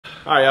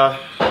All right,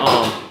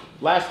 y'all.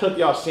 Last clip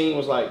y'all seen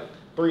was like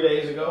 3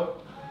 days ago,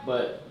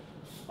 but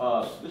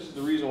this is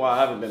the reason why I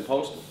haven't been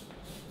posting.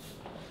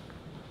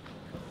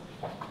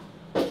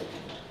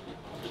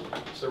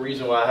 It's the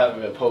reason why I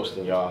haven't been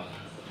posting, y'all.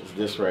 Is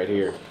this right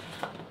here.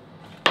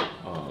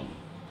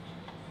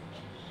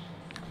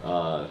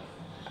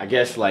 I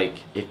guess like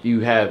if you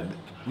have,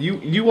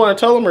 you want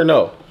to tell them or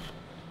no?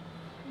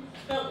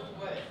 Tell them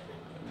what?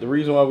 The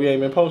reason why we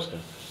ain't been posting.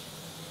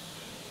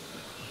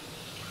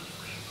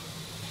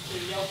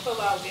 Is your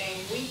pull-out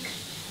game weak?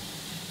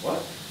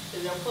 What?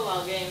 Is your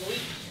pull-out game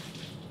weak?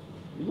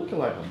 You looking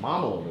like a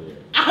mama over there.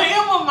 I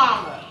am a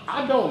mama.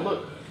 I don't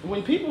look.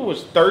 When people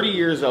was 30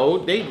 years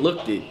old, they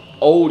looked at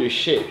old as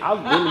shit. I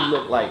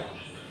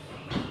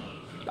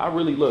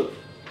really look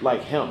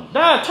like him.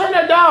 Nah, turn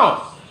that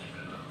down.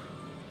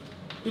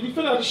 Did you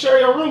finna have to share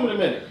your room in a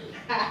minute?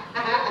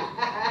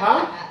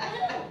 Huh?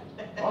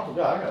 Oh, I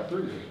forgot, I got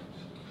 3 here.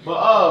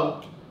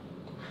 But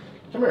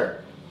come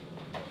here.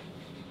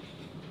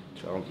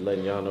 So I'm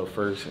letting y'all know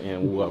first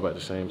and WooWop at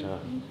the same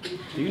time.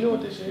 Do you know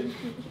what this is?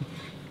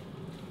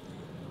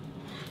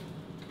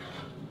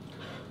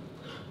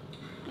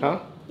 Huh?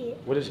 Yeah.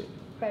 What is it?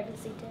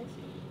 Pregnancy test.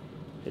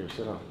 Here,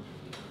 sit down.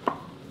 I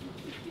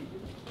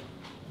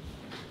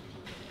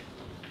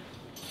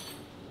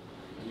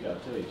gotta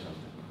tell you something.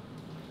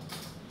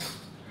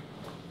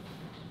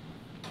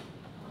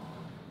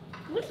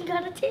 What you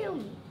gotta tell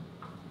me?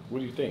 What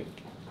do you think?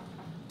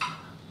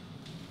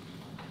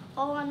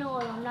 All I know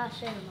is I'm not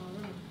sharing my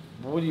room.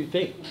 What do you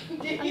think?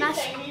 Did you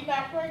say me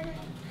got pregnant?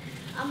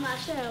 I'm not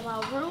sharing my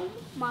room,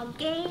 my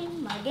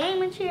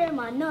gaming chair,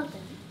 my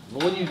nothing.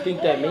 What do you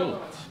think that means?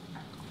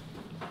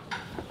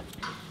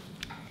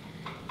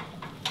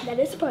 That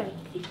is a prank.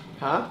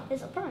 Huh?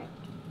 It's a prank.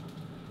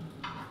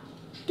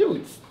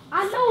 Dude.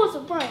 I know it's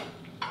a prank.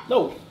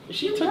 No,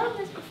 she You've took. done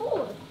this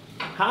before.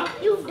 Huh?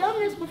 You've done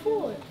this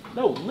before.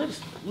 No,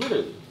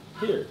 literally.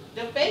 Here.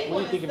 The fake What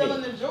one do you is think it still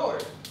in means? the drawer.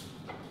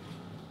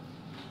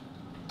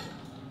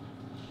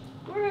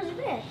 Where is it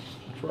at?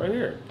 It's right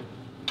here.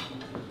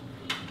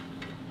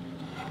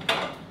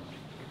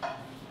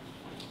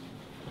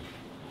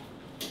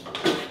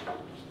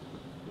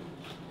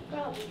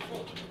 Probably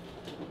fake.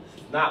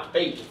 It's not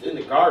fake. It's in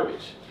the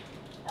garbage.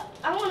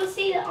 I want to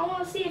see it. I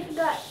want to see if it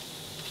got.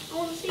 I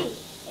want to see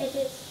if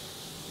it's.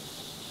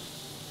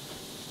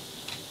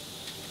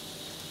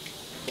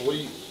 What do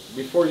you?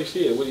 Before you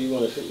see it, what do you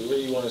want to see? What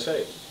do you want to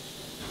say?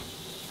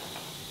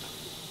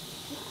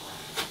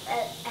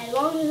 As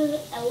long as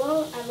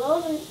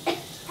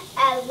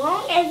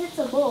it's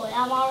a boy,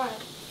 I'm alright.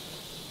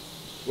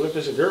 What if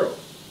it's a girl?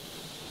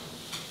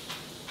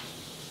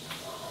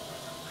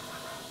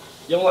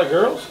 You don't like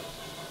girls?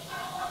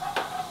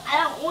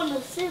 I don't want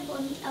a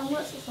sibling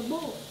unless it's a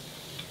boy.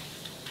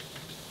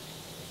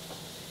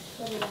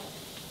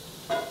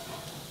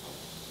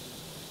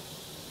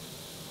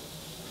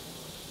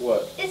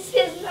 What? It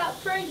says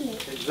not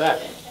pregnant.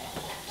 Exactly.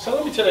 So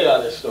let me tell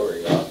y'all this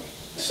story, y'all.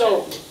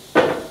 So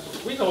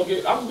we just gonna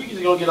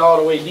get all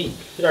the way deep.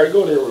 All right,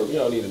 go to the room. You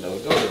don't need to know.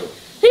 Go to the room.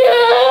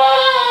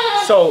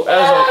 So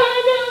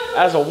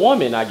as a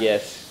woman, I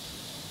guess,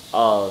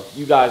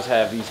 you guys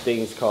have these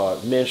things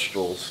called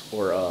menstruals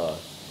or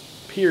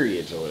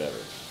periods or whatever.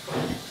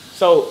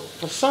 So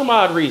for some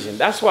odd reason,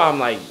 that's why I'm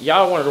like,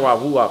 y'all wonder why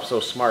WooWop's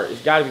so smart.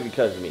 It's got to be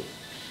because of me.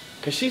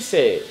 Cause she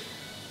said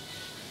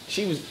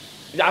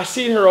I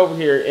seen her over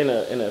here in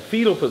a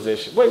fetal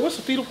position. Wait, what's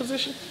the fetal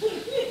position?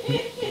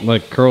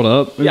 Like curled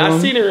up? Yeah, I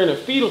seen her in a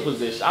fetal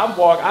position. I'm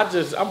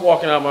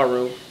walking out of my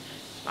room.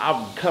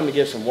 I'm coming to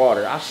get some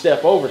water. I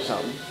step over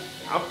something.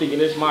 I'm thinking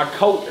it's my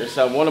coat or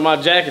something. One of my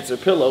jackets or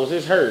pillows.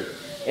 It's her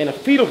in a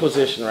fetal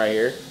position right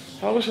here.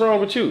 Oh, what's wrong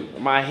with you?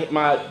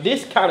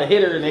 This kind of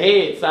hit her in the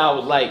head, so I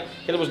was like,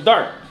 cause it was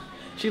dark.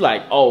 She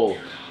like, oh,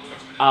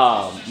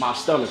 my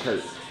stomach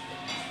hurt.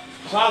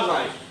 So I was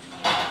like,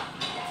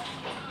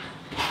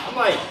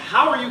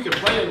 how are you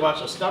complaining about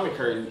your stomach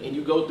hurting and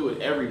you go through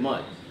it every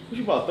month? What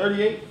you about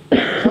 38?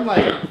 I'm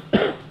like,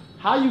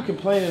 how you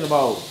complaining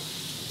about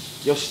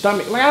your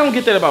stomach? Like, I don't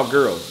get that about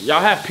girls. Y'all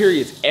have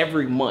periods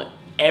every month,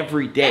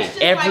 every day,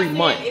 every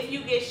month. If you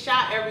get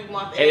shot every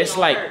month, and it's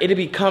like, it'll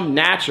become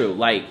natural.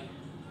 Like,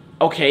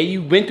 okay,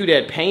 you've been through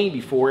that pain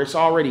before. It's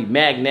already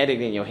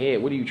magnetic in your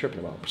head. What are you tripping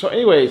about? So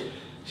anyways,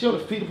 she's on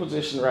the fetal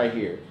position right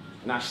here.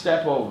 And I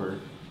step over.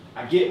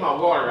 I get my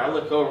water. I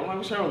look over. I'm like,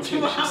 what's wrong with you?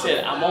 She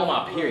said, I'm on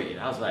my period.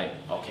 I was like,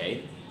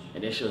 okay.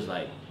 And then she was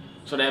like,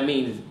 so that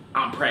means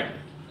I'm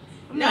pregnant.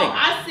 No, like,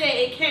 I said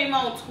it came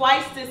on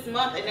twice this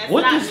month, and that's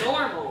not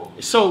normal.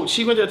 So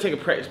she went there to take a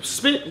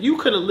pregnancy. You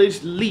could have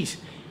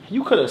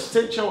you could have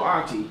sent your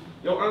auntie.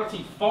 Your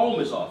auntie phone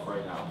is off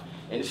right now.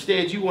 And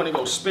instead, you want to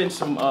go spend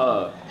some shit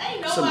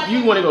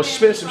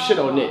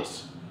on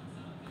this.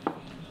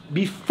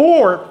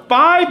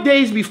 5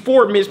 days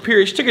before Miss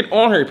Period, she took it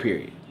on her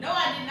period. No,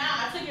 I did not.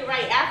 I took it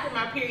right after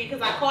my period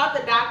because I called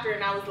the doctor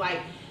and I was like,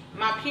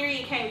 my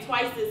period came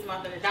twice this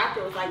month, and the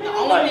doctor was like, the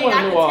only thing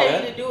I can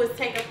tell you to do is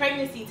take a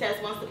pregnancy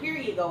test once the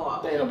period go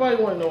off. Ain't nobody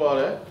want to know all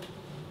that.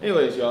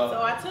 Anyways, y'all.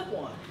 So I took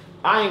one.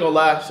 I ain't gonna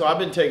lie. So I've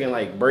been taking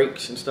like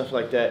breaks and stuff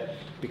like that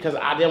because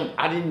I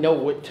didn't know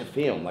what to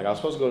film. Like I was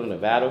supposed to go to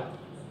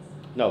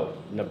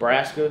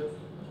Nebraska,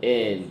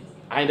 and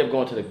I ended up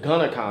going to the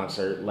Gunna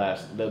concert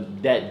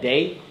that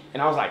day,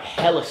 and I was like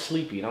hella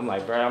sleepy, and I'm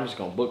like, bro, I'm just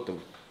gonna book the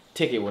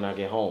ticket when I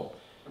get home.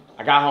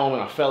 I got home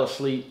and I fell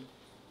asleep,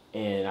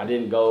 and I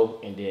didn't go.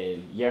 And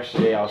then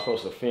yesterday I was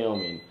supposed to film,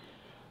 and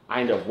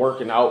I ended up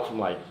working out from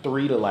like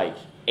 3 to like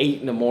 8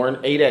 in the morning,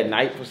 8 at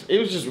night. It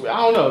was just,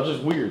 I don't know, it was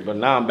just weird. But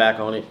now I'm back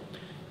on it,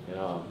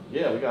 and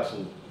yeah, we got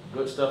some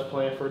good stuff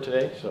planned for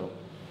today. So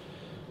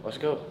let's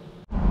go.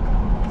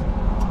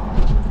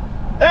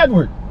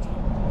 Edward.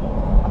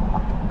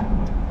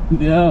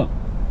 Yeah.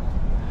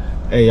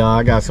 Hey y'all,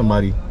 I got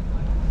somebody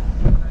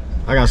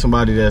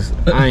that's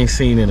I ain't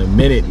seen in a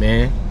minute,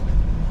 man.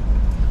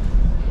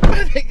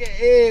 My nigga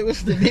Ed,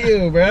 what's the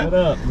deal, bro? What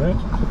up, man?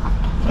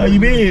 How you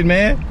been,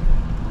 man?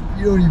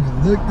 You don't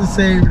even look the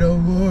same no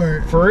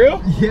more. For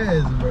real?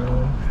 Yes,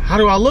 bro. How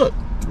do I look?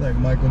 Like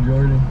Michael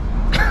Jordan.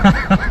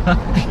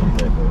 Appreciate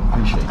that, bro.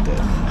 Appreciate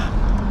that.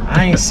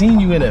 I ain't seen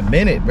you in a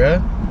minute, bro.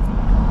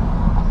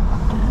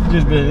 You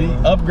just been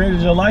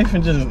upgraded your life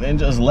and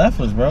just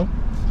left us, bro.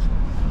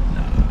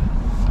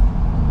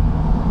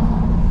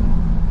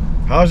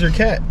 How's your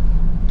cat?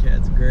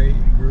 Cat's great.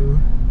 It grew.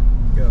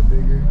 Got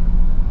bigger.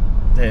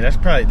 Hey,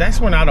 that's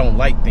when I don't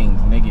like things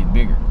when they get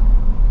bigger.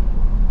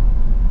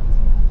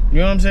 You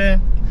know what I'm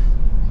saying?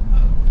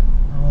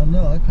 I don't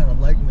know. I kind of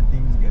like when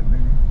things get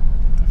bigger.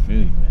 I feel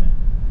you, man.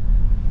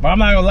 But I'm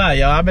not gonna lie,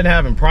 y'all. I've been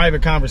having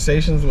private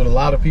conversations with a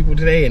lot of people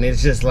today, and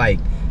it's just like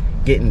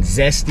getting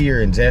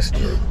zestier and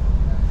zestier.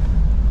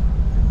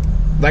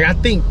 Like, I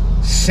think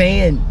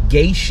saying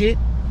gay shit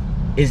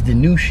is the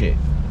new shit.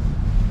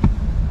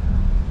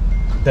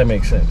 If that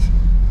makes sense.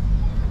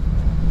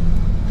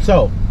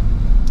 So,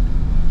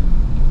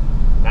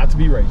 not to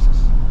be racist,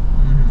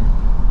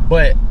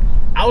 but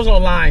I was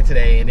online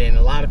today, and then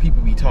a lot of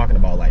people be talking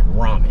about like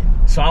ramen.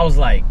 So I was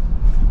like,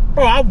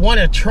 bro, I want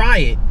to try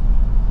it,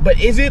 but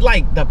is it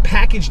like the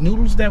packaged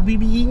noodles that we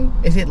be eating?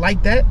 Is it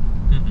like that?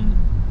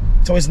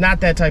 So it's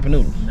not that type of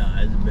noodles?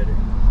 Nah, it's better.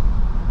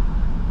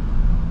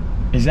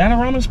 Is that a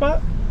ramen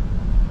spot?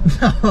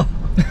 No.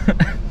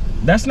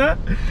 That's not?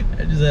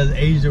 It just has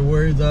Asian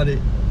words on it.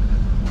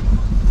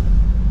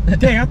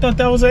 Dang, I thought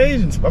that was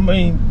Asian. I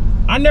mean,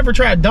 I never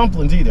tried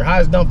dumplings either.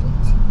 How's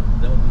dumplings?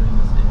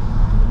 Dumplings,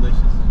 yeah, delicious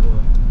as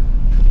well.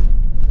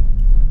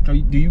 So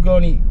do you go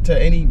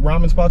to any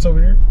ramen spots over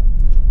here?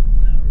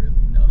 Not really,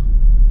 no.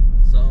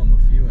 A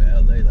few in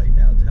LA, like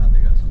downtown, they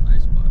got some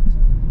nice spots.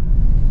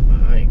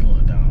 I ain't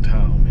going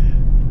downtown, man.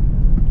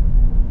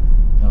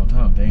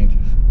 Downtown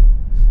dangerous.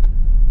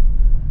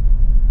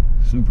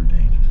 Super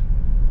dangerous.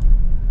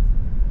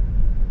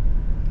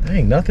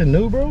 Dang, nothing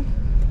new, bro?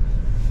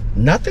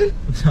 Nothing?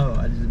 No,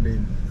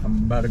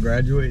 I'm about to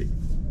graduate.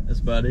 That's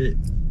about it.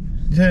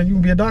 Yeah, you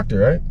can be a doctor,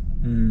 right?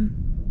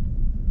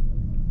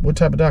 What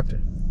type of doctor?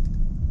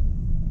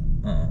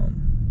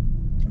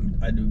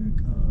 I do,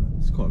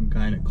 it's called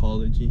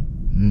gynecology.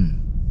 Yeah.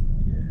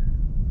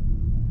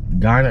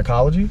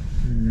 Gynecology?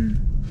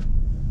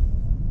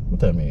 What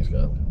that means,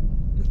 guys?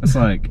 It's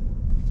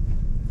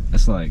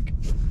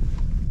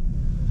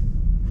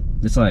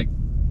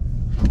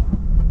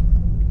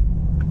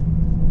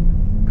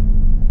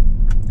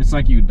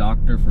like you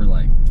doctor for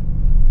like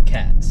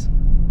cats.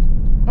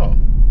 Oh.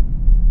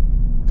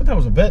 I thought that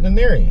was a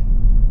veterinarian.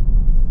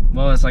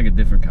 Well, it's like a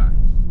different kind.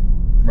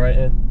 Right,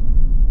 Ed?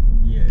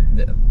 Yeah.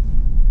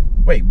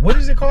 Wait, what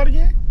is it called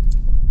again?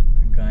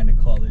 A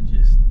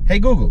gynecologist. Hey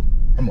Google.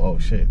 Oh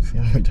shit. See,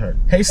 I'm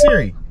retarded. Hey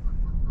Siri.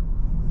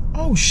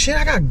 Oh shit,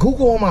 I got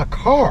Google on my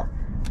car.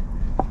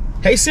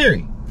 Hey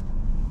Siri.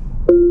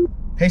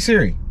 Hey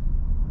Siri.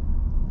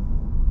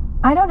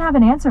 I don't have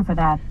an answer for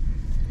that.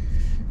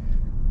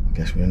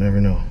 Guess we'll never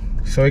know.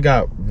 So we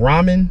got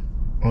ramen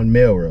on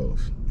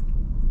Melrose.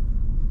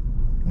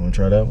 You wanna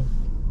try that one?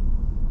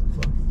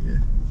 Fuck yeah.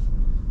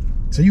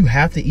 So you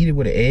have to eat it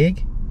with an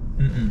egg?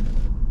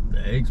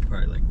 The egg's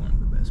probably like one of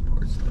the best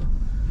parts though.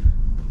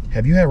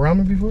 Have you had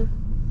ramen before?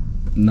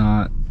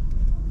 Not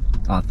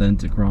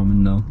authentic ramen,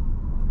 no.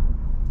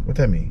 What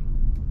that mean?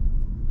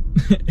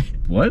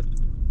 What?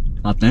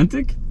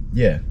 Authentic?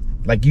 Yeah.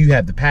 Like you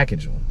have the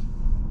packaged one.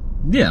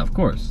 Yeah, of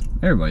course.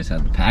 Everybody's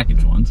had the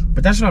packaged ones.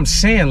 But that's what I'm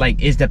saying.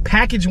 Like, is the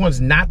packaged ones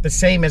not the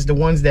same as the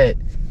ones that,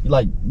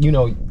 like, you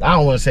know, I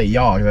don't want to say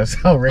y'all, because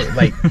that's how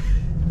like,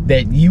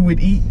 that you would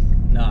eat?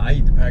 Nah, I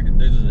eat the package.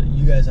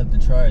 You guys have to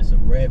try it. It's a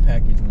red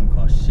package one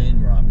called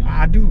Shin Ramen.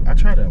 I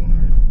tried that one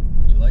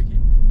already. You like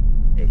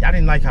it? I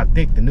didn't like how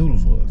thick the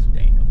noodles was.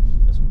 Damn,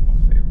 that's one of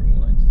my favorite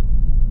ones.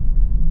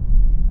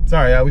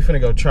 Sorry, y'all, we finna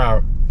go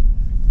try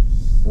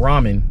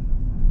ramen,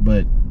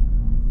 but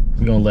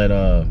we're gonna let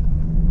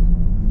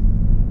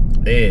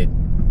Ed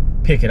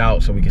pick it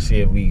out so we can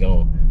see if we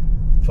gonna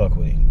fuck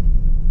with him.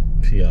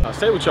 See y'all.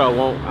 Say what y'all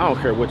want. I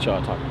don't care what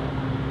y'all talking about.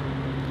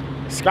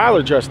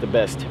 Skylar dressed the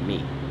best to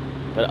me,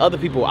 but other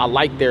people, I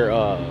like their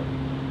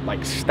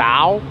like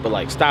style, but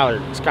like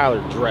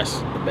Skylar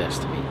dressed the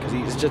best to me because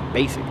he's just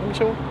basic. Let me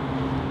show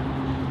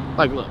him.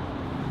 Like, look,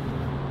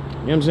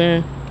 what I'm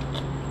saying?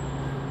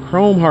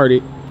 Chrome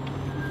hearted.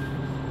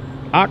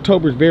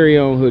 October's very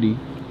own hoodie.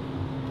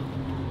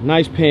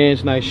 Nice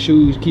pants, nice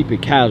shoes, keep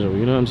it casual,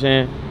 you know what I'm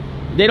saying?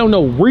 They don't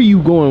know where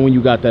you going when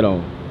you got that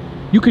on.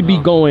 You could be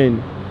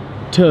going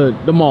to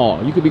the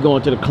mall. You could be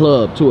going to the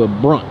club, to a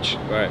brunch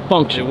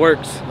function. It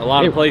works a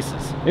lot of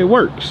places. It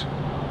works.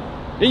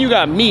 Then you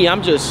got me,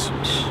 I'm just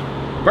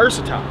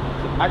versatile.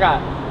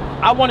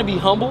 I want to be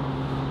humble,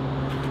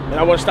 and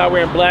I want to start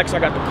wearing black, so I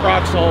got the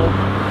Crocs on,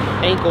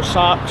 ankle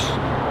socks,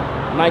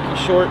 Nike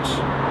shorts,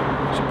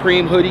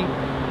 Supreme hoodie,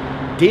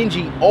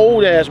 dingy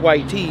old ass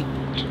white tee.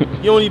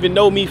 You don't even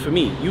know me for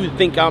me. You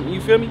think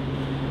you feel me?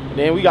 And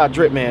then we got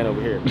Drip Man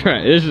over here.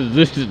 Right, this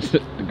is the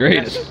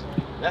greatest.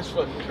 That's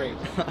fucking crazy.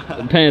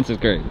 The pants is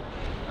crazy.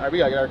 All right, we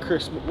gotta get our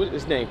Chris. What's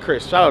his name?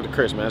 Chris. Shout out to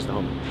Chris, man. That's the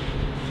homie.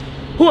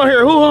 Who on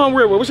here? Who on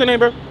here? What's your name,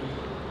 bro?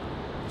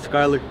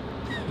 Skyler.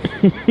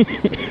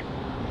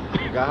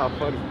 God, how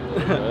funny.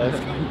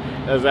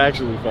 That's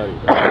actually funny.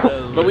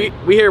 Bro. But we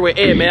here with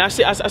Ed, man. I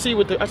see you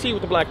with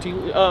the black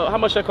tee. How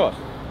much that cost?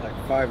 Like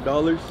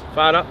 $5.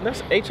 $5.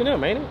 That's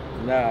H&M, ain't it?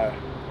 Nah,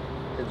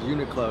 it's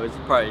Uniqlo. It's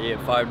probably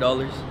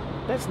 $5.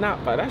 That's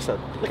not $5. That's a.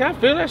 Can I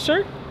feel that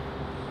shirt?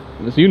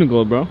 It's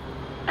Uniqlo, bro.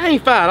 That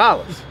ain't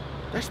 $5.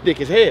 That's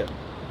thick as hell.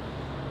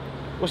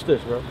 What's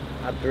this, bro?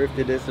 I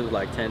thrifted this. It was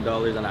like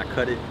 $10, and I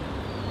cut it.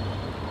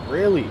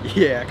 Really?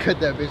 Yeah, I cut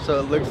that bitch so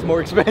it looks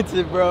more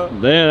expensive, bro.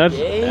 Yeah,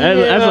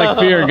 that's like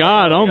fear of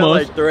God almost.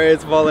 Got like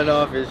threads falling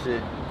off and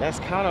shit. That's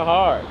kind of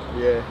hard.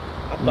 Yeah.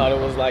 I thought it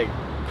was like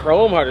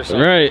chrome heart or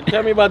something. Right.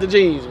 Tell me about the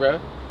jeans, bro.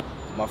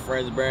 My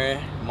friend's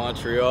brand,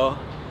 Montreal.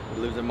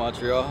 He lives in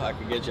Montreal. I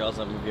could get y'all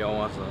something if y'all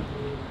want some.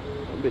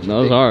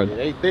 No, it's hard.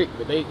 They thick,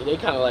 but they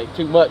kind of like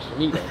too much for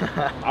me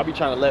though. I'll be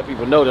trying to let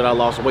people know that I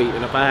lost weight,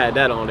 and if I had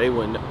that on, they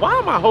wouldn't. Why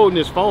am I holding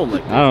this phone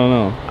like this? I don't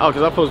know. Oh,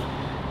 because I'm supposed.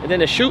 And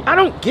then the shoe, I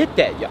don't get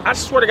that. Yo. I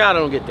swear to God, I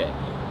don't get that.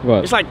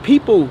 What? It's like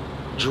people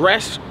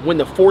dress when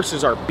the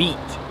forces are beat.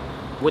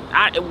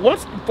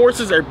 Once the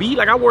forces are beat,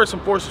 like I wore some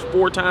forces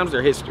 4 times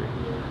their history.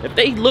 If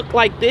they look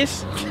like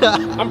this,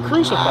 I'm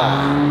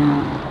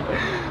crucified.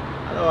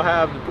 I don't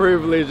have the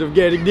privilege of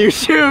getting new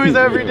shoes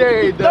every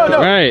day. No.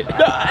 Right. No,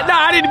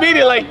 I didn't mean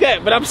it like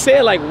that. But I'm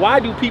saying, like, why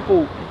do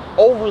people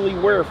overly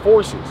wear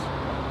forces?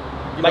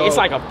 Like, it's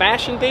like a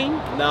fashion thing?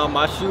 Now,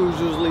 my shoes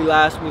usually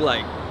last me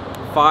like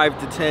 5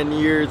 to 10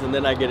 years, and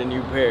then I get a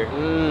new pair.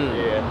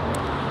 Yeah.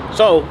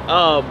 So,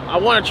 I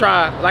want to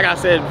try, like I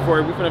said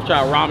before, we're gonna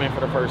try ramen for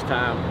the first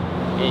time,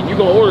 and you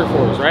gonna order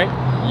for us, right?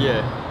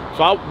 Yeah.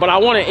 So, but I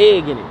want an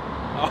egg in it.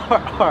 All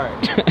right.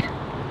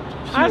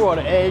 You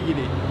want an egg in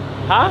it?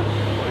 Huh?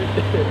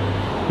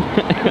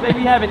 They be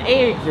having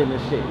eggs in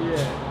this shit.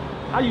 Yeah.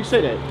 How you say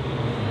that?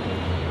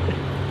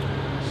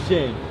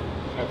 Shit.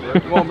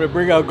 You want me to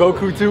bring out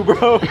Goku too,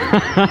 bro?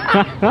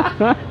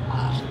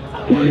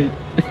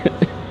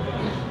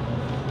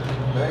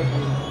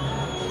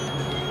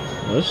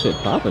 Oh, this shit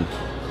popping.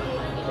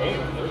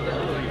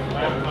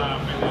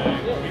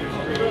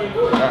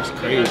 That's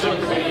crazy. So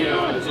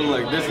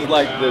like, this is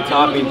like the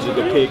toppings you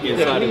can pick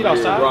inside of your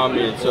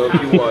ramen. So if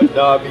you want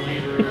dabi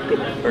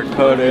or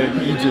kona,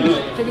 you just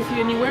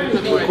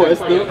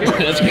request them.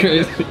 That's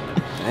crazy.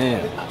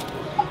 Man.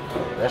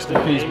 That's the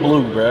piece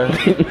blue, bro.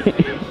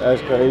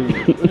 That's crazy.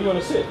 Where do you want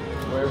to sit?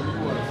 Wherever you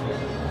want to sit.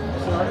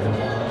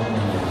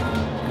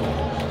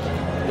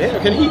 Yeah,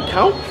 can he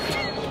count?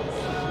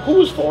 Who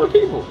was 4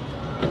 people?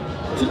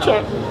 Is he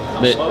trying?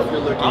 You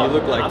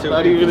look like 2 I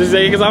thought he was gonna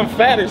say because I'm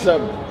fat or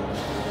something.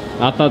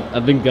 I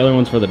think the other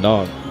one's for the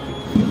dog.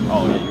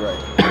 Oh yeah, you're right.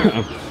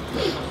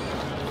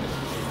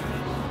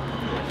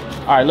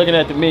 All right, looking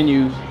at the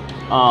menu.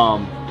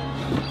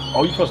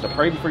 Oh, you supposed to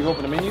pray before you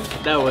open the menu?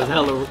 That was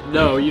hella.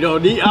 No, you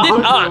don't need. I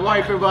was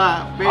wiping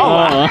my face.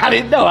 Oh, I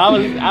didn't know.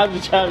 I was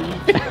just trying to.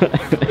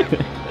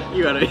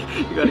 You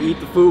gotta eat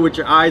the food with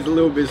your eyes a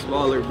little bit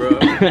smaller, bro.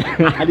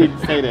 I didn't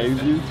say that.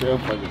 You so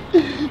funny.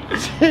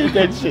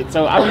 That shit.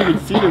 So I didn't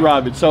even see the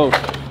ramen. So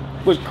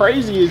what's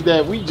crazy is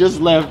that we just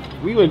left.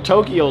 We were in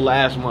Tokyo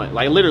last month.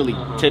 Like literally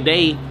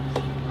today,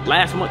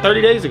 last month,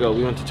 30 days ago,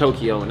 we went to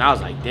Tokyo, and I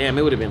was like, damn,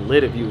 it would have been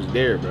lit if you was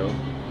there, bro.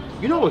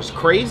 You know what's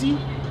crazy?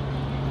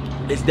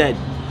 Is that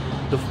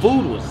the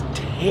food was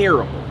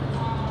terrible.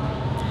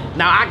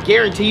 Now I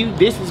guarantee you,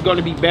 this is going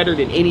to be better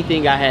than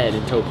anything I had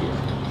in Tokyo.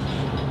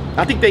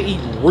 I think they eat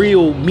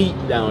real meat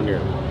down there.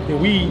 And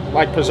we eat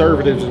like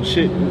preservatives and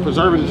shit. And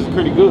preservatives is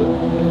pretty good.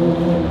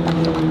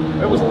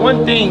 There was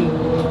one thing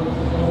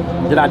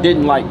that I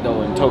didn't like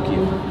though in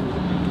Tokyo.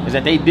 Is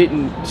that they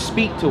didn't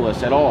speak to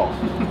us at all.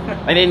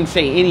 They didn't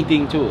say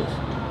anything to us.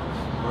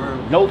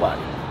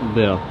 Nobody.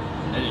 Yeah.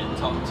 They didn't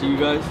talk to you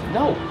guys?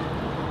 No.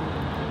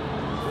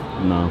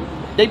 No.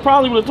 They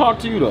probably would have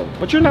talked to you though.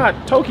 But you're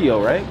not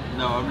Tokyo, right?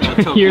 No, I'm not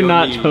Tokyo. You're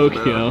not lead,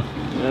 Tokyo.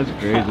 Bro. That's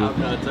crazy. I'm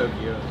not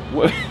Tokyo.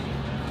 What?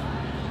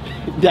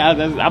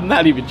 I'm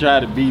not even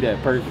trying to be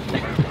that person.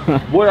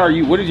 What are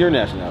you? What is your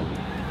nationality?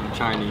 I'm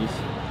Chinese.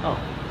 Oh.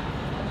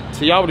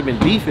 So y'all would have been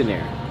beefing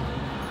there.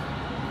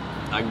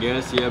 I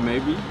guess, yeah,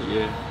 maybe,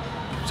 yeah.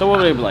 So what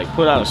would they be like?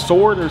 Put out a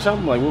sword or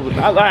something? Like what would?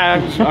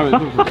 Alright.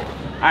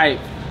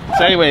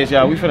 So anyways,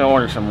 y'all, we finna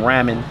order some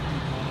ramen.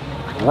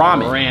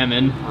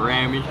 Ramen.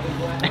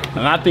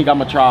 And I think I'm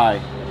gonna try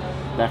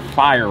that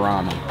fire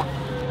ramen.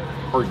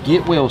 Or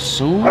get well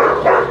soon.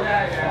 Sorry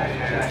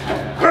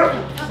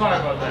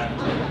about that.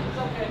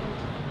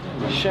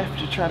 Chef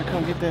to try to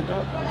come get that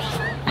dog.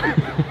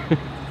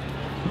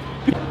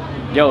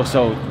 Yo,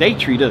 so they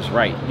treat us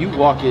right. You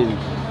walk in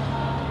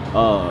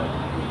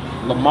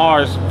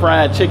Lamar's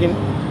fried chicken,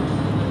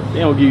 they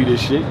don't give you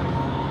this shit.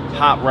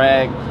 Hot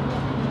rag.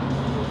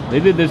 They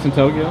did this in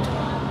Tokyo?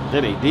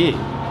 Yeah, they did.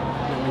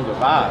 The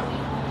vibe.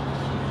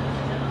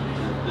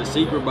 The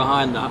secret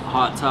behind the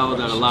hot towel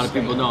that a lot of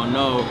people don't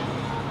know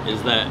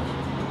is that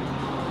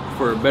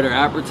for a better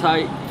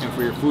appetite and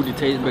for your food to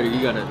taste better,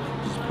 you gotta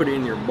just put it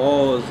in your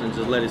balls and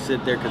just let it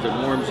sit there because it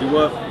warms you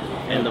up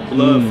and the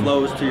blood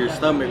flows to your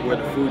stomach where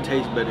the food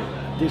tastes better.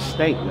 This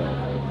steak though.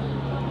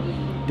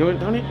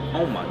 Don't it?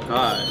 Oh my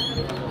god.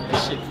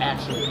 This shit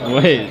actually.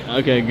 Wait,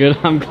 okay, good.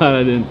 I'm glad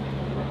I didn't.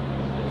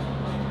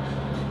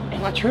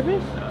 Am I tripping?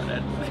 No,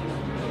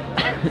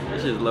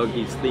 that's just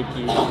low-key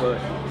stinky, but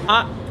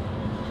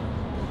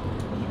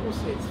People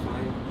say it's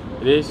fine.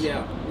 It is?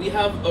 Yeah, we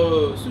have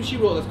a sushi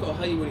roll that's called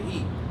Hollywood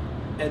Heat,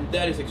 and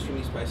that is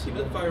extremely spicy.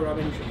 But the fire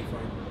ramen should be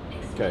fine.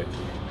 Okay.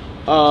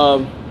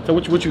 So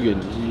what you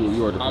getting?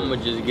 You ordered. I'm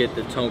gonna just get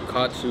the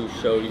tonkatsu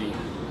shoyu.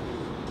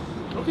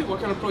 Okay, what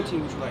kind of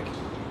protein would you like?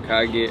 Can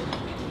I get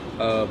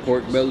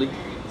pork belly?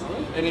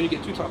 Alright, and then you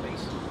get 2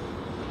 toppings.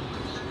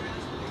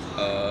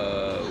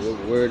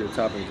 Where are the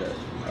toppings at?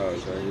 Oh,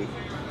 sorry.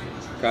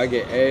 Can I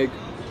get egg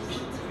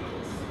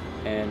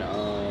and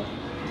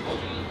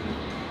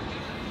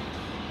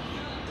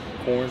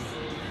corn?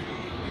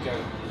 You got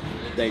it.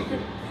 Thank you.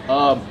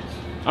 I'm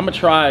gonna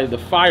try the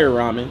fire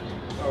ramen.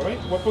 Alright,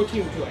 what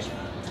protein would you like?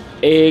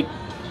 Egg.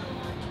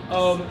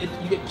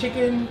 You get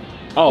chicken.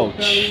 Oh, pork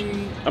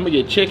belly. I'm gonna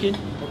get chicken.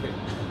 Okay.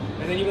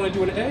 And then you want to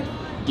do an egg?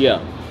 Yeah.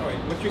 Alright,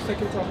 what's your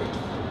second topping?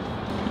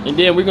 And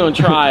then we're gonna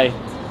try.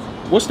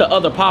 What's the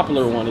other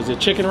popular one? Is it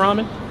chicken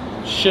ramen?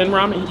 Shin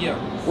ramen? Yeah.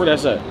 Where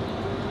that's at?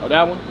 Oh,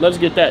 that one. Let's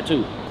get that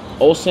too.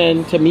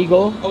 Osen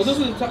Tamigo. Oh,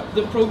 those are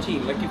the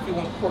protein. Like if you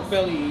want pork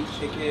belly,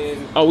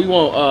 chicken. Oh, we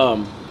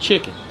want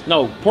chicken.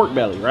 No, pork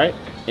belly, right?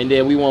 And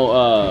then we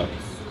want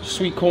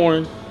sweet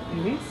corn.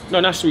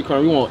 No, not sweet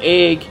corn. We want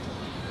egg.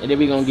 And then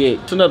we're gonna get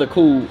it's another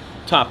cool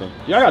topping.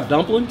 Y'all got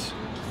dumplings?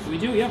 We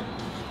do, yeah.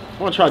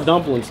 I wanna try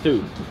dumplings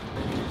too.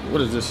 What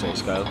does this say,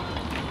 Skyler? I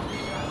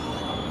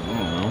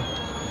don't know.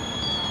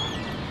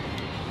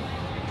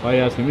 Why are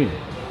you asking me?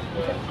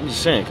 I'm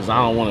just saying, cause I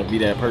don't wanna be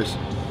that person.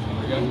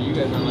 You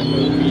guys are like a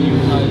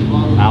medium-sized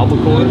bottle.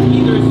 Albacore?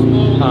 Either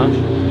small. Huh?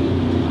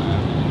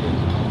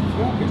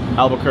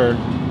 Albacore.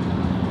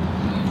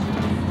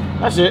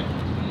 That's it.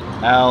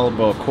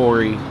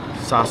 Albacore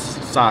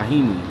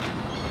sashimi.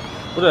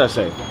 What did I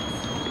say?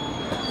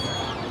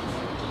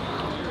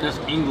 That's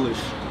English.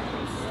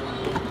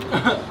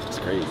 That's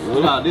crazy.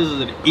 Nah, this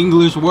is an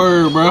English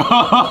word, bro.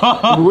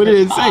 What did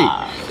it say?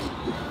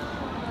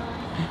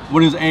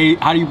 What is A?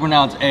 How do you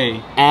pronounce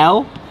A?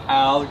 Al?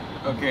 Al.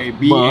 Okay,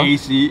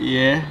 B-A-C,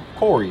 yeah.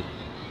 Corey.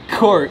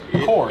 Court.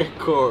 Court.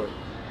 Court.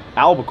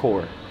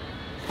 Albacore.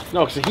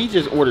 No, cause he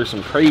just ordered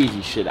some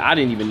crazy shit. I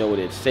didn't even know what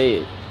it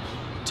said.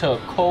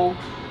 Kakastu.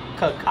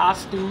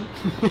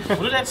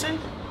 What did that say?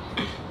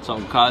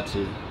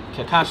 Tonkatsu.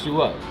 Kakastu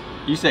what?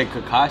 You said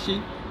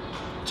Kakashi?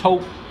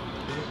 To.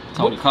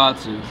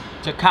 Tonkatsu.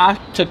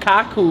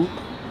 Takaku.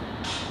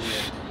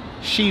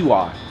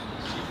 Shiwa.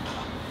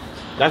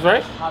 That's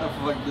right? How the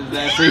fuck does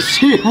that say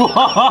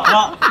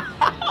Shiwa?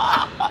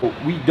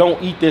 We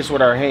don't eat this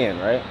with our hand,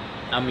 right?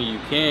 I mean, you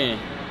can.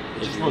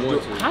 If you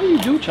want to. How do you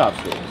do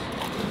chopsticks? You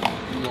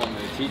want me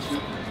to teach you?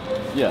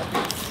 Yeah.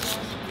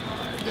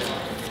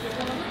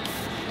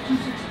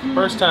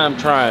 First time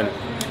trying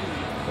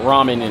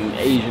ramen and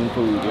Asian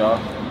food, y'all.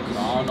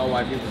 I don't know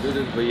why people do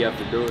this, but you have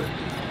to do it.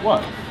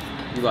 What?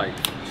 You like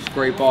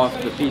scrape off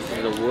the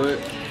pieces of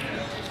wood,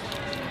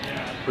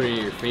 put it in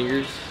your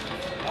fingers.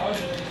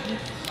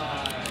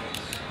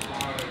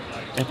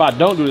 If I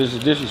don't do this,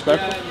 it's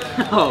disrespectful.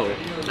 No,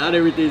 not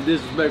everything's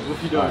disrespectful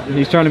if you don't do it.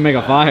 He's trying to make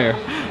a fire.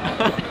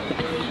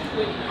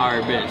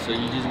 Alright, bet. So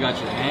you just got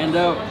your hand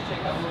out.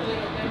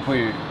 You put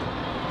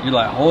you're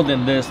like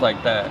holding this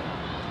like that.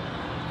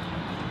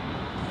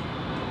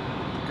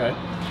 Okay.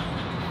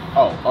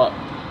 Oh, up.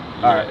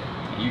 All right.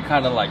 You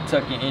kind of like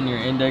tuck it in your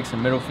index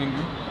and middle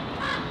finger,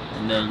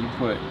 and then you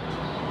put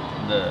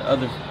the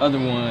other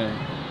one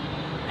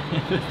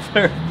in the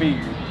third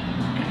finger.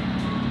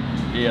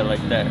 Yeah,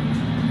 like that.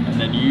 And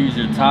then you use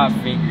your top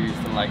fingers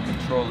to like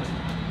control it.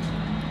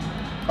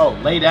 Oh,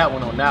 lay that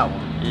one on that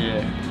one.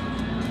 Yeah.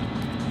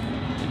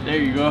 There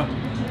you go.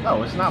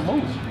 No, it's not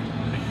moving.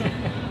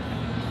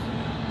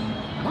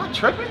 Am I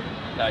tripping?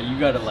 Now you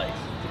gotta like.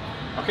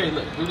 Okay,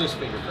 look, do this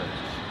finger first.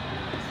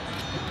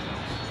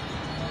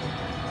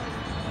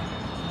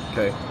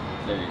 Okay.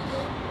 There you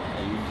go.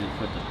 And you just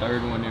put the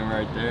third one in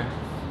right there.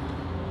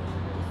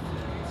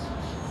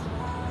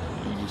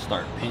 You just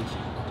start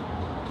pinching.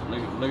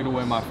 Look at the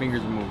way my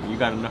fingers are moving. You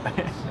gotta know.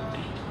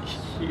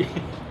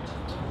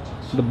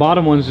 The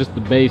bottom one's just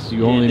the base.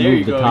 You only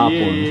move the top one.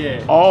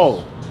 Yeah.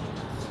 Oh.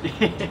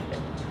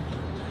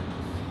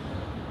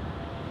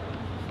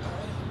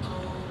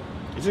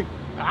 Is it?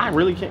 I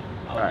really can't.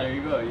 Oh, All right. there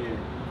you go. Yeah.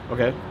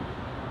 Okay.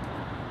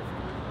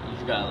 You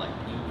just gotta like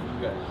you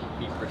gotta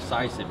be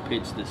precise and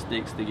pitch the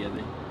sticks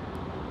together.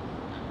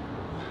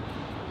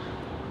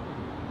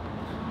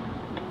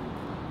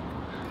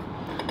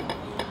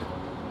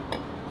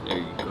 There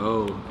you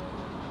go.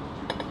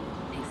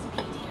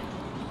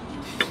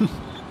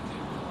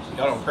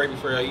 Y'all don't pray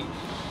before I eat.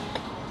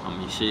 I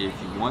mean, shit.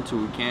 If you want to,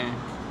 we can.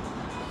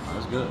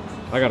 That's good.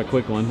 I got a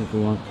quick one if we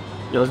want.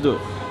 Yeah, let's do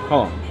it.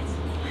 Hold on.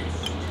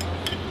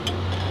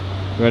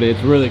 Ready?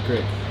 It's really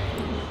quick.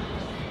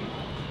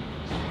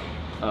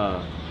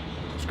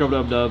 Scrub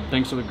dub dub.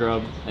 Thanks for the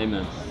grub.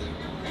 Amen.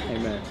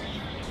 Amen.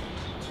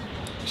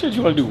 Shit,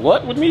 you want to do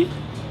what with me?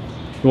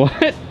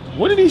 What?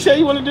 What did he say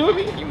you want to do with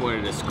me? You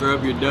wanted to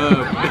scrub your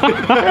dub.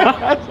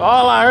 That's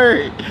all I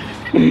heard.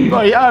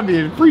 Bro, y'all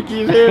being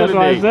freaky as hell That's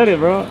why I today. said it,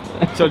 bro.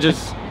 So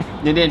just,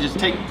 and then just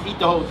eat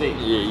the whole thing.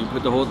 Yeah, you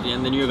put the whole thing,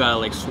 and then you gotta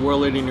like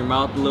swirl it in your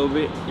mouth a little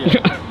bit. Yeah.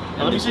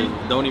 And Let me then see.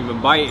 don't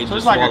even bite it. So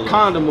it's just like swallow a it.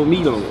 condom with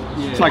meat on it.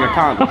 Yeah. It's like a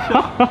condom.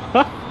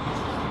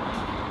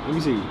 Let me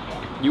see.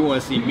 You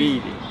want to see me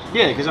eat it.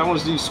 Yeah, because I want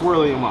to see you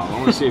swirl in your mouth. I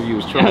want to see if you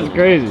was trolling. That's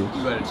crazy. You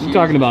gotta You cheers.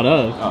 talking about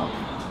us? Oh.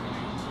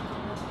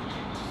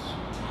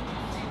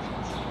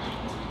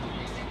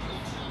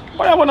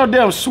 Why y'all want no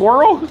damn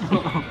swirl?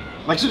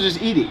 Like, so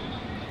just eat it.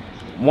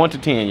 1 to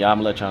 10, y'all. I'm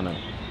gonna let y'all know.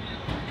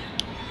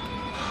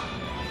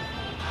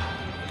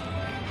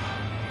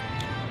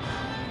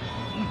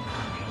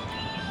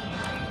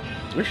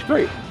 It's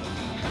straight.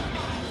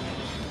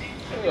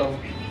 There you go.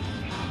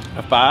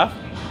 A 5?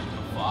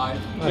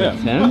 5. Yeah.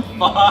 10?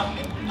 5.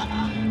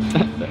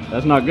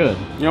 That's not good.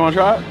 You don't want to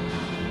try it?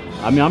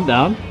 I mean, I'm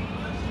down.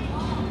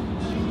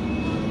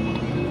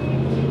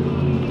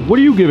 What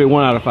do you give it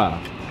 1 out of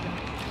 5?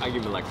 I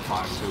give it like a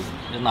 5 too.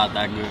 It's not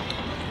that good.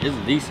 It's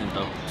decent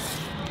though.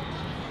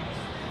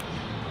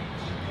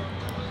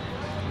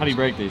 How do you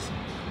break these?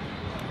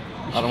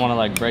 I don't want to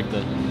like break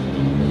the.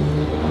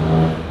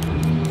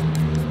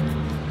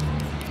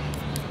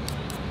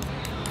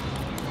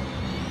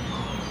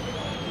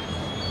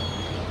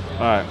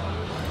 All right.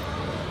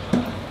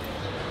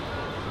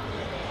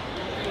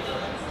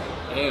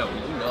 Damn,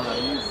 you know how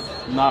to use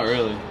it. Not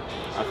really.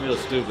 I feel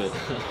stupid.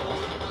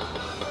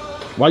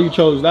 Why you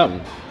chose that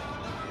one?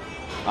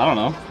 I don't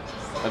know.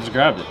 I just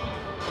grabbed it.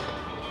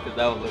 Cause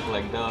that would look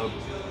like dub.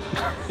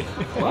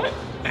 What?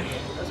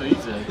 That's what he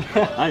said.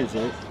 I didn't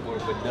say it. More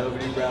of a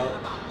dubby route.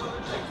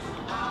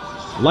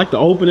 I like to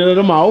open it at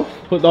the mouth,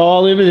 put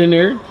all of it in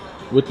there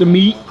with the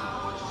meat.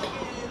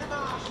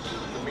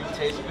 The meat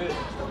tastes good.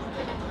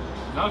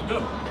 That's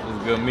good.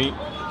 It's good meat.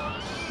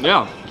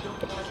 Yeah.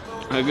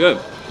 That's good.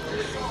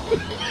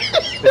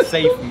 It's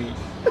safe meat.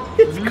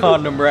 It's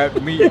condom wrapped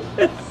meat.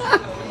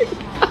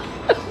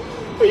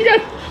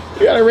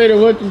 You gotta rate it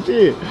 1 to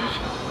 10.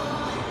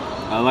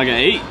 I like an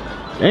 8.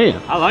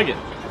 Damn. I like it.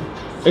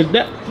 Is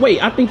that?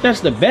 Wait, I think that's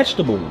the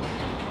vegetable one.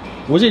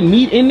 Was it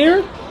meat in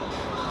there?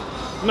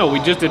 No, we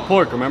just did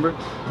pork, remember?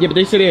 Yeah, but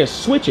they said they'd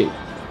switch it.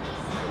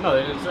 No,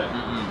 they didn't say.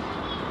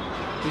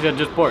 He said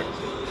just pork.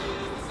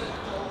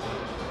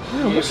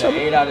 Yeah, You what's give up?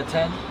 it 8 out of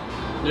 10.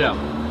 Yeah.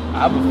 I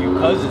have a few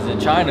cousins in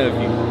China. If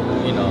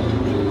you know,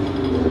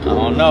 I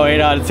don't know. 8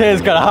 out of 10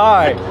 is kind of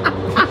high.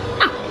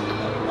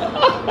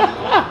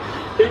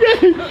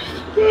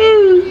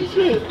 Oh,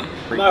 shit.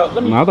 Now,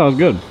 let me I thought it was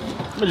good.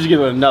 just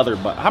give it another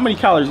bite. How many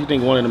calories do you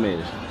think one of them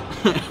is?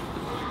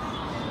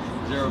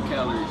 0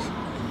 calories.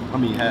 I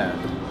mean, half.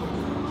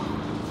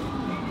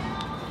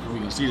 We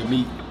can see the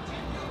meat.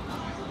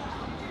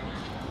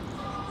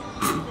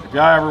 If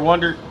y'all ever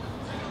wondered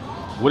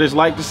what it's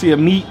like to see a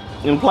meat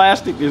in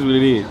plastic, this is what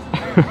it is.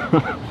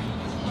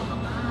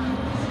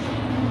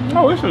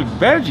 Oh, this is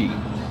veggie.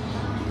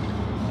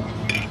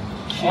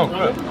 Oh,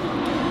 good.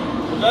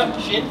 What's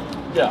that? Shit?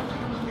 Yeah.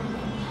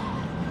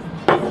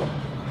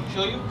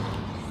 Show you?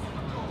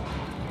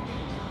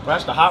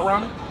 That's the hot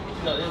ramen?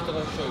 No, this is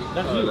gonna show you.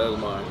 That's you. That's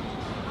mine.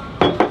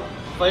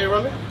 Fire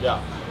ramen?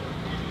 Yeah.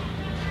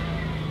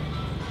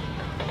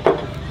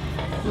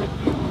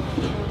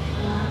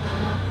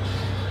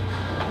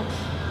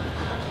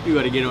 You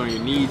gotta get on your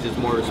knees. It's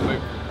more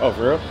respect. Oh,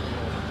 for real?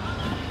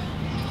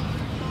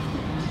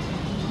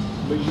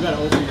 But you gotta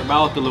open your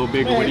mouth a little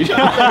bigger when you.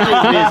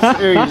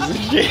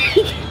 Serious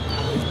shit.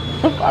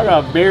 I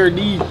got bare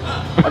knees.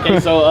 Okay,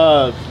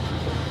 so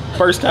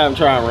first time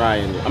trying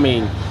Ryan. I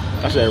mean,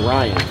 I said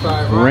Ryan.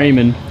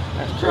 Raymond.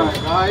 Let's try it,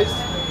 guys.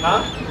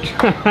 Huh?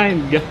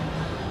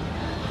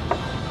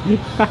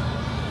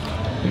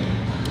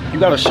 You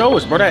gotta show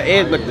us, bro. That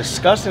egg look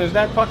disgusting. Is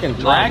that fucking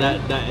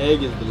dragon? That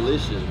egg is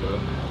delicious, bro.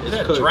 Is It's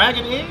that cooked.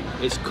 dragon egg?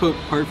 It's cooked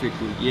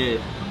perfectly. Yeah.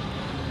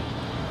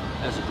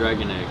 That's a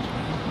dragon egg.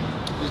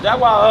 Is that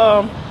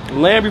why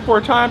Land Before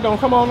Time don't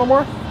come on no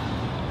more?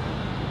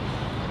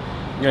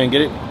 You didn't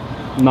get it?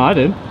 No, I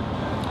did.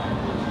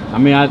 I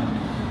mean, I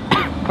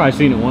probably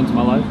seen it once in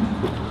my life.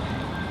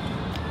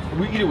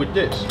 We eat it with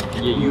this.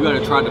 Yeah, you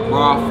gotta try the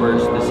broth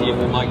first to see if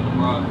you like the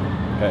broth.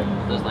 Okay.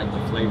 That's like the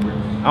flavor.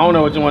 I don't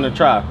know what you want to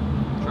try.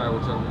 Try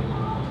whichever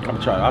one.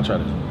 I'll try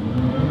this.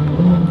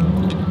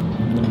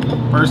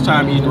 First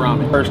time eating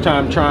ramen. First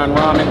time trying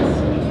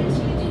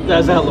ramen.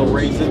 That's hella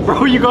racist,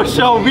 bro. You gonna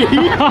show me?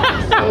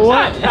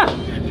 What?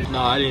 No,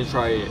 I didn't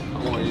try it.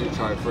 I wanted you to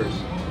try it first.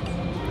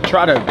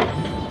 Try to.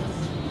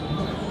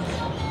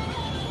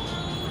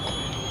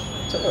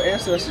 Tell your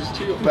ancestors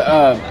too. But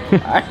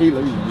I hate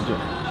let me do it.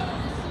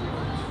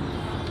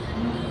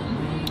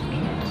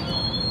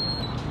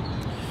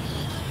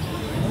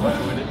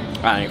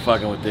 I ain't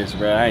fucking with this,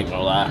 bro. I ain't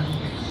gonna lie.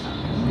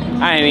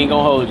 I ain't even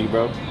gonna hold you,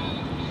 bro.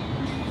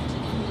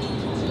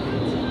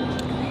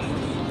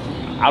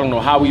 I don't know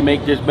how we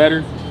make this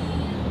better.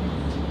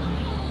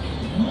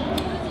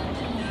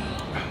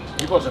 You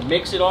supposed to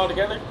mix it all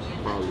together?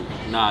 Probably.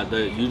 Nah,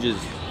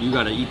 you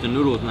gotta eat the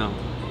noodles now.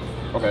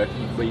 Okay.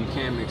 But you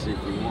can mix it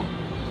if you want.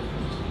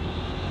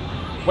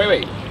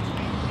 Wait.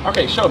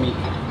 Okay, show me.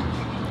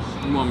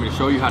 You want me to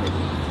show you how to?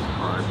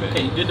 Alright, bet.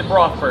 Okay, you did the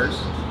broth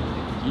first.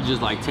 You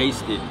just like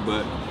taste it,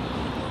 but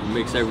you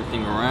mix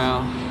everything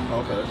around.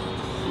 Okay.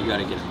 You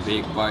gotta get a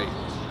big bite.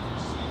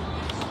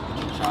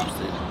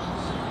 Chopstick.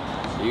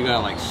 You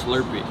gotta like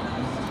slurp it.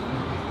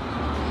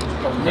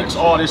 Mix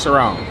all this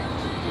around.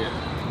 Yeah.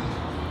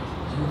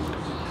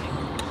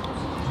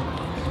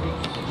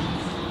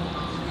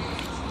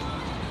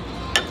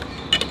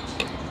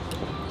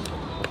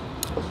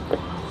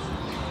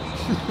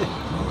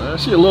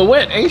 She a little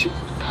wet, ain't she?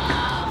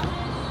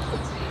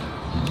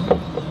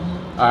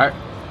 All right.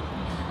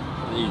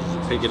 Then you just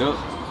pick it up,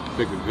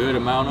 pick a good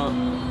amount up.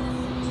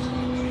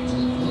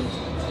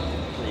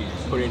 Then you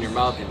just put it in your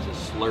mouth and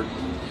just slurp it.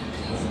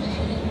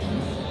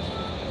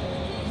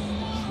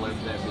 Slurp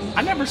that bitch.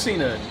 I never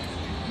seen a.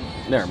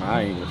 Never mind,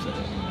 I ain't gonna say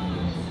that.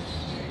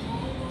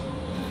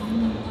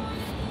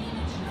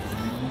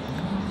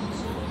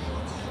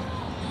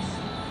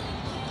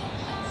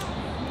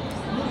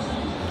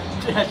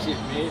 That shit,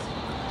 man.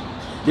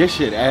 This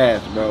shit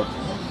ass, bro.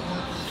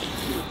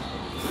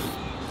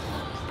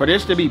 For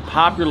this to be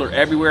popular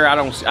everywhere, I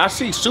don't see. I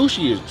see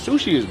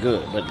sushi is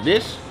good, but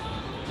this,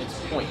 it's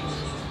pointless.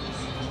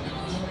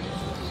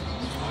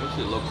 Oh, this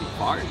shit low-key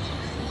fire.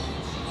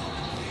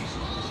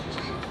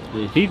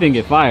 If he think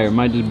it fire, it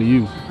might just be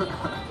you.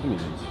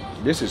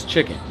 This is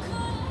chicken.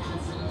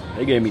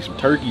 They gave me some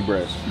turkey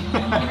breast.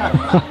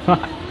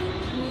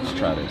 Let's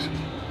try this.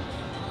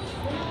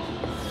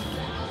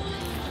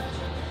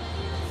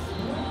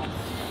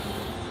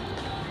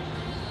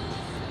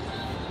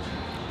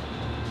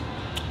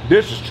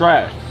 This is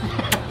trash. I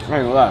ain't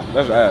gonna lie,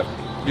 that's ass.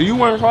 Do you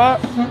want to try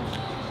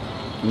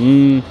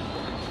it?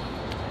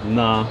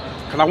 Nah.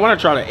 Cause I want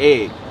to try the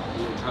egg.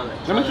 Try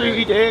Let me sure you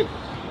eat the egg.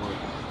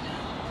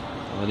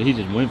 Oh, he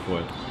just went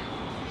for it.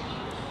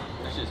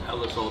 That's just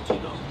hella salty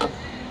though.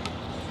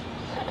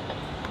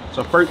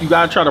 So first, you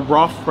gotta try the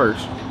broth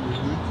first.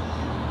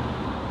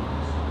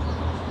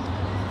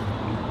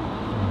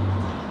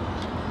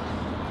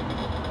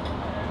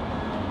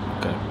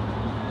 Okay.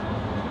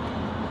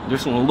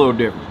 This one a little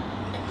different.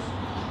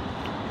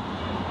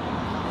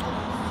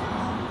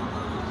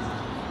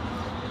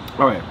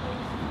 All right.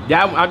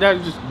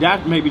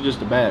 That may be just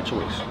a bad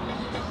choice.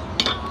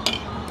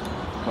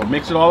 So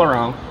mix it all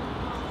around.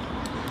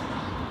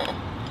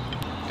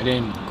 And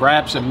then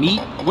grab some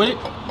meat with it.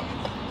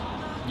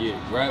 Yeah,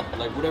 grab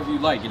like whatever you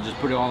like and just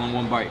put it all in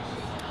one bite.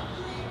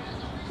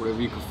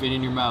 Whatever you can fit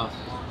in your mouth.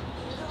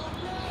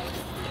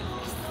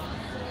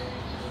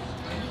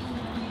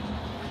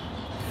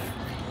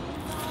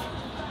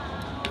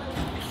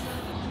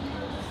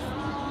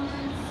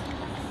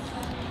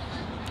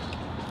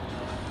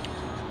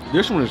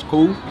 This one is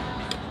cool,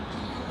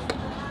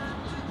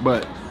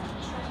 but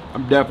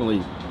I'm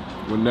definitely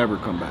will never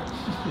come back.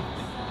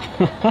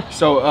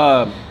 So,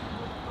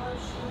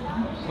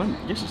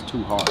 this is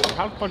too hard.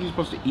 How the fuck are you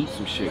supposed to eat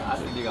some shit? I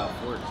think they got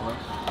forks, huh?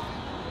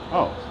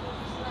 Oh.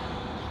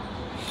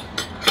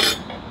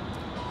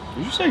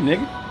 Did you say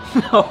nigga?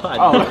 No, I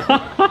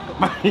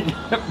didn't.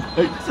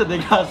 I said they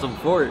got some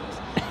forks.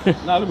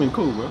 Nah, that'd been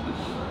cool, bro. All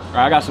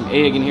right, I got some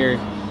egg in here.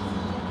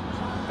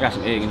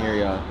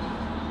 Y'all.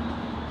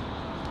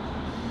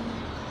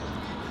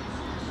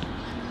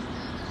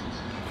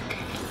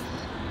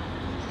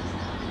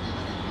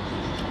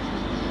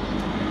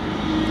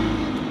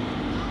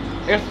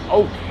 It's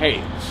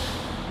okay.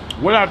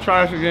 Would I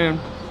try this again?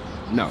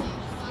 No.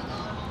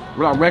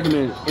 Would I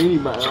recommend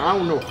anybody? I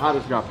don't know how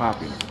this got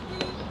popular.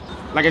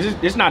 Like,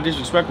 it's not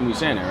disrespectful me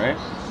saying that, right?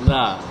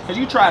 Nah. Because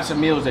you tried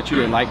some meals that you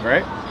didn't like,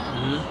 right?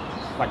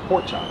 Mm-hmm. Like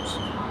pork chops.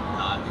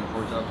 Nah, I think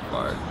pork chops are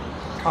fire.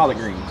 Collard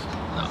greens.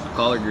 No,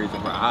 collard greens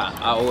are fire.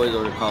 I always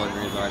order collard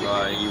greens when I go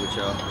out and eat with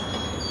y'all.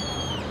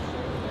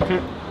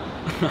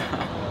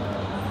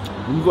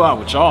 You go out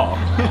with y'all.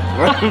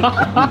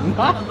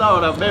 That's not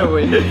what I meant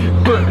with it.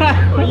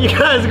 When you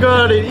guys go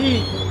out and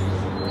eat,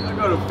 I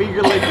go to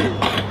finger licking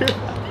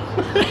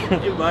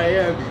in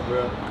Miami,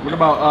 bro. What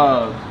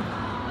about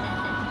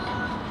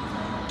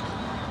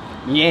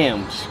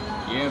yams?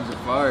 Yams are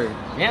fire.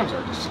 Yams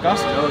are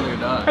disgusting. No, they're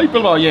not. How you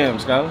feel about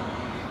yams, Skyler?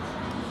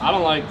 I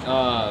don't like,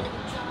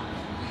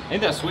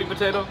 ain't that sweet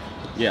potato?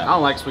 Yeah. I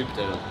don't like sweet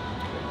potato.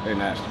 They're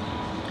nasty.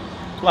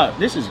 Look,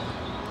 this is.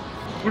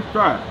 Let's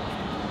try it.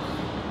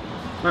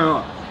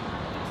 Man,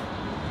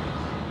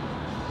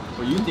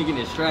 Well, you thinking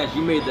it's trash?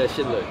 You made that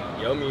shit look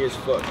yummy as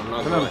fuck. I'm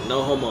not gonna lie.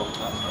 No homo.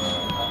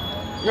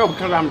 yo,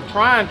 because I'm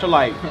trying to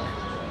like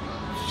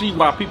see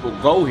why people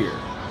go here.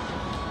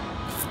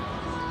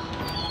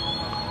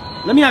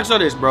 Let me ask you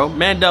this, bro.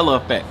 Mandela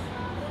effect.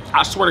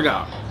 I swear to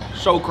God,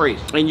 so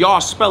crazy. And y'all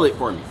spell it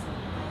for me.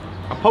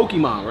 A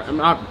Pokemon,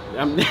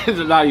 right? This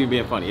is not even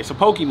being funny. It's a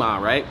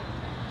Pokemon, right?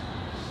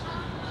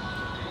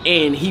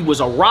 And he was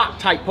a rock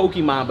type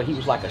Pokemon, but he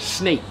was like a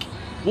snake.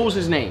 What was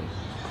his name?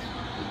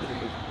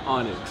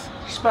 Onyx.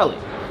 Spell it.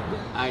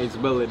 I ain't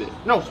spelling it.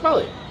 No, spell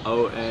it.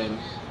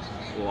 O-N-Y-X.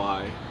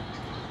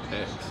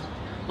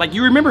 Like,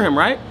 you remember him,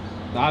 right?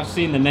 I've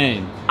seen the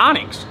name.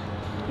 Onyx.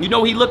 You know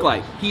what he looked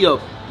like? He a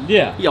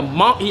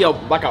monk. He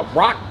like a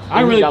rock.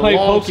 I don't really play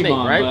Pokemon, snake,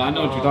 right? but I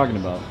know what you're talking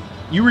about.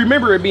 You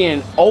remember it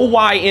being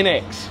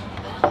O-Y-N-X.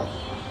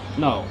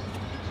 No.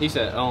 He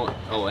said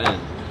O-N.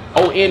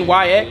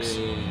 O-N-Y-X?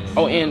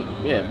 O-N,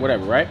 yeah,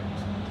 whatever, right?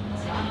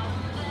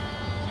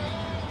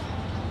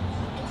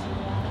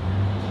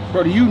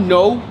 Bro, do you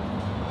know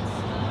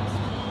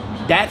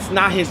that's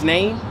not his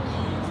name?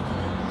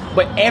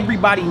 But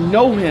everybody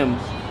know him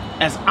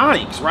as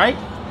Onyx, right?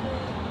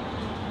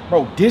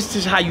 Bro, this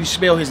is how you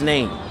spell his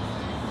name.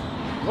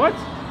 What?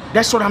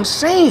 That's what I'm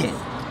saying.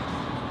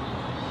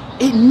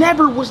 It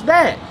never was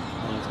that.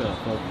 Let's go.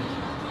 Focus.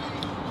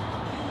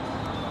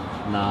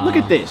 Nah. Look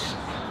at this.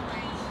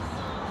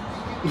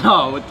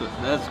 No, what the?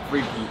 That's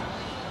freaky.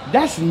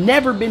 That's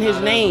never been his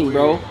Nah, that's name, weird.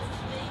 bro.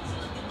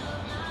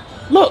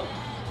 Look.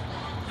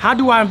 How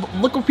do I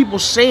look what people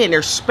saying?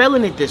 They're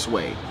spelling it this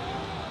way.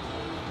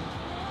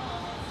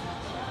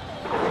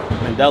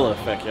 Mandela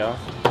effect, y'all.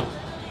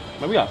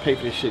 Man, we gotta pay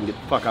for this shit and get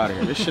the fuck out of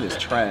here. This shit is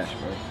trash,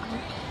 bro.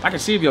 I can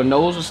see if your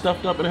nose is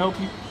stuffed up and help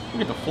you.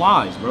 Look at the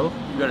flies, bro.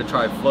 You gotta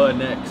try pho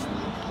next.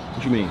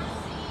 What you mean?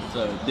 It's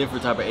a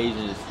different type of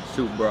Asian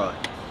soup broth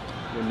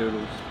with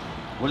noodles.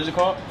 What is it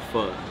called?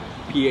 Pho.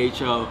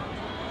 P-H-O.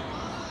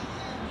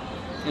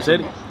 Say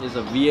it. It's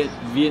a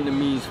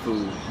Vietnamese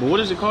food. But what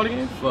is it called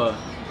again? Pho.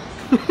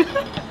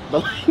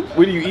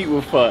 What do you eat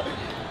with pho?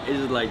 It's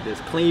just like this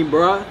clean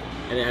broth,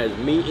 and it has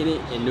meat in it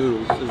and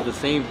noodles. It's the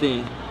same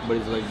thing, but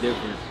it's like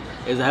different.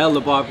 It's hella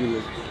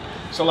popular.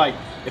 So like,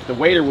 if the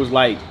waiter was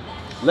like,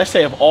 let's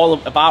say if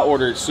I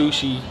ordered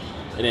sushi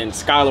and then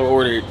Skylar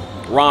ordered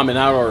ramen,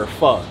 I ordered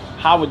pho.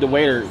 How would the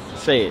waiter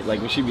say it? Like,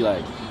 would she be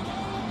like,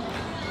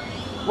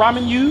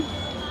 ramen you?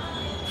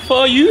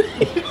 Pho you?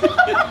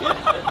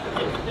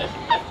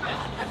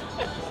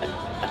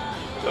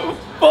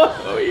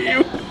 Pho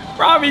you?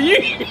 Ramen you?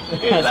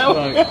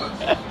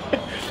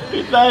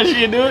 You thought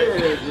she'd do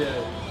it?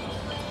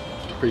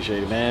 Yeah.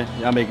 Appreciate it, man.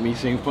 Y'all making me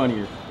seem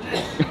funnier.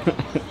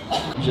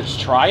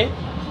 Just try it.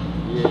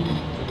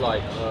 Yeah, it's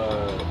like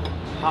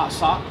Hot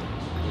sock.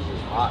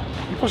 it's hot.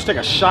 You supposed to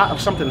take a shot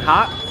of something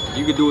hot?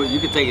 You could do it. You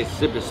could take it,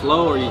 sip it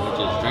slow, or you could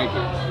just drink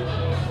it.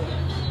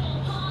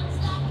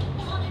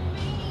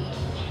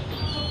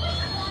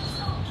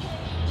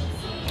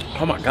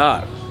 Oh my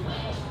God.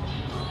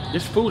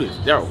 This food is,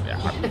 yo,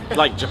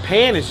 like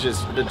Japan is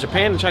just, the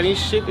Japan and Chinese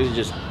shit is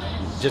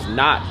just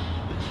not.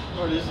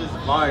 Bro, this is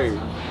fire.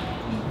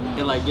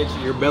 It like gets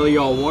your belly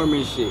all warm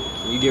and shit.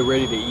 You get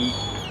ready to eat.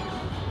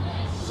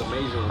 It's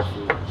amazing with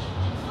food.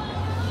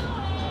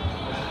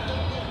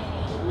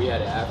 We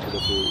had it after the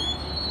food.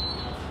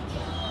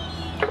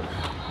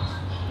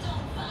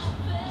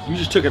 You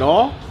just took it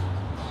all?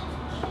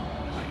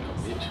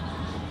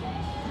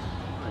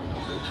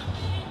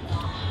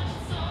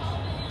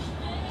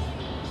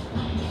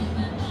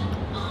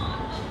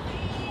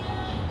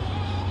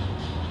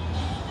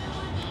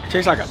 It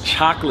tastes like a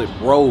chocolate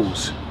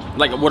rose.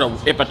 Like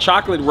if a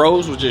chocolate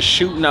rose was just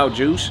shooting out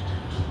juice,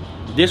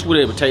 this what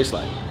it would taste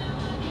like.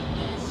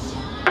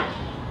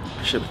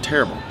 That shit was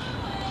terrible.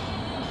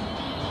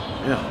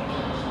 Yeah.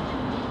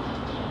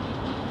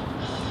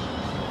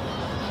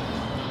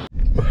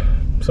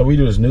 So we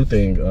do this new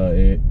thing,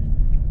 Ed.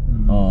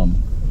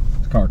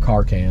 It's called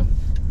car cam.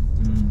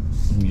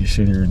 We just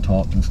sit here and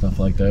talk and stuff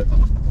like that.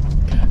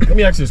 Let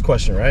me ask you this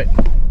question, right?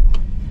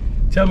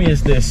 Tell me,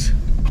 is this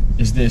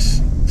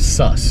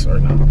sus or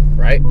not,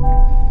 right?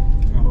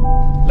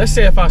 Let's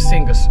say if I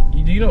sing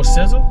do you know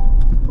SZA?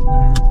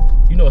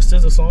 You know a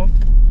SZA song?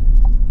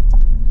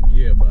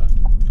 Yeah, but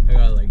I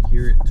gotta like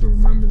hear it to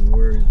remember the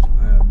words.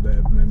 I have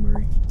bad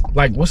memory.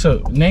 Like, what's a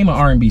name an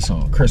R&B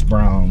song? Chris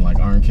Brown, like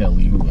R.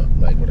 Kelly,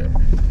 like whatever.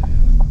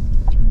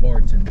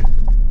 Bartender.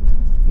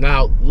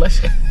 Now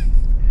let's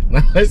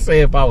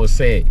say if I was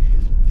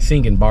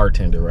singing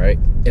Bartender, right,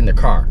 in the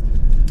car,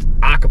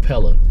 a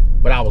cappella,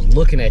 but I was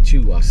looking at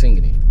you while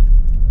singing it.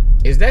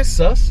 Is that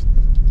sus?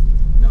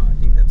 No, I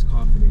think that's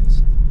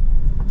confidence.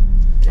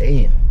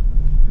 Damn.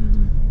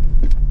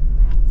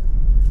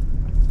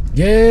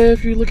 Yeah,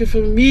 if you're looking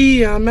for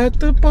me, I'm at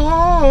the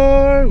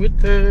bar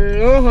with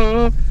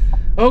her.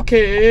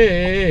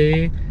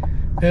 Okay.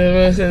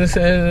 Paying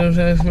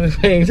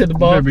to the You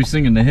ball. better be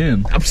singing to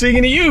him. I'm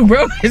singing to you,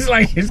 bro. It's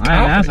like it's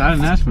I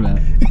didn't ask for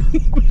that.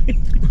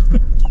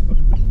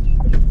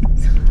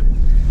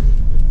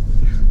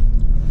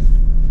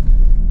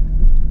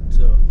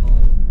 So,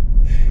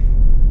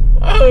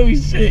 oh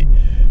shit.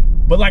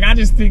 But like I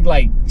just think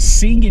like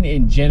singing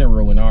in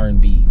general in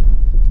R&B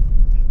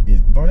is,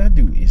 bro, that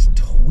dude is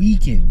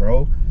tweaking,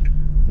 bro.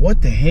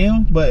 What the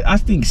hell? But I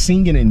think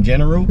singing in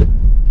general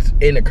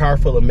in a car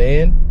full of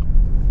men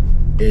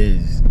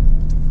is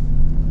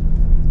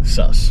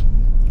sus.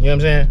 You know what I'm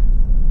saying?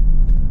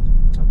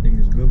 I think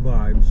it's good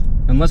vibes.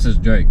 Unless it's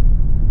Drake.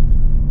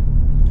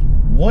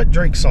 What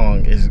Drake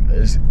song is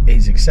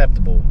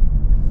acceptable?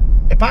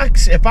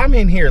 If I'm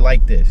in here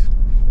like this,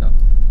 Yeah.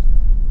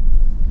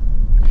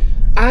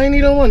 I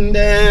need a one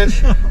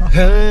dance,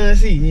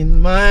 see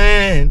in my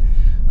hand.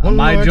 I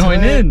might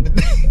join in.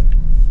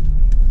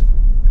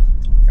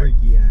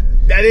 Freaky ass.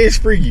 That is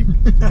freaky,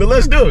 but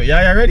let's do it.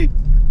 Y'all ready?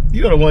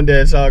 You know the one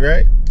dance song,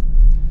 right?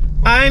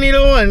 I need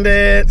a one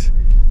dance,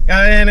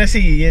 got an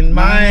Hennessy in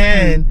my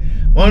hand.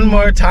 One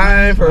more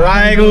time for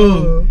I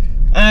go.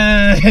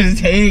 Just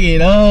take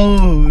it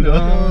on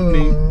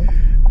me.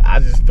 I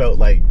just felt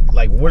like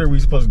what are we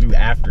supposed to do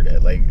after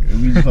that? Like, are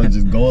we supposed to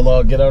just go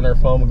along, get on our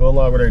phone, and go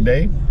along with our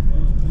day?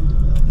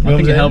 I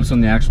think it helps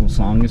when the actual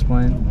song is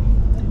playing.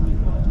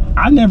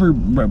 I never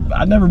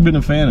been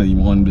a fan of the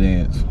one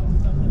dance.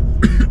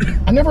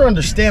 I never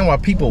understand why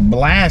people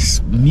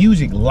blast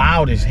music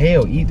loud as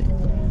hell either.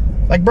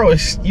 Like, bro,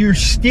 you're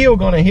still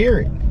gonna hear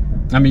it.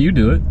 I mean, you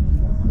do it.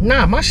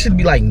 Nah, my shit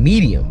be like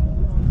medium.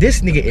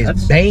 This nigga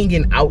is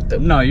banging out the.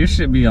 No, your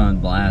shit be on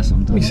blast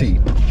sometimes. Let me see.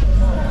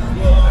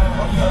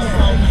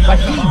 Like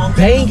he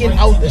banging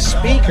out the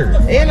speaker,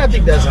 and I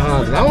think that's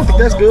Honda. I don't think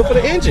that's good for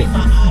the engine.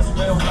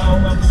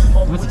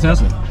 What's the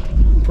Tesla?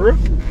 For real?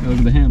 Look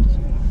at the handles.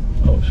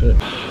 Oh shit.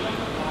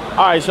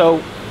 All right,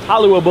 so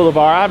Hollywood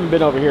Boulevard. I haven't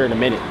been over here in a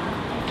minute,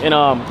 and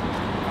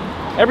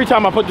every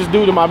time I put this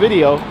dude in my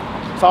video,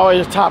 it's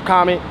always a top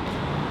comment.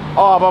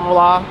 Oh, blah blah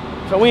blah.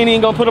 So we ain't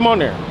even gonna put him on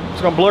there.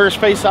 It's gonna blur his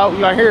face out. You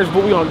gonna hear his,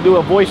 but we gonna do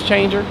a voice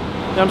changer. You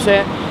know what I'm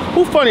saying?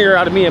 Who funnier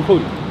out of me and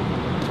Pootie?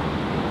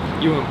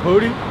 You and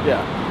Pootie?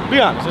 Yeah. Be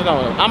honest.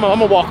 I'm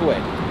gonna walk away.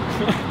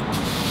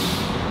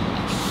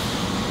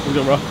 What's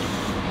good, bro?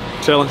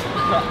 Chilling.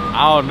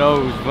 I don't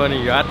know who's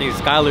funnier. I think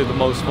Skyler's the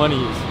most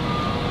funniest.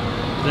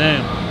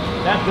 Damn.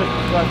 That's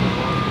disrespectful.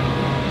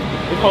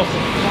 He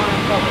posted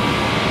flying colors.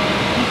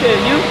 He said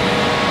you?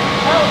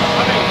 Hell,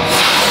 I mean,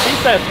 he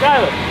said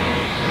Skyler.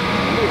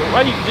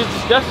 Why you just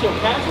that's your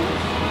casual?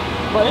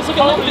 But it's look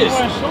at this.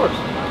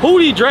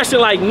 Hootie dressing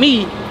like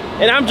me,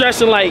 and I'm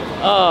dressing like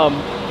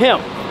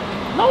him.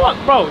 No, what,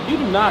 bro? You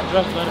do not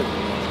dress better than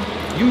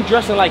me. You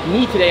dressing like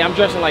me today. I'm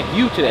dressing like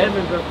you today.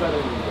 Evan dress better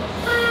than you.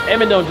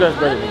 Evan don't dress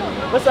better than you.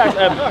 Let's ask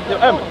Evan. Yo,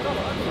 Evan.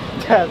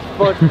 That's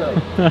fucked up.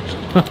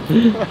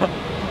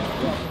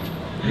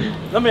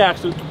 Let me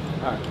ask you.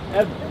 All right,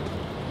 Evan.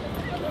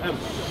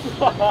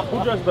 Who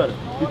dressed better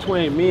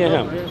between me and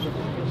him?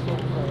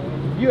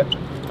 You. All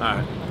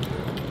right.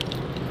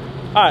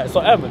 All right. So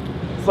Evan.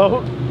 So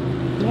who?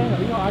 Yeah,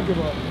 you know I give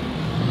up.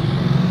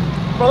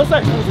 Bro, let's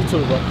ask Uzi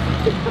too, bro.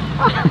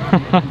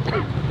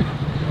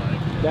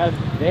 That's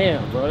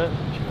damn, bro. That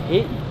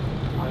hit you.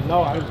 I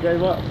know. I just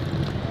gave up.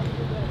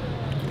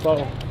 So,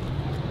 all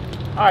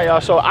right,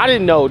 y'all. So I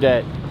didn't know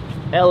that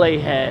LA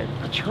had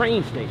a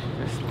train station.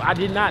 I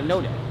did not know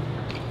that.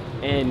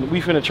 And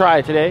we finna try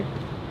it today.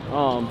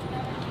 Who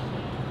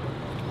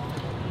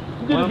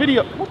did the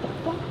video? What the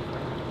fuck?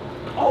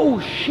 Oh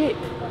shit.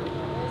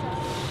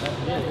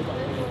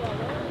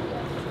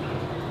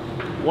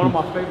 One of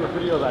my favorite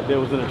videos I did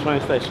was in a train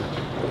station.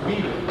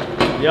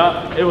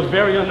 Yeah, it was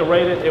very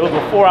underrated. It was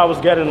before I was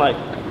getting like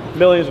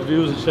millions of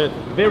views and shit.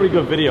 Very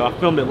good video. I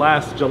filmed it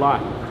last July.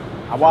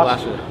 I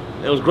watched it.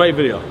 It was a great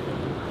video.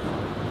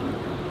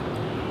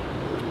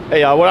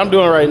 Hey y'all, what I'm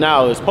doing right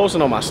now is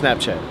posting on my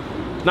Snapchat.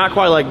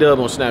 NotQuiteLikeDuB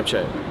on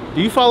Snapchat.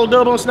 Do you follow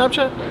Dub on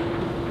Snapchat?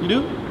 You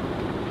do?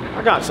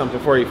 I got something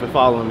for you for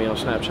following me on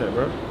Snapchat,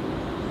 bro.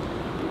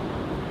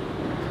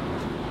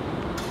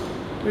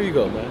 Here you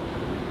go, man.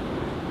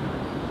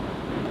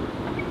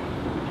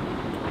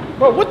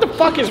 Bro, what the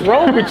fuck is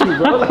wrong with you,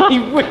 bro?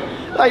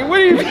 Like what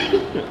are you...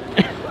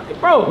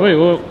 Bro. Wait,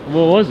 what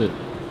was it?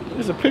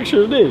 It's a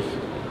picture of this.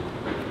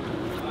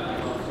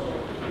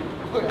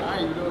 I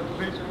didn't even know what the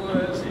picture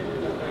was.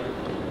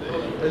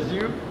 That's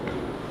you?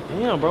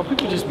 Damn, bro,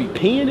 people just be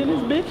peeing in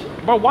this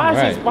bitch? Bro, why is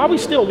this, why are we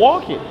still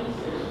walking?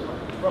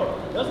 Bro,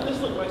 doesn't this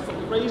look like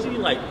some crazy,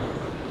 like,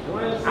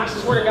 I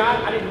swear to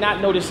God, I did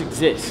not know this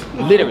exists.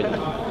 Literally.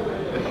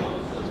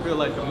 I feel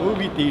like the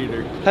movie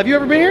theater. Have you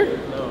ever been here?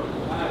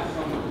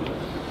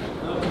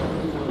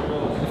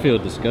 I feel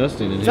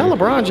disgusting in Is here. that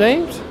LeBron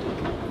James?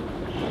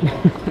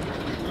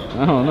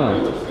 I don't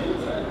know.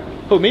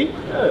 Who, me?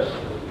 Yeah.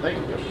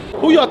 Thank you.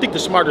 Who y'all think the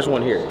smartest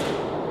one here?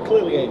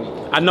 Clearly ain't me.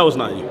 I know it's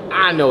not you.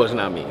 I know it's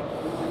not me.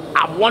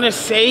 I want to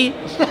say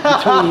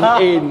between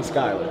Ed and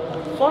Skyler.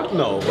 Fuck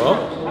no, bro.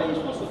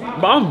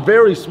 But I'm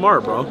very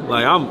smart, bro.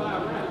 Like,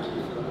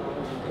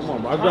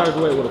 bro. I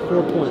graduated with a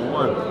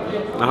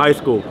 4.1 in high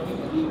school.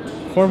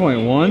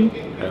 4.1?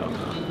 Hell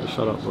no.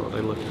 Shut up, bro.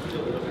 They look.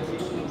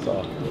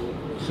 So.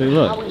 See,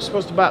 look. How are you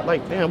supposed to buy?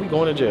 Like, damn, we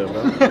going to jail,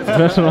 bro.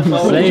 That's what I'm saying.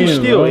 What did you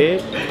steal, bro.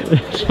 Ed?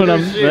 That's what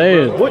I'm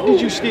saying. What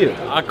did you steal?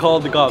 I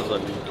called the cops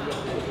on you.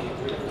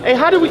 Hey,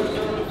 how do we?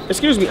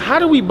 Excuse me. How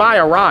do we buy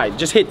a ride?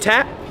 Just hit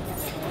tap?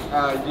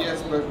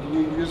 Yes, but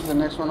you use the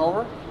next one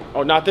over?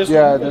 Oh, not this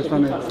Yeah, one? this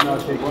one is not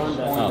taking.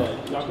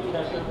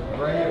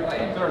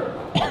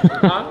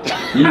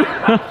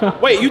 Huh?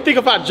 Wait, you think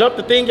if I jump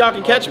the thing, y'all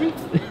can catch me?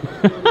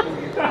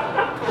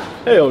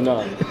 Hell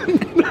no.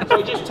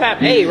 So just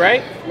tap A,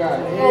 right? Yeah,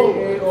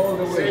 A all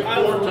the way.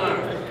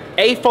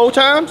 A 4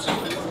 times?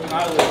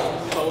 I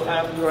was so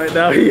happy right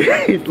now.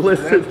 He's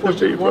listening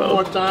to me, bro. One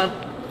more time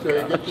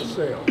till you get your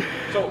sale.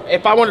 So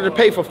if I wanted to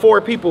pay for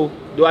 4 people,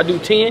 do I do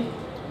 10?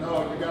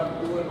 No, you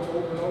got to do it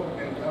over and over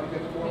again. You got to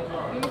get 4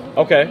 cards.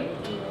 Okay.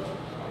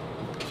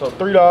 So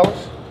 $3.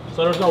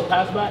 So there's no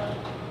pass back?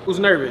 Who's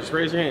nervous?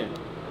 Raise your hand.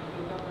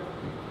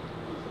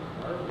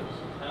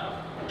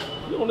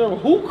 You don't know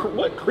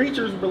what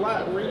creatures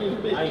rely on reading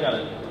this bitch? I ain't got a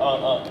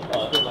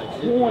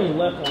coin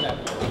left on that,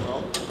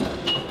 bro.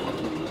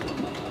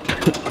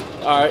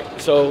 Alright,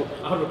 so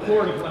I'm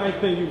recording because I ain't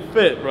think you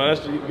fit, bro.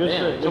 That's good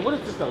shit. So what if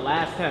this is the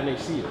last time they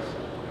see us?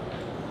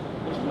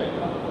 What you mean?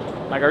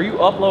 Like, are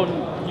you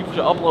uploading? You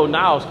should upload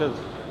now because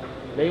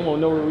they won't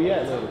know where we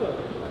at later.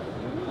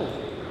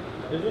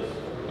 Is this?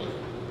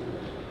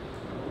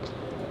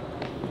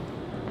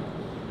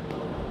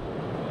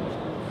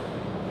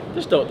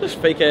 This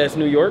fake ass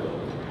New York.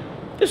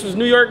 This was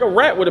New York. A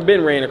rat would have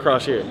been ran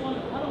across here.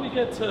 How do we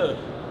get to?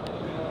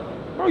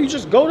 Bro, you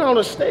just go down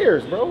the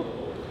stairs, bro.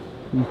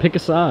 Pick a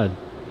side.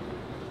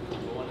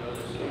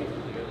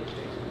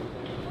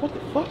 What the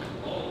fuck?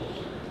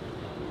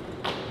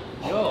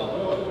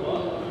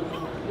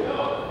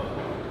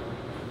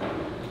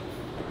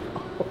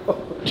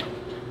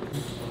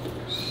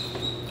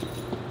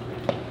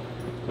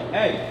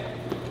 Hey,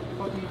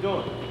 what are you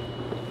doing?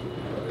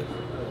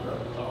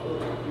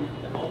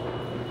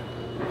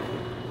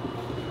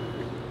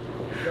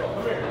 Yo,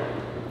 come here.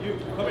 You,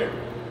 come here.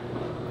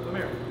 Come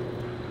here.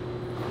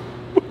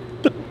 What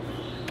the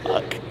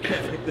fuck?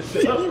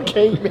 You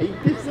can't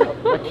make this up.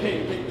 I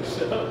can't make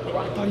this up.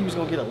 I thought he was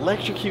gonna get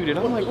electrocuted.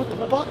 I'm like, what the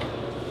fuck?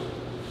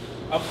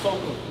 I'm so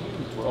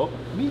confused, bro.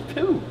 Me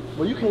too.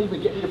 Well, you can't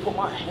even get me to put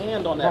my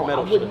hand on that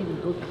metal. I wouldn't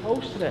even go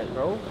close to that,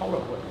 bro. Hold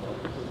up, bro.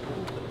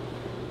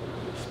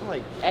 It's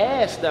like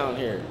ass down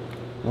here.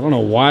 I don't know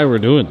why we're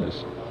doing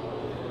this.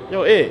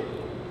 Yo, Ed.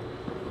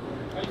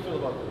 How you feel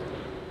about this?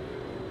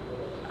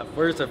 At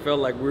first I felt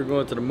like we were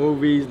going to the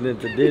movies and then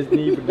to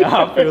Disney, but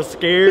now I feel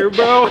scared,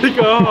 bro, to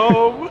go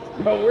home.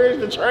 Bro, where's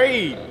the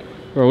train?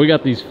 Bro, we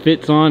got these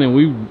fits on and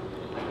we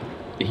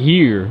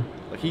here.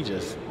 Like he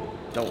just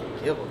don't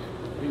give a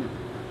dude.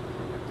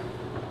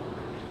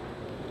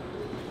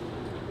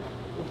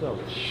 What's up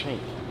with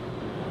Shank?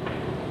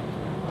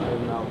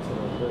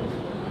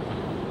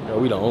 Yo,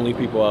 we the only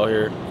people out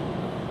here.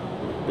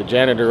 The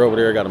janitor over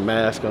there got a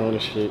mask on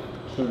and shit.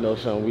 He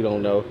knows something we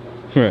don't know.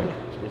 Right.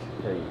 This is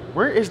crazy.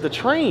 Where is the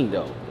train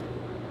though?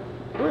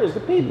 Where is the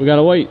people? We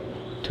gotta wait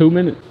 2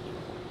 minutes.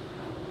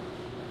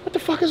 What the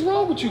fuck is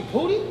wrong with you,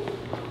 Pootie?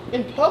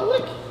 In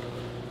public?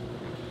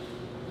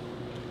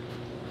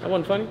 That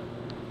wasn't funny?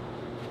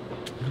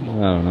 I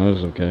don't know,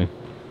 it's okay.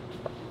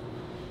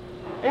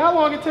 Hey, how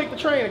long it take the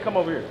train to come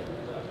over here?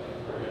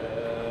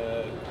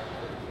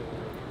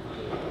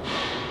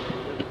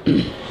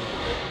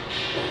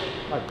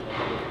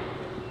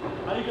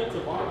 How do you get to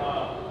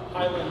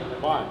Highland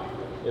and Vine?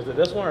 Is it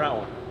this one or that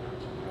one?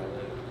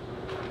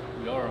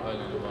 We are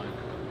Highland and Vine.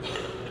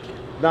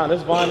 Nah,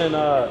 this Vine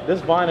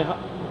and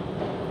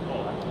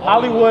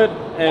Hollywood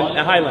and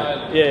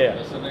Highland. Yeah.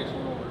 That's the next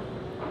one over.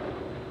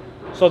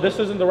 So this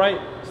isn't the right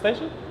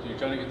station? So you're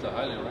trying to get to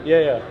Highland, right?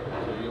 Yeah.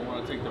 So you don't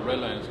want to take the red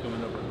line that's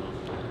coming up right now.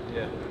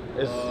 Yeah.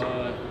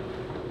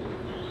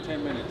 It's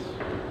 10 minutes.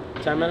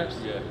 10 minutes?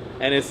 Yeah.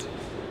 And it's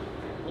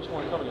which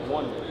one coming in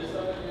 1 minute?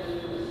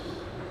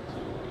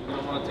 You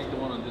don't want to take the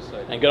one on this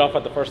side. And get off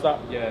at the first stop?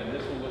 Yeah, and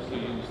this one goes to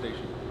Union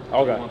Station.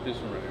 Okay. You want this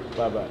one right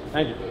here. Bye.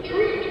 Thank you.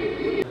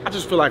 I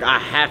just feel like I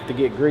have to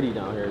get gritty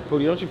down here.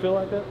 Pootie, don't you feel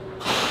like that?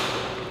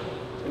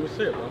 Let me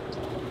see it, bro.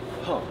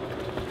 Huh.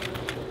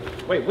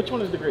 Wait, which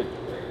one is the gritty?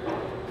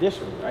 This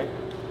one, right?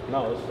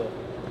 No, it's the...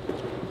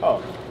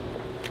 Oh.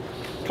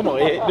 Come on,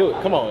 Ed, do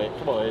it. Come on, Ed.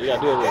 You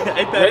gotta do it.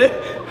 Ain't that it?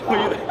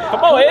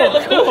 Come on, Ed,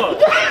 let's do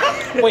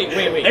it. Wait.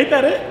 Ain't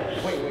that it?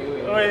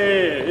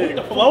 Wait.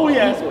 The flowy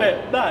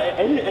aspect. Nah,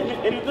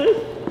 ain't this?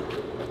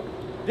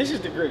 This is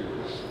the gritty.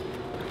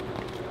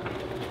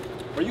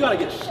 Bro, you gotta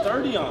get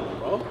sturdy on it,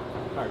 bro.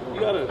 Alright, you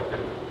gotta,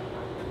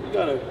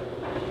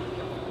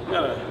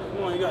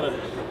 come on, you gotta.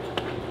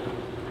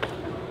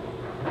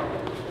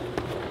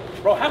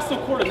 Bro, have some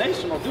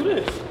coordination, bro, do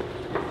this.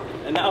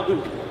 And now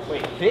do,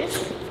 wait,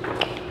 this?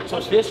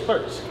 Touch this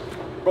first.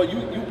 Bro,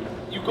 you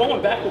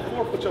going back and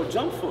forth with your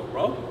jump foot,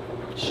 bro.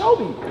 Show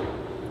me.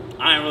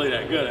 I ain't really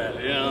that good at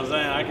it. You know what I'm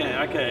saying? I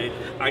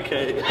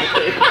can't.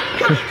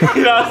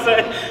 You know what I'm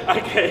saying? I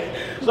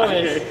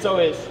can't. So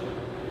it's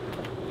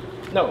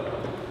no.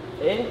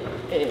 But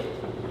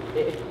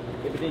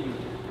then you.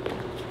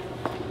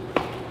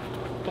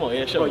 Come on,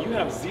 yeah, show. Bro, you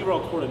have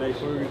zero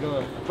coordination. What are we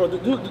doing? Bro,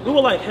 do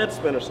a like head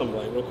spin or something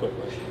like real quick,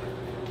 right?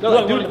 No,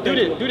 like,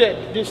 do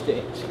that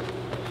distance.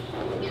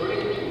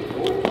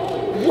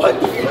 What?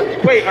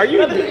 Wait, are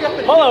you?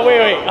 Hold on,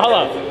 wait, hold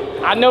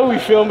on. I know we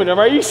filming him.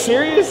 Are you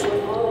serious?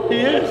 He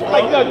is. Bro.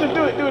 Like, no,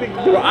 do it.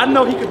 Bro, I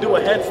know he could do a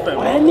head spin.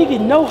 Oh, that nigga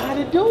know how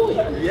to do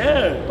it.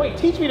 Yeah. Wait,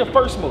 teach me the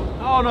first move.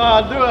 I don't know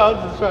how to do it. I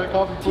was just trying to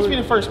copy. Teach me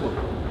the first move.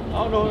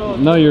 I don't know.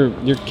 No, your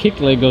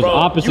kick leg goes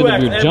opposite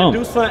of your jump.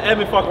 Do something,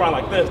 Evan fuck around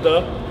like this,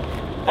 duh.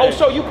 Oh,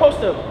 so you supposed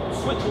to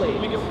switch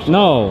legs?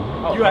 No.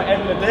 Oh. You got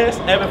Evan to this,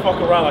 Evan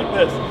fuck around like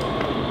this.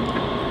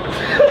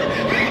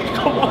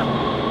 Come on.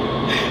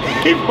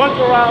 He fuck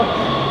around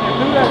and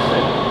do that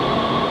shit.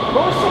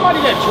 Bro, is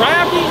somebody that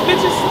drive these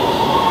bitches?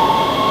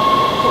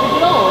 So we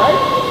get on, right?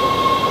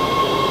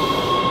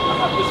 I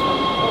got this one.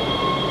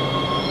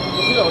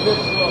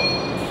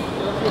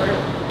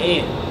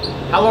 And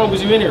how long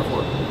was you in here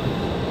for?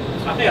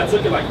 I think I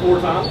took it like 4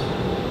 times.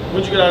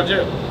 When'd you get out of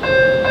jail?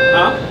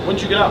 Huh?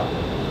 When'd you get out?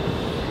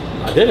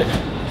 I did it.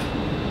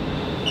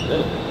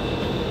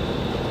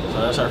 So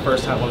that's our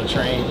first time on the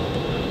train.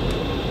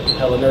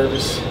 Hella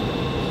nervous.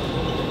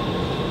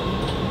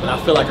 But I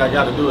feel like I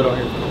gotta do it on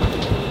here.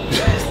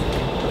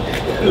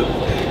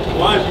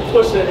 Why did you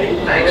push that 8?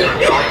 Thanks for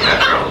joining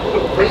Metro.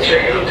 Please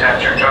check and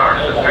attach your card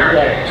at the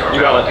barricades or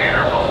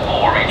validator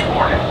before each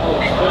morning,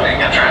 including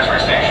at transfer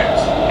stations.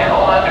 And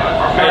all I do it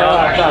for fair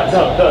elections.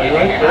 If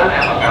you do not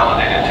have a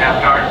validated tap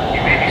card,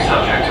 you may be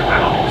subject to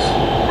penalties.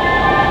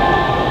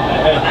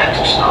 The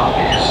next stop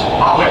is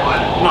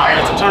Hollywood. No, I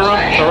have to turn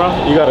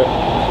around. You gotta.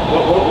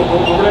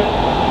 Over there?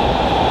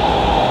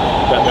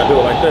 Gotta do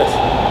it like this.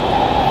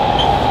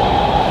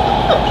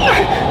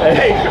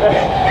 Hey,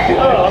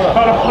 hold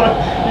on.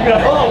 You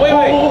gotta. Hold on, wait.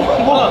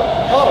 Hold on.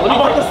 I'm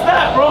about to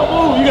snap, bro.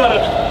 Move. You gotta.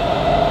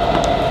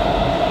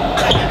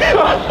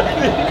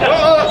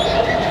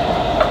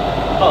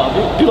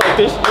 Do like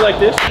this. Do like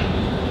this.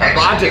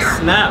 I just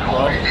snapped,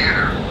 bro.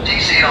 Theater,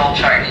 DCL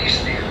Chinese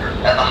Theater,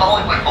 and the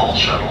Hollywood Bowl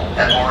Shuttle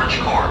at Orange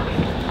Court.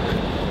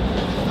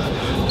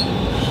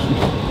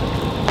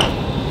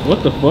 What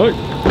the fuck?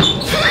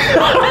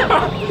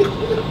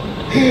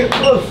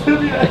 Bro, send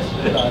me that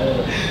shit.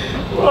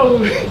 Bro.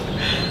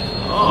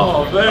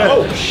 Oh, man.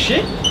 Oh,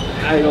 shit.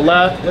 I ain't gonna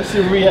lie. Let's see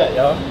where we at,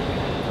 y'all.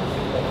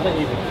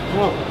 Come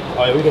on.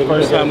 Oh, yeah, we did.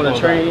 First time on the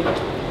train. I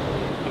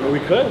mean, we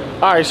could.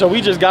 All right, so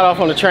we just got off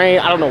on the train.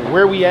 I don't know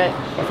where we at.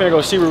 I'm finna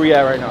go see where we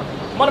at right now.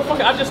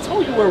 Motherfucker, I just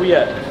told you where we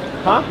at.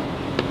 Huh?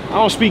 I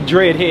don't speak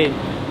dreadhead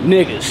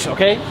niggas,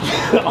 okay?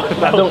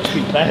 I don't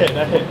speak. That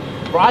hit.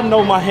 Bro, I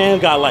know my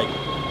hand got like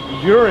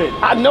urine.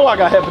 I know I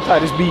got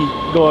hepatitis B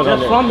going on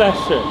Just there. from that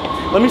shit.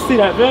 Let me see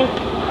that, man.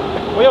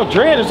 Well, yo,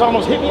 dread has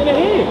almost hit me in the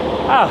head.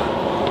 Ah.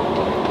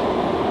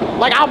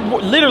 Like, I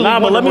literally Nah,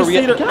 but let me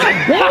see the... God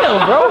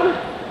damn, bro.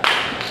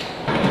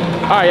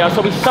 All right, y'all,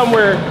 so we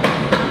somewhere,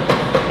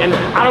 and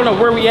I don't know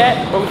where we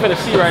at, but we finna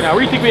see right now.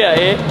 Where you think we at,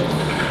 Ed?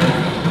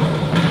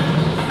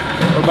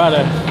 We're about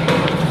to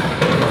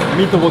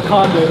meet the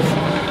Wakandas.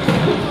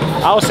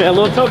 I was saying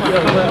Little Tokyo.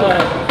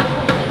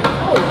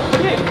 Oh,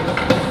 shit.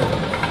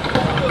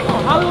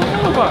 Oh, Hollywood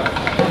Boulevard.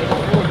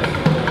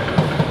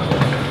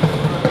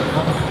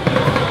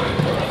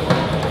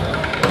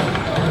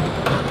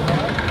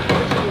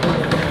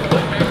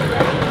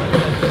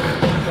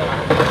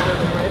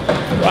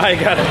 I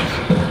got it.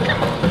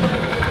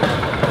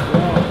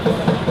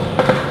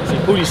 See,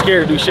 Pootie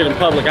scared to do shit in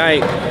public. I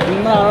ain't.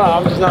 No,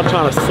 I'm just not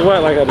trying to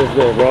sweat like I just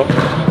did, bro.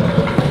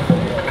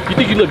 You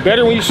think you look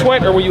better when you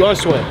sweat or when you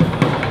unsweat?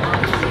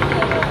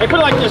 Hey, put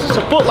it like this. It's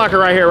a Foot Locker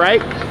right here,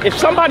 right? If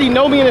somebody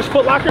know me in this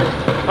Foot Locker,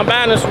 I'm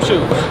buying them some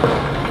shoes.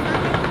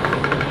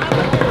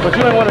 But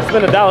you ain't want to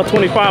spend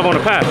 $1.25 on a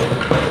pass.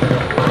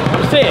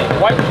 I'm saying,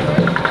 right?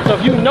 So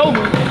if you know me,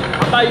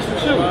 I'll buy you some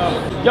shoes.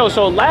 Yo,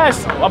 so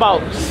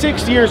about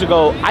 6 years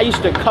ago, I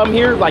used to come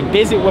here, like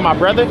visit with my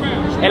brother,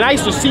 and I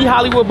used to see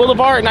Hollywood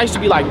Boulevard, and I used to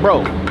be like,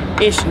 bro,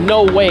 it's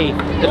no way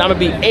that I'm gonna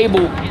be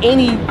able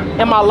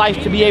in my life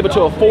to be able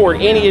to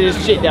afford any of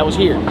this shit that was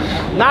here.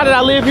 Now that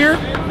I live here,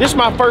 this is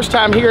my first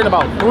time here in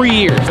about 3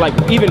 years, like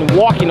even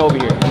walking over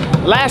here.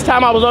 Last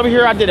time I was over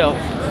here, I did a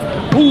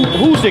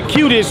who's the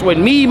cutest with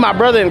me, my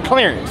brother, and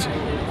Clarence.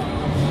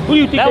 Who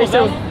do you think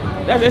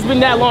it's been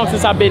that long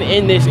since I've been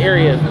in this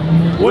area.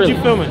 What you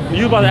filming?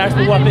 You about to ask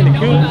me what I think the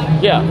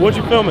cutest? Yeah. What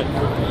you filming?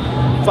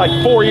 It's like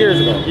 4 years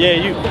ago. Yeah,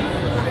 you.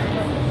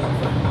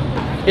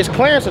 Is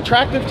Clarence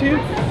attractive to you?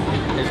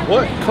 Is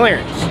what?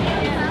 Clarence.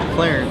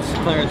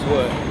 Clarence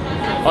what?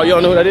 Oh, you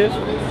don't know who that is?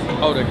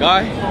 Oh, the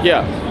guy?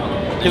 Yeah.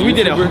 Because we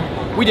did a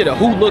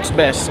who looks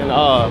best, and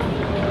I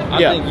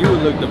think you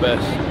would look the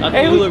best. I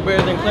think you look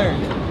better than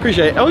Clarence.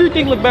 Appreciate it. Oh, who do you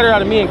think look better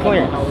out of me and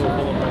Clarence?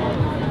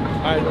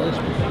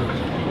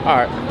 All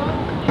right.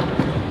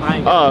 I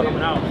ain't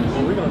coming out.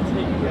 Well, we're gonna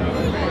take you.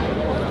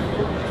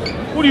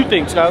 Who do you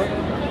think, Skyler?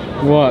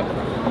 What?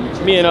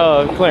 Me and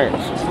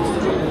Clarence.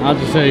 I'll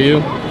just say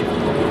you.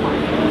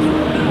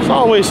 It's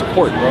always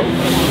support, bro.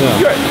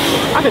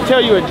 Yeah. I can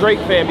tell you're a Drake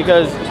fan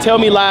because tell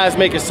me lies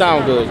make it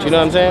sound good. You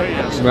know what I'm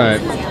saying?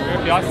 Right.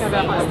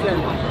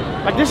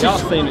 Like this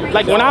is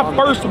like when I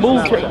first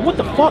moved here. What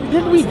the fuck?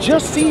 Didn't we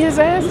just see his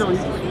ass?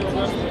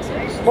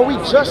 Or we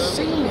just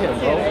seen him,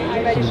 bro?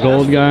 This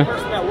gold guy.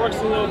 That works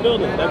in your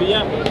building. That'd be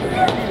yeah.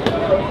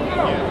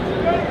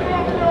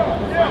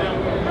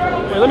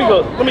 Wait, let me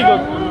go.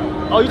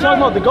 Oh, you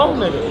talking about the gold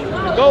nigga?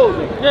 The gold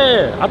nigga.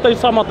 Yeah. I thought you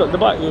were talking about the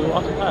black.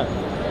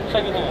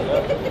 Shake his hand.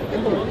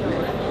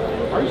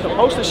 Are you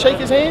supposed to shake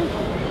his hand?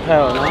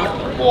 Hell no.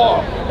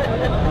 Whoa.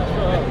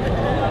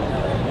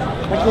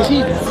 Like, does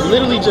he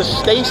literally just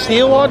stay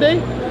still all day?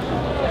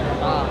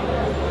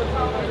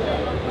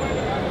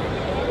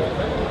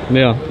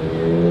 Yeah.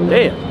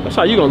 Damn. That's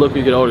how you gonna look when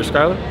you get older,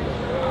 Skylar.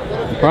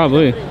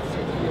 Probably.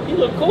 You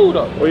look cool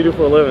though. What do you do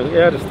for a living?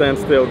 Yeah, I just stand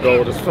still,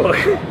 gold as fuck.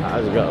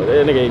 I just go.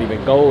 That nigga ain't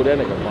even gold. That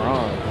nigga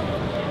bronze.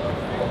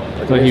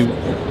 So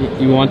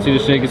he wants you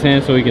to shake his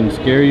hand so he can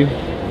scare you?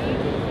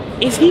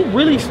 Is he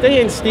really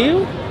staying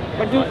still?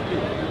 Like, dude,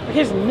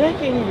 his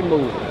neck ain't even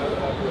moving.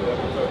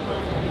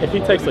 If he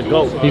takes a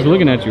goat. He's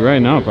looking at you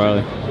right now,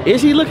 probably.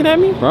 Is he looking at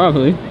me?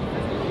 Probably. He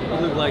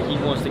looks like he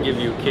wants to give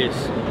you a kiss.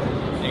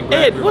 And grab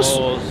Ed, your what's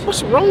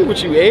balls. wrong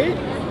with you, Ed?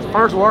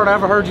 First word I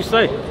ever heard you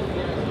say.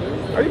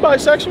 Are you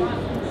bisexual?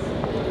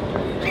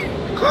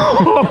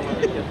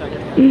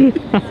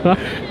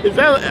 Is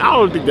that? I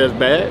don't think that's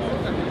bad.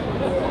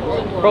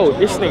 Bro,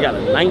 this thing got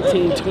a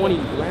 1920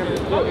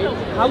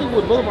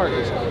 Hollywood Boulevard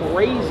is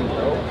crazy,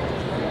 bro.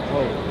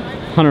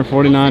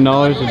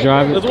 $149 to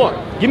drive it. Let's walk.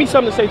 Give me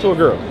something to say to a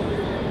girl.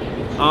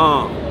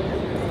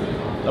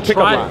 A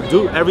pickup line.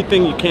 Do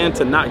everything you can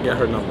to not get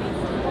her number.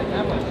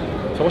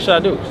 So what should I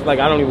do? Like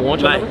I don't even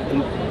want your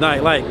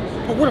number? Like,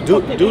 but what the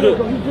fuck did he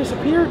go? He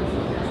disappeared?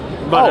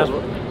 But that's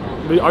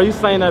what, are you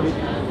saying that?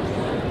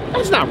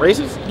 That's not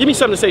racist. Give me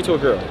something to say to a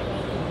girl.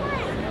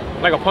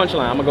 Like a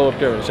punchline. I'm gonna go up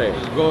there and say it.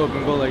 Just go up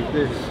and go like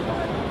this.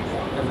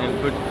 And then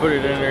put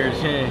it in her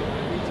chin.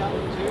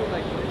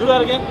 Do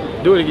that again?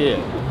 Do it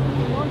again.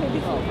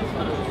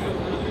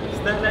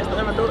 Stand next to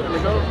him and do it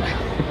and go.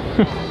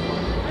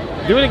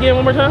 Do it again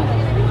one more time.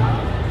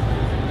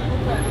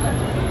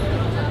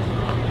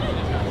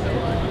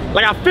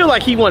 Like I feel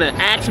like he wanna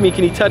ask me,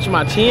 can he touch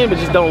my chin, but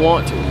just don't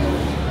want to.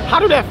 How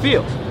do that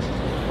feel?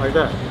 Like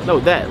that? No,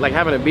 that, like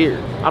having a beard.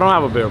 I don't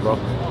have a beard, bro.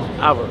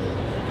 I have a,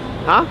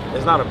 huh?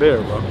 It's not a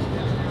beard, bro.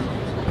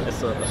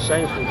 It's a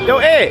shameful beard. Yo,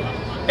 Ed!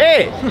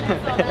 Ed!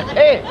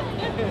 Ed!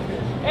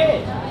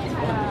 Ed!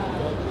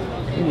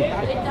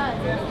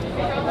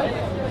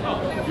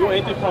 You want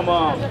anything from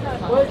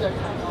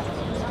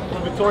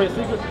Victoria's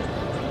Secret?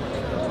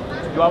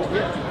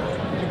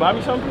 Did you buy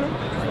me something?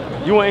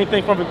 You want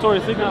anything from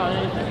Victoria's Secret?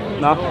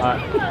 No? All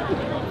right.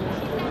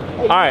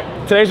 All right,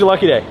 today's your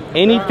lucky day.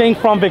 Anything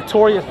from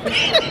Victoria's Secret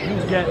you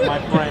get, my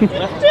friend.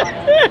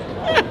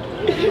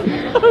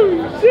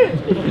 Oh, shit.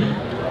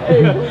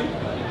 Hey,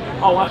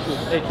 oh, watch this.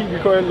 Hey, keep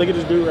recording. Look at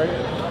this dude right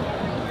here.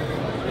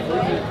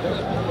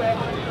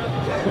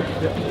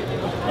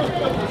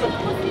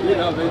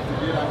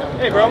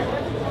 Hey, bro.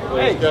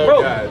 Hey,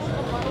 bro. Guys.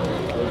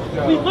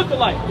 We look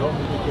alike.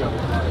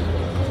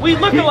 We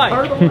look alike.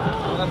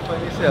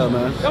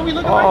 Don't we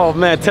look alike? Oh,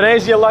 man.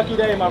 Today's your lucky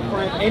day, my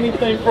friend.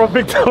 Anything from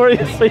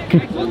Victoria's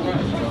Secret.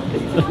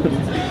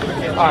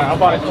 All right, I'm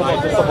about to come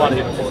up to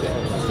somebody.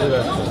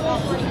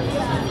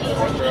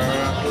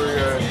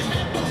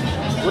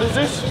 What is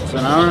this? It's an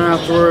hour and a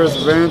half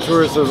tourist van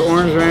tour. It says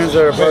orange vans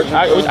that are parked.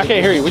 I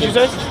can't hear you. What'd you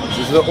say? This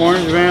is the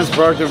orange vans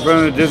parked in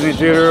front of the Disney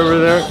Theater over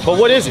there. But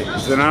what is it?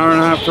 It's an hour and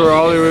a half tour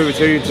all the way. We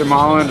take you to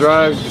Mulholland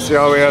Drive. You can see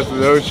all the way out to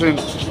the ocean.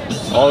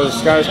 All the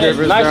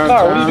skyscrapers nice downtown.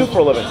 car. What do you do for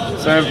a living?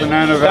 San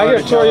Fernando Valley. Can I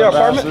get a tour of your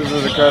apartment?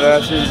 Where the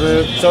Kardashians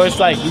live. So it's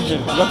like you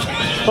just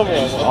come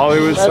on.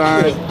 Hollywood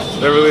sign.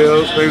 Beverly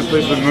Hills, famous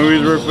place where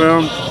movies were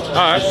filmed. All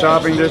right.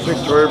 Shopping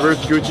district, Tory Burch,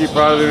 Gucci,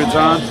 Prada, Louis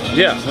Vuitton.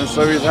 Yeah. And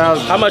celebrities'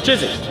 houses. How much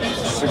is it?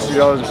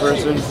 $60 a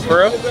person. For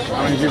real?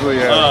 How many people do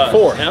you have?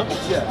 4, huh?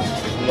 Yeah.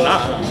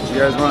 Nah. You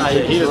guys want to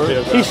take a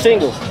tour? He's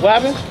single.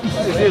 What happened?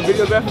 Is he a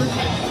videographer?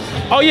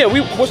 Oh yeah.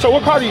 So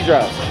what car do you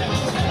drive?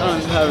 I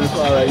don't have a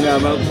car right now.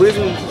 The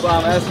reason why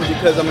I'm asking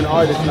because I'm an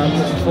artist and I'm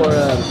looking for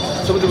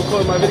someone to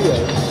record my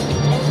videos.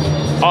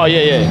 Oh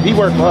yeah. He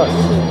worked for us.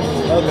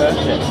 Okay.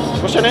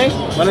 Yeah. What's your name?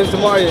 My name's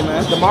Demaria,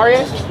 man.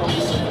 Demaria?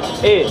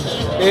 Ed.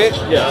 Ed?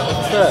 Yeah.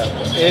 What's up?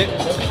 Ed?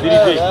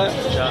 DDP.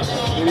 Yeah.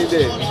 DDP.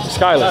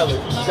 Skylar.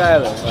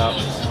 Skylar.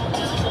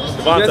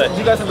 Devontae.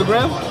 You guys have the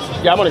gram?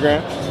 Yeah, I'm on the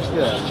gram.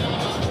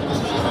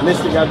 Yeah.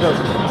 Mystic, I joke.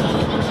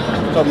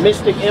 So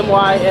Mystic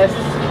MYS.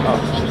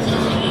 Oh.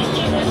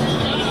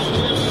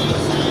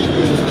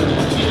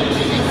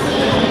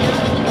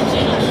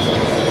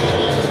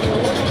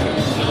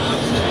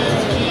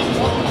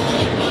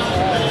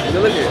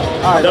 Look here.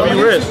 All Alright,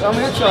 W wrist. I'm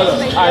gonna hit y'all though.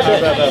 Alright,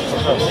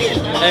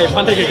 hey,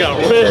 my nigga got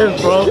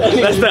wrist, bro.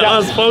 That's the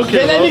unspoken,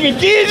 That bro. nigga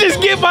did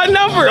just get my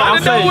number out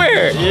of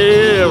nowhere.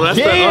 Yeah, that's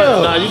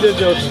the nah, you did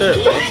your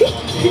shit, bro.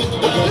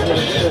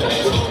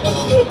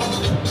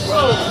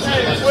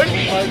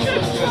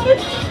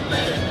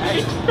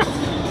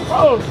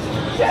 Bro,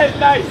 that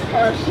nice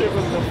car shit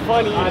was the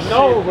funniest I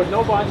know, but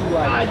nobody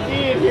like. I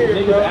did hear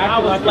it, bro. I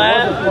was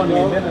laughing. Funny,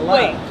 and then it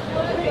Wait.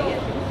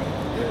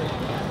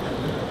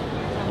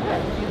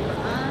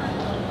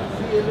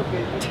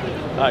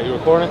 Alright, you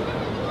recording?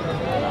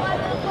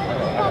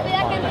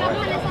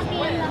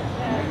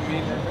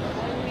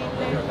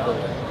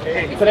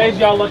 Today's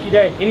y'all lucky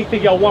day.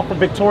 Anything y'all want from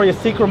Victoria's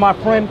Secret, my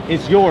friend,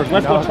 is yours.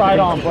 Let's go try it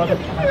on, brother.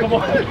 Come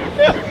on.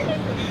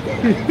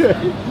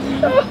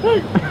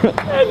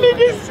 That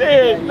nigga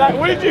said,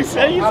 what did you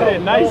say? You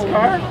said nice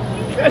car? I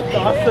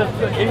said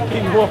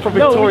anything you want from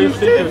Victoria's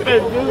Secret.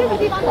 That dude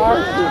was car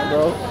shit,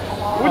 bro.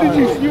 What did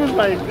you see? You was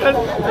like,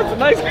 that's a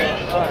nice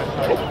car.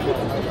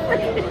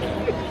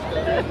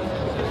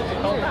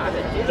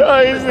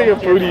 Dog, this nigga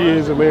Fruity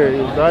is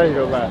hilarious. I ain't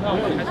gonna lie.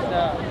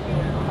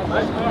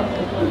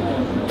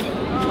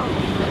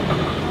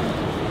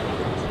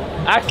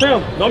 Ask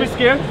him. Don't be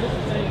scared.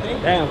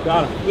 Damn,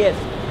 got him. Yes.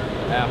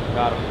 Damn,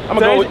 got him. I'm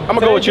gonna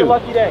go with you.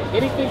 Lucky day.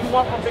 Anything you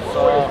want from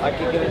Victoria's I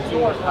can give it to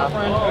you.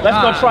 Let's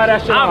go try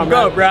that shit on. I'm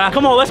good, bruh.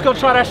 Come on, let's go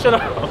try that shit on.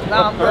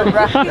 Nah, I'm good,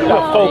 bruh. We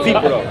got 4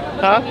 people though.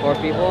 Huh? 4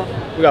 people?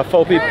 We got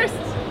 4 people. So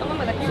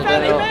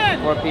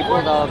that'll, 4 people,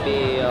 that'll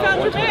be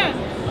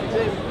 120.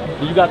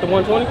 You got the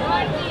 120?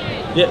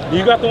 Yeah, do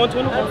you got the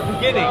 120? I'm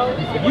kidding.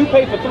 If you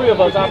pay for 3 of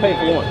us, I'll pay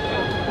for 1. I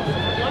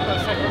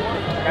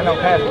got no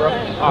pass, bro.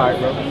 Alright,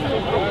 bro.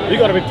 You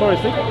go to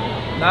Victoria's Secret?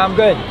 Nah, I'm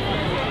good.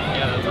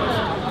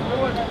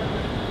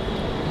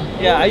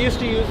 Yeah, I used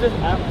to use this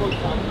app. Movie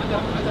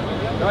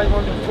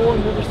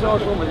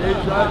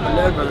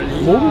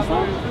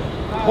star?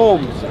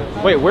 Homes.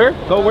 Wait, where?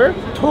 Go where?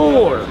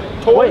 Tour.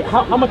 Wait,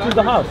 how much is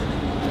the house?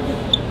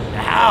 The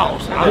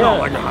house. I don't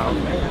like the house,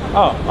 man.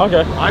 Oh,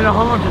 okay. I know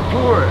how much a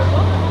tour is.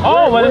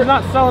 Oh, but it's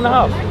not selling the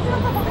house.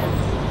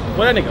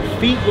 Well, that nigga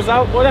feet was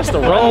out. Boy, that's the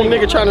wrong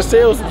nigga trying to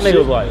sell some shit. Nigga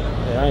was like,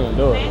 yeah, I ain't gonna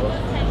do it, bro.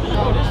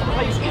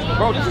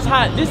 Bro, this is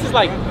hot. This is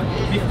like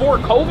before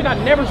COVID.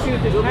 I've never seen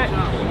it this packed.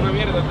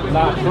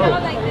 Nah, true.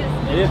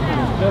 It is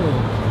kind of filling.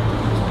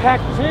 It's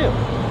packed as hell.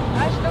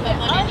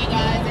 You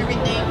guys,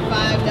 everything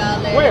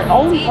 $5. Where?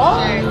 Only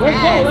 5?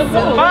 Let's go. Let's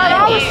go.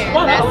 $5?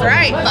 That's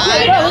right,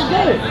 $5. Yeah, let's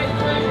get it.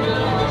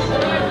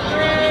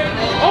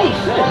 Oh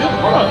shit,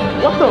 bro.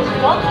 What the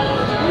fuck?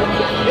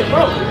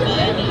 Bro,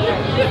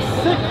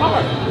 sick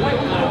car.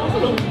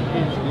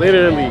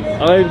 Literally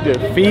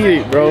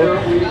undefeated, bro.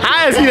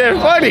 How is he that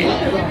funny?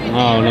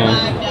 Oh no.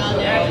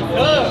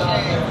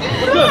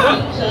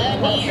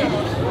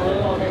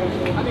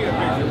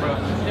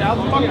 I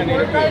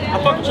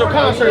fucked with your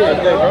concert the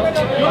other day, bro.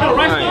 You know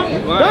Rice Gum?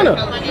 Gunna.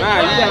 Nah, you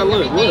gotta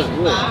look.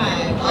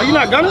 Oh, you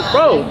not Gunna?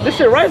 Bro, this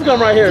shit Rice Gum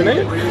right here,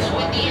 nigga.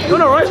 You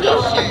know Rice Gum?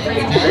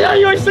 Yeah,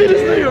 you ain't see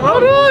this nigga, bro.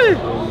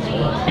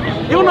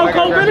 You don't know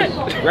Cole Bennett?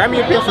 Grab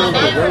me a picture real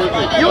quick.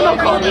 You don't know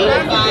Cole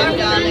Bennett?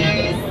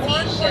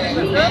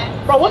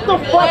 Bro, what the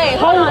fuck?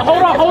 Hold on.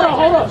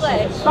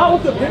 Stop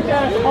with the big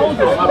ass hose. What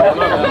the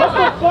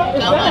fuck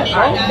is that,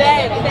 bro?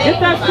 Get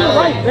that shit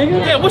right, nigga.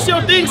 Yeah, what's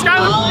your thing,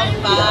 Skyler?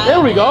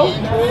 There we go.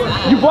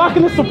 You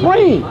blocking the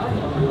Supreme.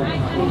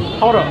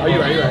 Hold up. Are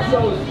you right?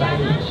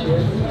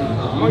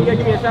 Oh, you gotta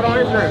give me a shout out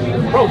on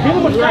Instagram. Bro, give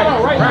him a shout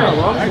out right now,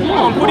 bro. Come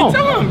on, Pooty,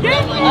 tell him.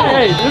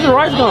 Hey, this is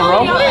Rice Gum,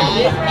 bro.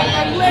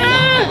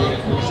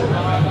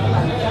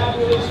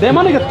 Damn,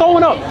 my nigga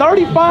throwing up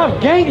 35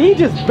 gang. He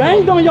just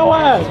banged on your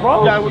ass,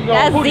 bro.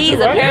 That's Z's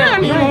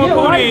apparently. Yeah,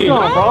 Rice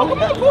Gum, bro.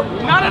 No.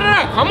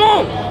 Come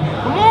on.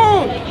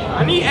 I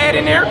need Ed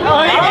in there. Go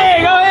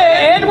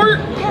ahead, Edward.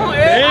 Come on,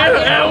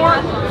 Edward.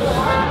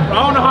 I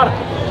don't know how to.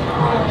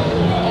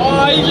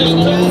 Oh, he just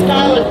took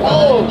Skyler's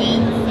clothes.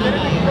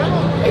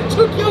 He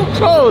took your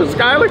clothes,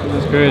 Skyler.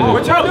 That's crazy.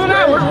 What y'all doing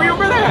now? Where you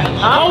over there?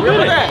 Hold on,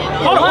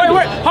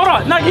 wait. Hold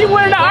on. Now, he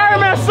wearing the Iron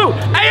Man suit.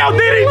 Hey, yo,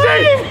 DDG.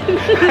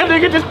 That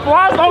nigga just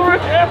flies over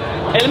here.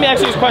 Hey, let me ask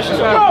you this question,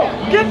 sir. Bro,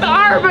 get the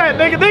Iron Man,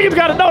 nigga. Niggas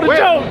gotta know the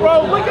joke,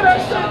 bro. Look at that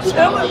shit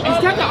chilling.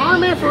 Is that the Iron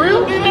Man for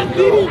real?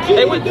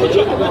 Hey, what y'all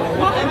doing, bro?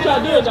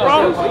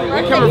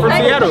 I'm coming from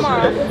Seattle.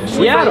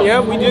 Seattle?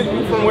 Yeah, we just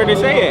from where they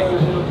say it.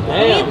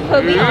 He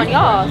put me on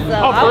y'all,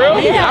 so. Oh, for real?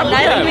 Yeah,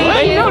 nice to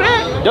meet you. Know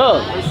that.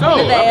 Doug. So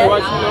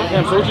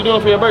what you doing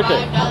for your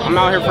birthday? I'm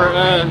out here for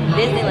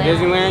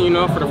Disneyland, you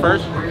know, for the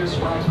first.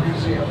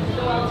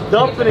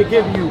 Dub's gonna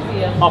give you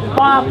a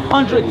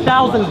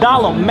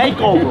 $500,000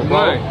 makeover, bro.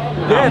 Right.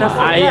 Yeah, that's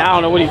I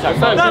don't know what he's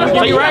talking about.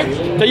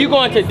 So you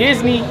going to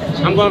Disney?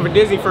 I'm going for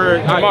Disney for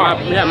tomorrow.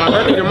 My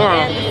birthday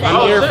tomorrow.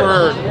 I'm here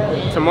for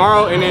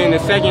tomorrow, and then the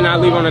second I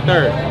leave on the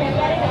 3rd.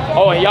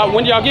 Oh, and y'all,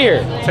 when did y'all get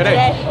here?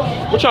 Today.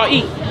 What y'all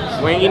eat?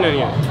 We ain't eating nothing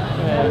yet.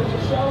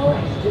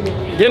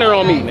 Dinner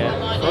on me, man.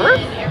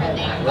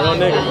 Real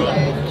nigga.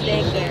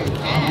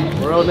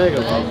 Real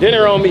nigga, bro.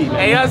 Dinner on me.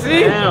 Hey, y'all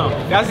see?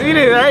 Y'all see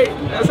this, right?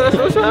 That's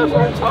what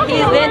I'm talking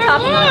He's been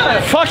talking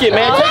about. Fuck it,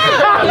 man.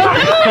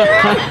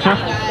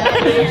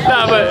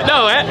 Nah, but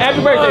no,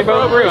 happy birthday,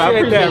 bro. For real. I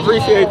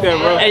Appreciate that,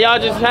 bro. Hey, y'all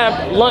just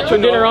have lunch or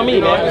dinner on me,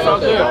 man. It's all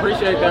good.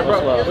 Appreciate that,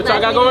 bro. What y'all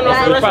got going on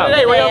for the rest of the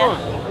day? Where y'all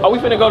going? Oh, we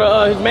finna go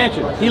to his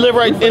mansion. He live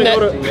right in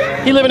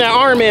that. He live in that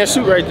Iron Man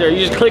suit right there.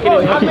 You just click it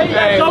in. I made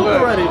that joke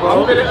already,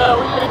 bro. We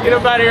finna get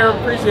up out of here.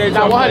 Appreciate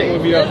y'all.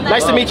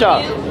 Nice to meet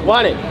y'all.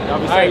 Want it? Y'all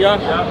be safe, y'all.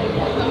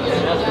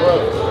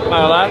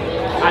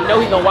 I know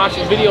he gonna watch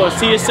this video and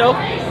see himself.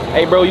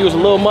 Hey, bro, you was a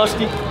little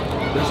musty.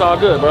 It's all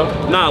good, bro.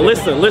 Nah,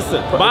 listen.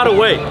 By the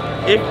way,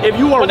 if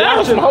you are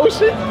watching,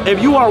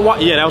 if you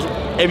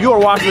are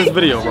watching this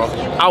video, bro,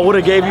 I would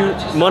have gave you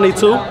money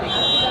too.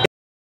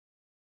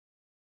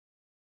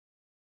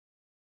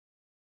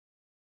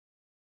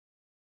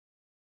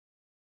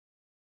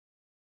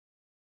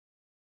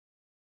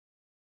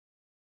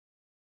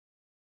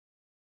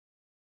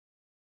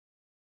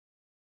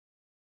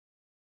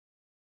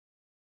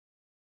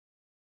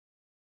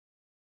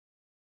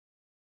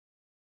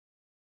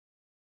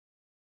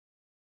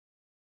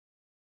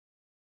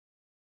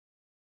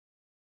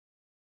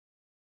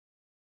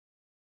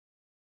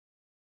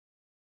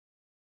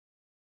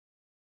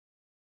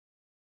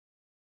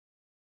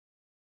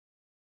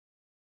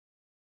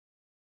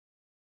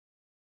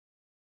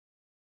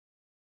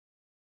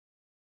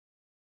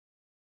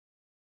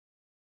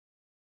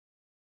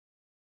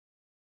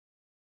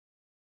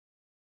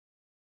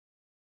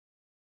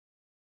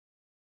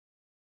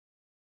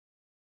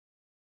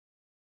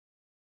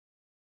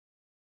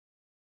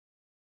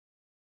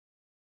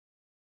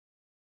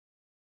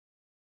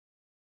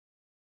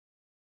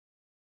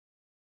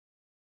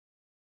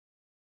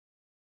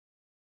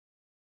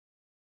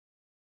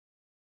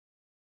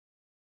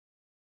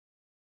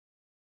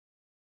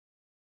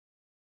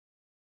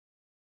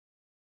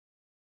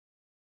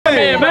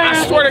 Man,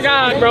 I swear to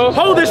God, bro.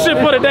 Hold this shit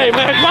for the day,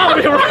 man. Follow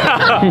me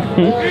around.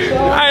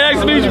 Hey, nice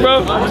to meet you,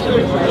 bro.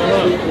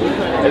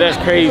 Hey, that's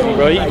crazy,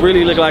 bro. He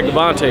really look like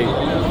Devontae.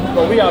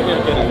 Bro, we out here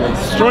getting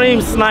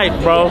Stream snipe,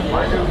 bro.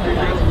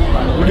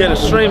 We get a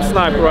stream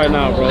sniper right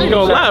now, bro. I ain't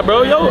gonna lie,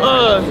 bro.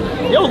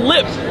 Your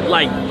lip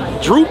like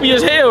droopy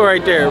as hell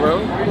right there, bro.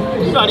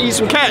 You gotta eat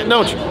some cat,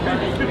 don't you?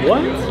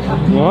 What?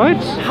 What?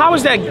 How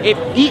is that? If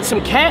eat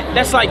some cat,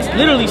 that's like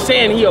literally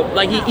saying he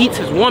eats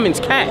his woman's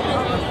cat.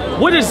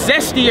 What is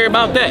zestier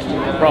about that?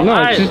 Bro,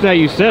 No, it's just that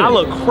you said I it.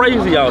 look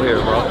crazy out here,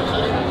 bro.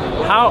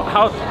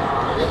 How?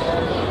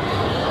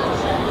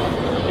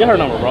 Get her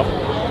number, bro.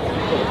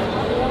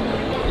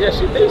 Yeah,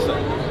 she decent.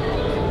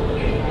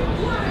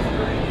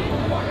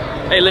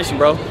 Hey, listen,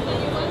 bro.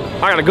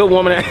 I got a good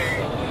woman. All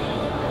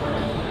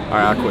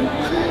right, I quit.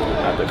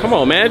 Come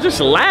on, man. Just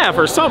laugh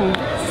or something.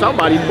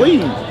 Somebody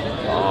please.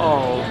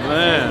 Oh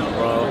man,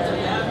 bro.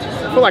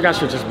 I feel like I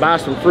should just buy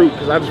some fruit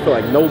because I just feel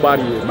like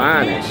nobody is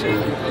buying that shit.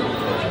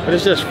 But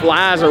it's just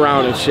flies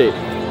around and shit.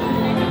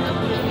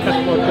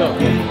 That's fucked up.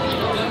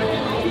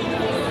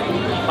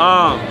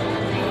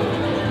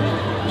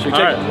 Should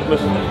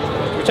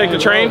we take the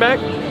train back?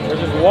 Or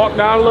just walk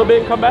down a little bit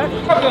and come back? To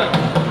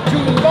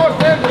Los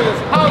Angeles,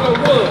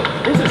 Hollywood.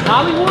 This is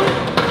Hollywood?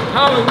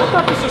 Hollywood. I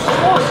thought this was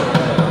Swanson.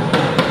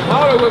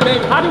 Hollywood,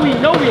 baby. How do we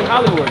know we're in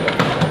Hollywood?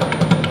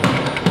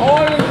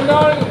 All is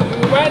known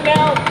right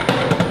now.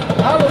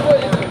 Hollywood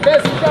is the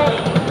best spot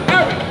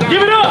ever.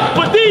 Give it up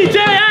for DJ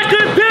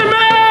Academics!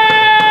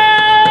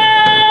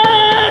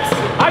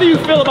 How do you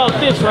feel about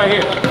this right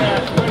here?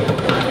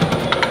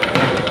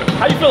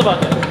 How do you feel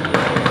about that?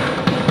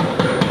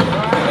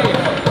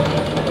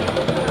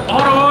 All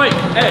right.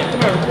 Hey,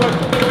 come here.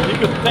 You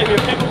could take me a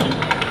picture.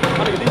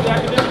 I think DJ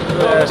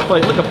Academics. Ass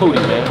play. Look at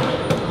Pootie, man.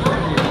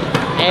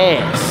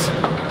 Ass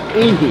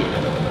in here.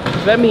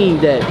 That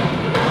means that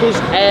his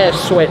ass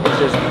sweat is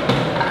just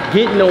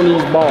getting on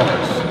these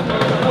bars.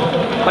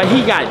 Like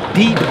he got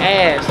deep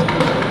ass.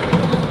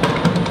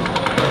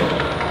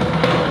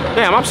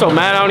 Damn, I'm so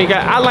mad I only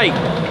got,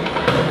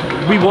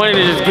 we wanted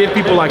to just give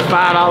people like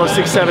 $5,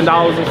 $6,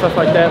 $7 and stuff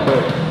like that,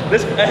 but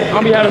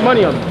I'll be having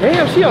money on them.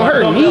 Damn, she on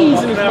her knees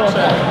and stuff.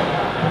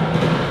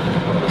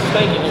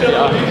 Stinking.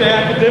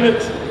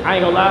 I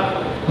ain't gonna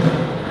lie.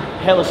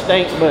 Hella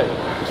stinks, but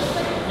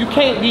you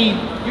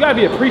gotta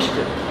be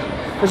appreciative.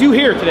 Cause you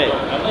here today.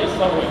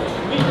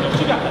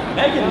 She got the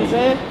mega, you know what I'm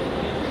saying?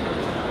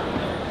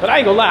 But I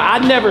ain't gonna lie,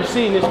 I've never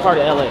seen this part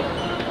of LA.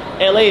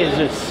 LA is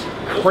just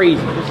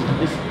crazy.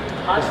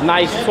 It's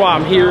nice, that's why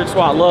I'm here, that's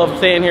why I love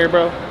staying here,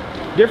 bro.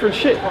 Different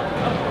shit.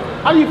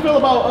 How do you feel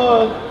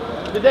about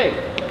the day?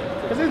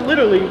 Cause it's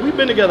literally, we've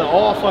been together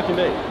all fucking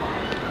day.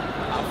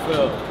 I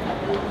feel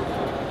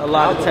a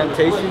lot of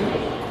temptation.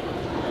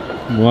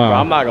 Bro,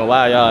 I'm not gonna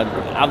lie, y'all.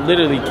 I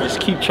literally just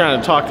keep trying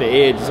to talk to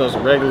Ed just on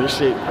some regular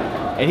shit.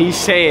 And he's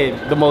saying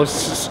the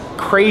most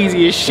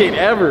craziest shit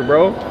ever,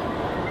 bro.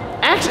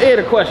 Ask Ed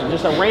a question,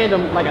 just a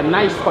random, like a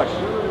nice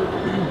question.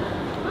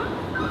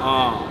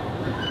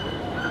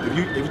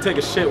 If you take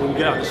a shit when you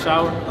get out the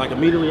shower, like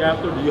immediately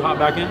after, do you hop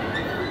back in?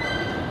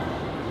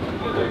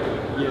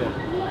 Yeah.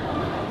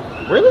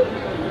 Really?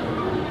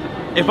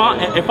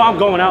 if I'm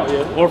going out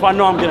here, or if I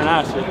know I'm getting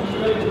ass here,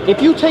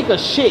 if you take a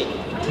shit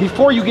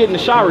before you get in the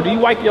shower, do you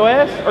wipe your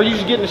ass, or you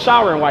just get in the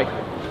shower and wipe it?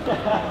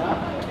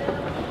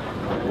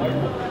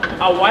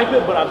 I wipe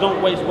it, but I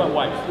don't waste wet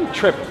wipes. I'm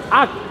tripping.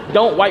 I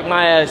don't wipe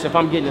my ass if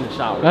I'm getting in the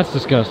shower. That's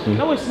disgusting.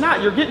 No, it's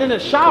not. You're getting in the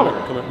shower.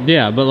 Come here.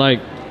 Yeah, but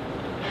like.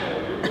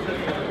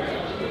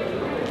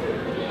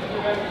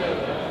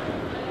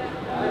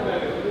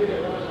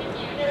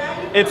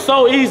 It's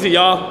so easy,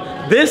 y'all.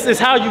 This is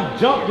how you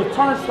jump the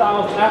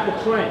turnstiles at the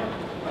train.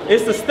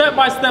 It's the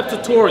step-by-step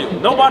tutorial.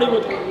 Nobody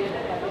would.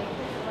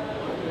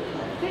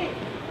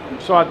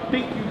 So I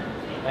think you.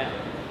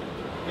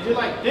 Is it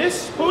like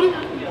this, Pootie?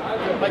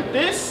 Like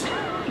this?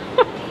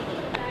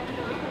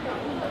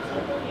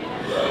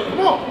 Come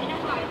on.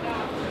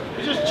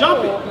 You just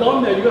jump it.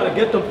 Thumbnail, you gotta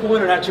get them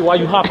pointed at you while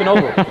you hopping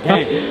over.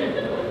 Game.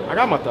 I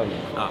got my thumbnail.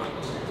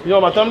 You know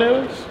what my thumbnail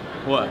is?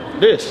 What?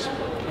 This.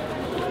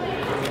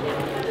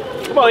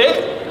 Come on,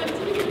 Ed.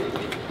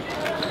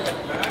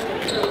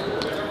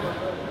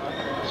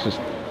 It's just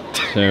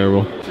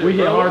terrible. We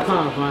hit hard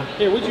times, man.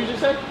 Hey, what you just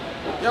say?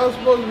 Y'all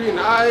supposed to be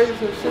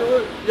nice and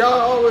shit. Y'all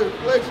always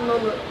flexing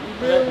on the, you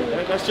feel me?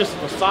 That's just a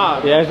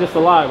facade. Yeah, it's just a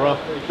lie, bro.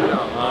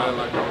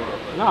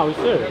 No, we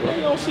serious, bro.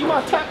 You don't see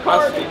my tap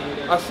card?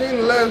 I seen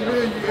the last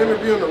video you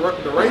interviewing the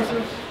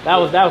racers. That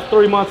was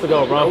 3 months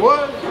ago, bro.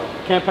 What?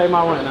 Can't pay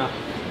my rent now.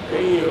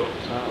 Damn.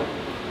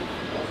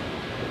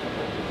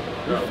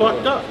 You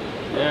fucked up.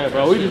 Yeah,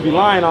 bro. We just be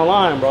lying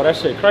online, bro. That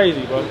shit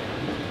crazy, bro.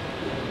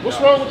 What's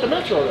wrong with the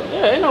Metro, though?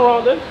 Yeah, ain't no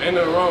wrong with it. Ain't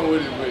nothing wrong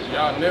with it, but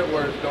y'all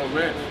networks don't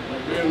match. You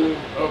feel me?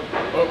 Up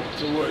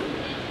to what?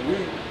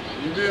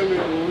 You feel me?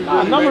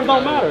 Nah, numbers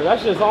don't matter.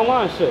 That's just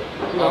online shit.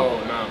 You know? Oh,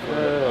 nah, for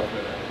that.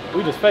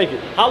 We just fake it.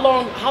 How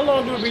long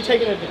do it be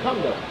taking it to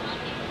come, though?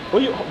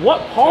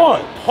 What?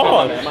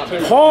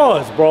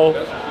 Pause, bro.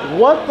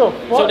 What the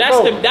fuck? So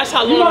that's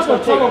how long it's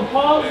gonna take.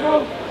 Pause,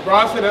 bro. Bro,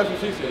 I said that's what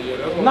she said. Yeah,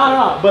 that's what.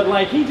 Nah. But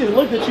like he just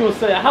looked at you and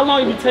said, "How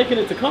long you be taking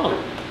it to come?"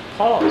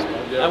 Pause, bro.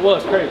 Yeah. That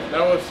was crazy.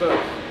 That was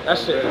sucks. That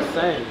shit is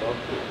insane, bro.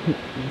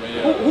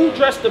 Yeah. Who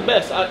dressed the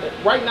best?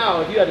 Right now,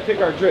 if you had to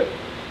pick our drip,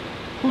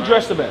 who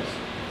dressed the best?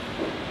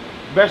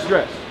 Best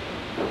dressed.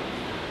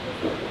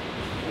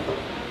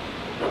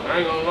 I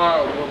ain't gonna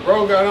lie, what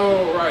bro got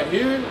on right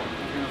here,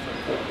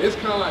 it's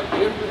kind of like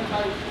different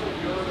types.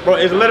 Bro,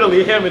 it's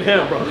literally him and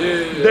him, bro.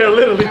 Yeah. They're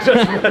literally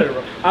just better,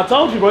 bro. I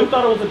told you, bro. He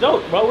thought it was a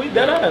joke, bro. We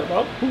dead ass,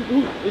 bro.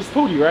 It's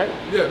Pootie, right?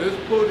 Yeah, this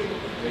Pootie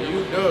and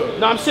you Dub.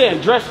 No, I'm saying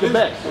dress the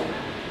best.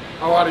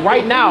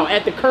 Right now,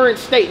 at the current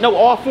state, no,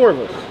 all four of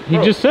us. He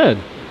just said.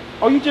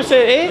 Oh, you just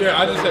said Ed? Yeah,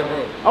 I just said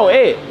bro. Oh,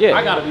 Ed, yeah.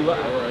 I gotta be like,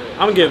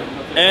 I'm gonna give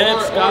Ed,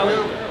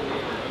 Skyler.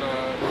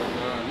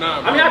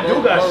 Nah, I mean, I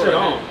do got shit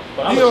on.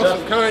 But He on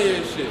some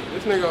Kanye shit.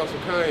 This nigga on some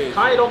Kanye shit.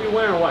 Kanye don't be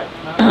wearing white.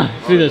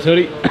 See this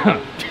hoodie?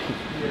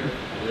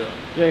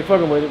 You ain't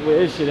fucking with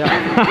his shit out. I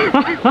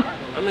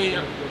mean,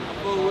 I'm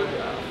full with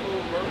it.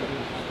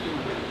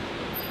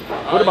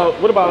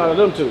 What about out of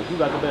them two? Who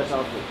got the best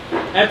outfit?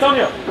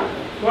 Antonio.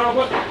 Come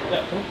on.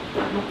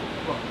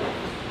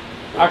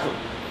 Actually,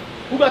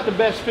 who got the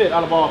best fit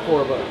out of all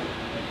four of us?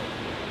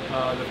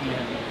 Definitely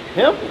him.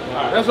 Him?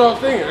 That's what I was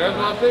thinking.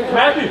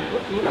 Matthew.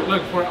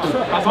 Look, for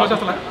as much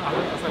as I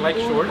like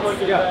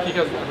shorts, Yeah. he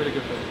has a really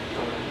good fit.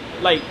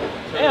 Like,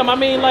 damn, I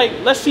mean, like,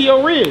 let's see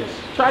your Riz.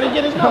 Try to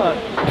get his nut.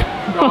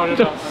 No.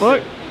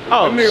 What?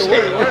 Oh, Wait,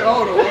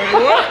 hold on,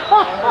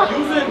 what?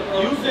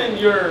 using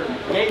your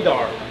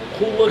gaydar,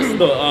 who looks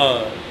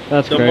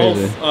That's the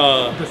crazy.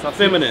 most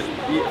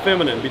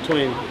feminine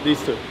between these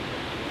two?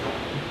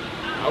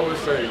 I would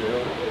say,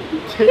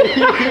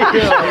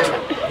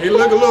 he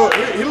look a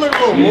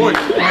little moist.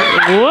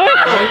 What?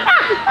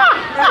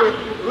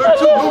 Look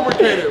too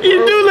lubricated, bro.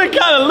 You do look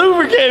kind of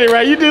lubricated,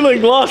 right? You do look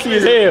glossy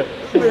as hell.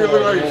 Nigga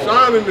look like he's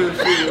shining this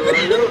shit,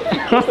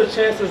 right? What's the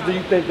chances do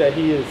you think that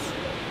he is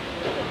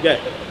gay?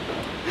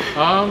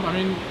 I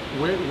mean,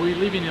 we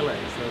live in LA,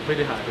 so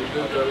pretty high. This is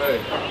LA.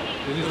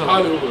 This is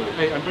Hollywood.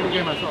 Hey, I'm pretty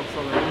gay myself,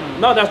 so like, you know.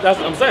 No, that's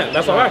I'm saying.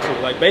 That's all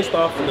actually. Like based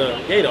off the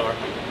gaydar,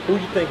 who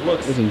you think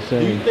looks? That's insane.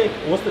 Do you think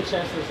what's the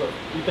chances of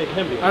you think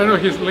him being? I don't know.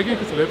 He's licking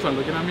his lips and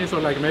looking at me, so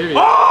like maybe.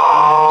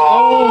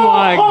 Oh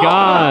my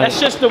God. That's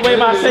just the way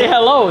I say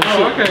hello and shit.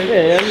 Oh,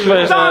 okay. Yeah, no.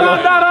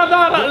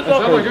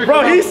 Good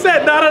Bro, call. he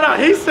said no.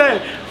 He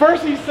said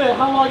first he said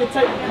how long it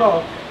take to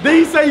call. Then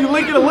he said you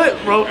licking the lip,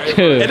 bro.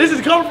 And this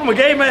is coming from a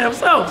gay man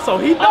himself, so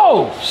he knows.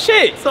 Oh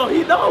shit! So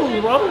he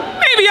knows, bro.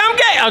 Maybe I'm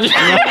gay. I'm just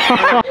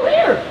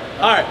here.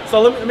 All right,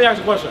 so let me ask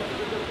you a question.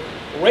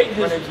 Rate his.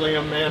 My name's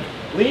Liam, man.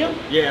 Liam?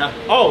 Yeah.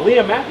 Oh,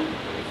 Liam Matthew?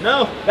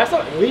 No. That's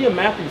not Liam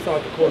Matthew.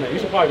 Sounds like a cool name. You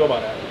should probably go by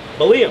that.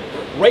 But Liam,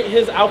 rate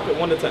his outfit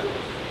 1 to 10.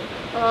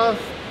 I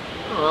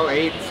don't know,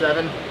 8,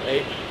 7.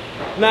 8.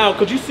 Now,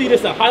 could you see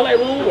this in Highlight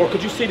Room, or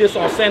could you see this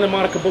on Santa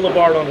Monica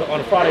Boulevard on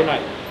a Friday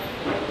night?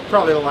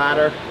 Probably the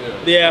latter.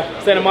 Yeah,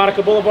 Santa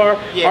Monica Boulevard.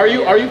 Yeah. Are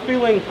you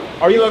feeling?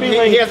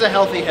 He has a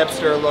healthy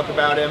hipster look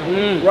about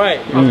him. Right.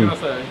 I was gonna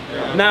say.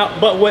 Yeah. Now,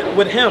 but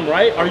with him,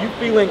 right? Are you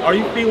feeling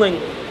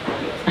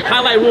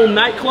Highlight Room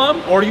nightclub,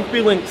 or are you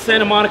feeling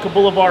Santa Monica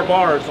Boulevard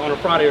bars on a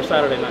Friday or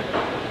Saturday night?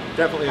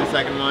 Definitely the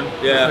second one.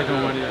 Yeah. The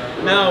second one,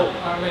 yeah. Now,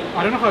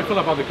 I don't know how I feel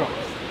about the cops.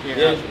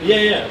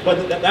 Yeah.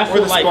 But that's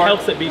what like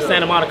helps it be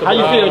Santa Monica. How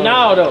you feel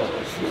now though?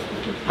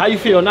 How you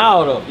feel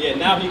now though? Yeah,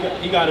 now he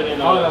got it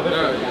in.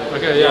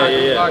 Okay,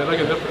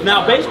 yeah.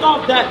 Now based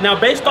off that,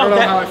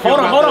 hold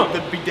on. Do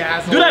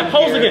that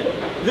pose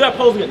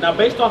again. Now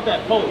based off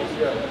that pose.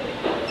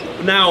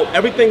 Now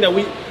everything that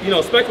we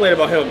speculate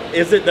about him,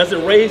 does it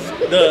raise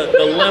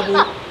the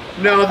level?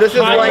 No, this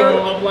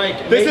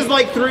is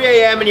like 3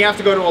 a.m. and you have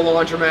to go to a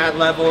laundromat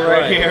level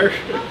right here.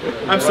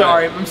 I'm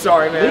sorry, man.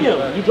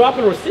 Liam, you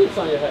dropping receipts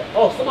on your head.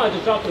 Oh, somebody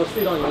just dropped a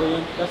receipt on you,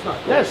 Liam. That's not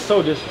cool. That's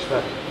so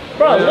disrespectful.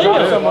 Bro,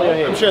 Liam, something on your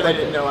head. I'm sure they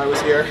didn't know I was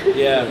here.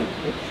 Yeah,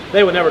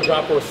 they would never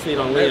drop a receipt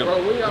on Liam. Hey, bro,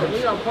 when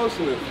y'all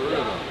posting this for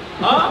real?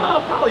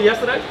 Probably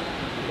yesterday.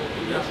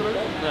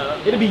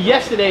 It'll be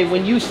yesterday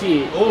when you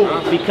see it,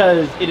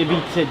 because it'll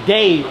be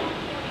today.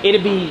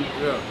 It'll be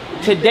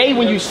today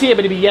when you see it,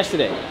 but it'll be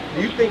yesterday.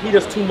 Do you think he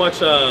does too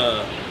much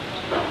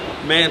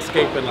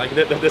manscaping? Like,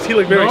 does he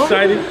look very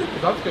excited?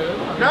 That's good.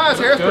 No, his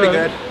hair's pretty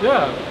good.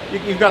 Yeah.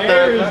 You've got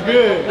Hair is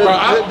good.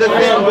 the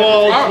thin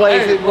ball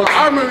plays it.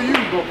 I remember you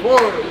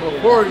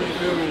before you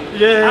feel me.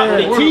 Yeah.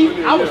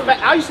 Teeth, I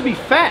used to be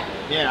fat.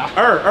 Yeah.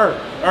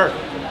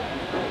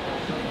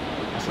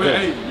 But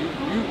hey, you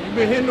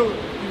been hitting you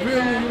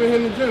feel me? You been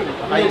hitting the gym.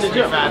 I used to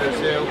be fatter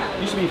too.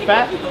 Used to be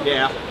fat?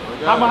 Yeah.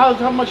 How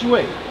much you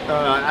weigh?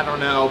 I don't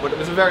know, but it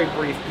was a very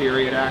brief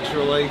period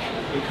actually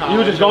in college. You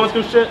were just going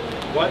through shit?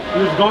 What?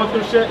 You was going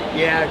through shit?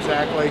 Yeah,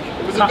 exactly.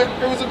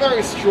 It was a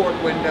very short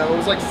window. It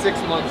was like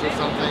 6 months or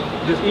something.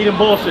 Just eating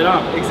bullshit,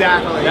 huh?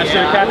 Exactly. That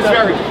shit I was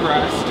very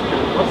depressed.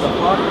 What the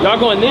fuck? Y'all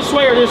going this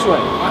way or this way?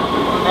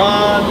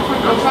 I'm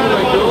trying to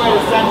find a way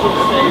to Central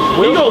Station.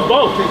 Well, he goes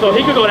both, so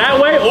he could go that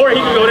way or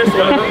he could go this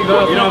way.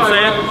 You know what I'm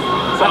saying?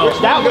 So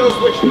that one goes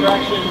which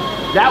direction?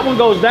 That one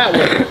goes that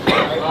way.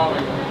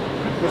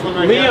 This one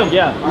right Liam,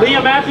 here?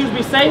 Liam Matthews,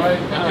 be safe.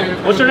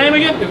 What's your name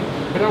again?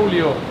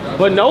 Benolio.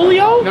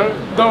 Benolio? No,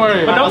 don't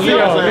worry.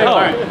 Benolio. All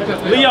right.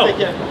 Leo.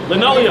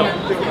 Benolio.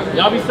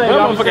 Y'all be safe. That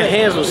Y'all be motherfucking safe.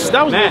 hands was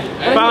Man,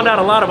 found out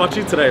a lot about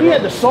you today, He bro.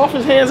 had the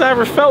softest hands I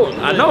ever felt.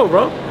 I know,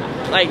 bro.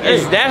 Like,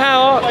 is that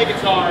how? Like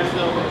it's hard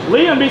still.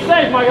 Liam, be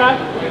safe, my guy.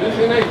 This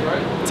is Nate,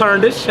 right?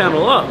 Turn this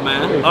channel up,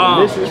 man.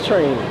 This is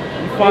training.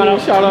 You Find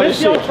out. shout out Miss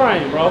to your shit.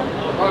 train, bro. Oh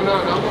no,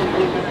 I'm gonna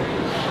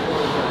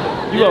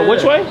You go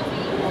which way?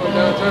 go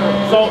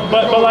downtown. So,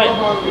 but like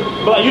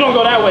you don't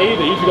go that way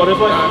either. You should go this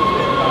way.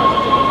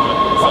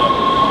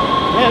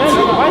 Man,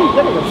 why you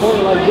that nigga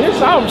pointing like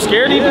this? I'm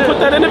scared to even put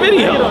that in the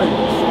video.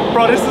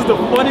 Bro, this is the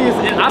funniest.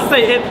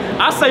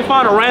 I say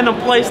find a random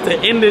place to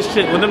end this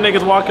shit when them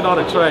niggas walking on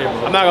the train,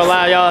 bro. I'm not gonna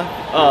lie,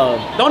 y'all.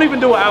 Don't even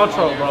do an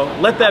outro, bro.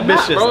 Let that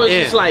bitch just bro, it's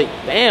end. just like,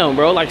 damn,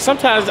 bro. Like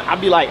sometimes I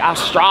be like, I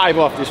strive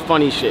off this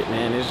funny shit,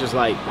 man. It's just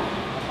like,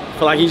 I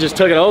feel like he just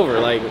took it over.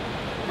 Like,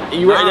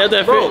 you right? Does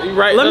that feel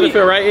right? Let me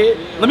feel right, Ed?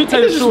 Let me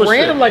tell you the truest shit.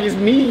 Random, like it's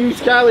me, you,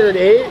 Skyler, and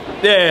Ed.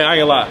 Yeah, I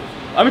ain't gonna lie.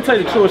 Let me tell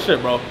you the truest shit,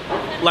 bro.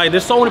 Like,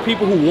 there's so many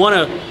people who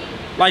wanna,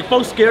 like,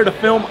 folks scared to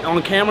film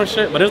on camera and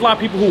shit, but there's a lot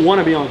of people who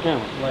wanna be on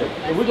camera. Like,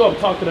 if we go up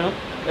and talk to them,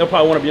 they'll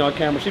probably wanna be on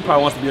camera. She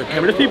probably wants to be on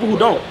camera. There's people who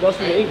don't. Where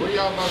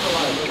y'all about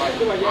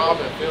to like rob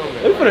and film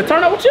it? We finna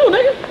turn up with you,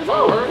 nigga. It's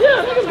on.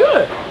 Yeah, nigga's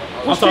good.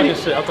 I'm talking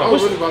shit. I'm I talking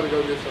was really shit. about to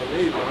go get some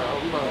meat, but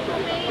I'm about to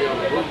be on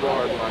the roof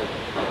bar in like an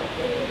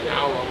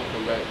hour. I'm gonna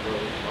come back, bro.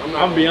 I'm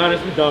gonna be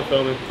honest, we done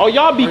filming. Oh,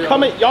 y'all be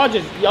coming, y'all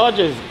just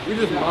We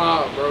just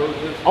mob, bro.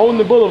 Just on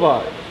the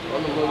boulevard.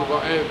 on the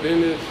boulevard and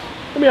Venice,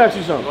 Let me ask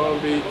you something. Long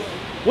Beach.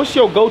 What's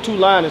your go-to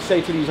line to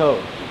say to these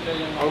hoes?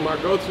 On my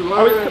go-to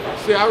line,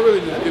 see, I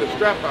really just get a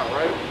strap out,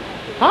 right?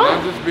 Huh?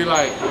 And I just be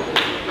like,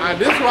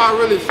 this is what I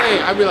really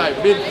say. I be like,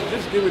 bitch,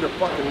 just give me the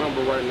fucking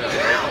number right now.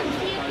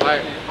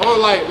 Like,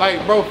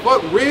 bro,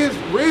 fuck Riz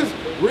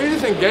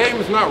and game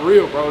is not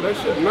real, bro. That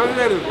shit, none of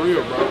that is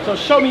real, bro. So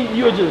show me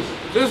you would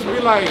Just be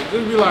like,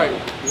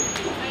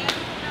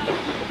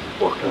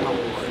 fucking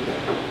number right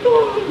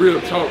now.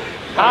 Real talk.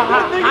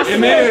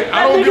 And then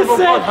I don't give a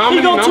fuck how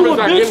many numbers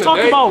I get in a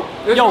day.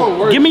 It's gonna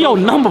work. Give me your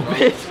number,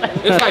 bitch.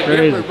 It's like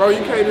different, bro.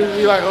 You can't just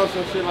be like, oh,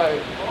 some shit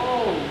like,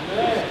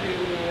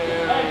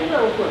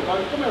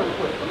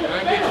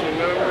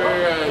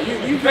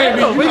 you can't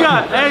be. We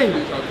got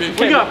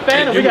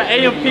Phantom. We got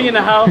AMP in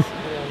the house.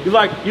 You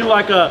like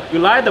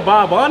the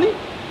Bob Bunny?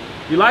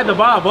 You like the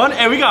Bob Bunny?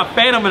 And we got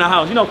Phantom in the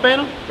house. You know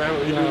Phantom?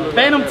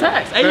 Phantom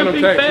Tax.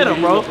 AMP Phantom,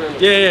 bro.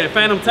 Yeah,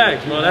 Phantom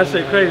Tax, bro. That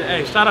shit crazy.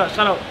 Hey, shout out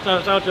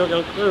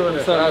your crew in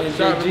there.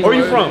 Where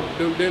you from?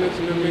 Dennis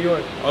in New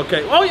York.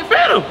 Okay. Oh, you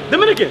Phantom.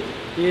 Dominican.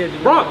 Yeah,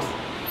 Bronx.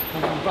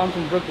 I'm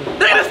from Brooklyn.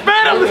 Look at this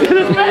Phantom. Look at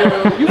this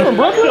Phantom. You from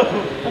Brooklyn?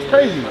 That's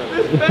crazy.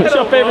 What's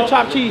your favorite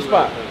chopped cheese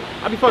spot?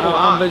 I be fucking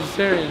I'm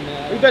vegetarian,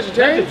 man. You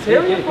vegetarian?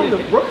 Vegetarian from the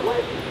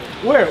Brooklyn?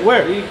 Where?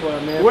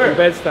 Man, Where? from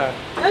Bed-Stuy.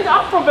 Nigga,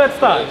 I'm from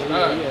Bed-Stuy.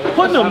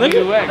 Putnam,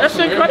 nigga. That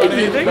shit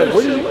crazy, nigga.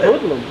 What is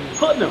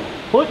Putnam?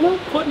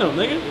 Putnam,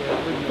 nigga.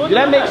 Did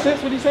that make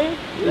sense what he's saying?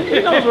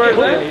 He knows where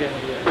it's at.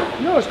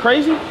 You know what's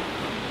crazy?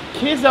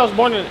 Kids that was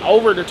born in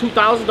over the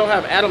 2000s don't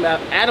have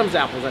Adam's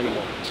apples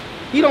anymore.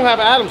 He don't have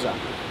an Adam's apple.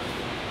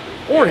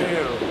 Or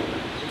him.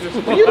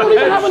 You don't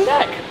even have a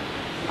neck.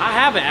 I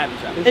have an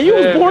appetite. And you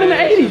was born in the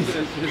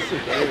 80s.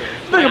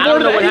 Nigga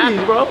born in the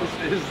 80s, bro.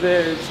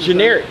 It's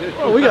generic.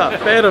 Bro, we got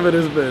fed up in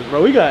this bitch,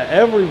 bro. We got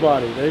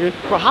everybody, nigga.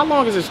 Bro, how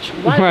long is this?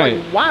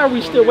 Why are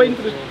we still waiting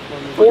for this?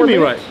 4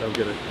 minutes? Right. I'm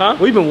kidding. Huh?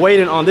 We've been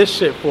waiting on this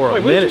shit for a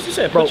minute. What did you just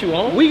say? Put you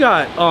on? We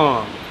got,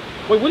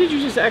 wait, what did you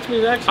just ask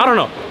me to ask you? I don't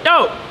know.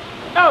 Yo!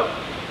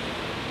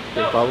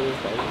 Follow.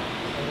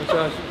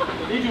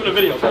 Need you in the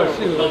video.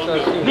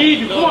 Need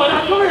you. Come on,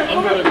 come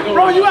here.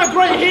 Bro, you got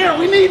great hair.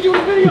 We need you in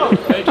the video.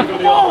 Thank you.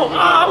 Come on.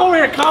 I'm over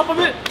here to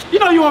compliment. You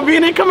know you want to be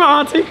in it. Come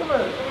on, auntie. Come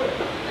here.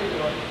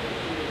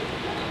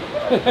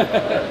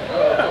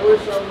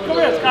 Come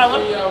here, Skylar.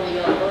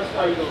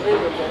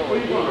 Where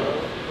you going?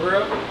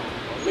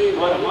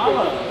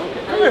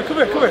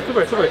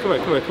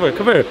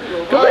 Come here.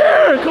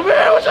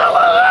 What y'all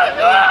like?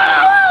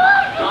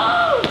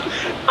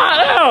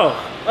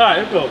 Alright,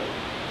 let's go.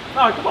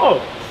 Alright, come on.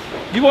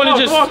 You want to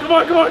just come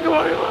on. You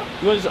want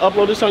to just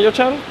upload this on your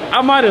channel?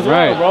 I might as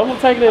well, bro. I'm gonna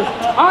take this.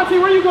 Auntie,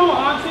 where you going,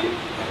 Auntie?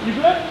 You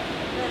good?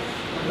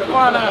 Come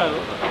on now.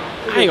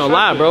 I ain't gonna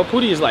lie, bro.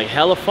 Pootie is like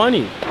hella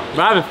funny. But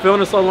I've been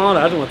filming so long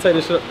that I just want to take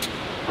this shit up.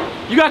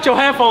 You got your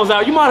headphones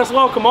out. You might as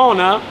well come on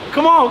now.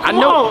 Come on. I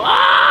know.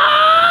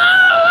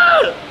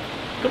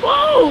 Come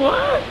on,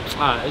 what?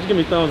 Alright, just give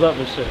me thumbs up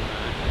and shit.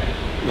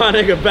 My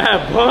nigga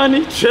Bad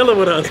Bunny chilling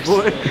with us,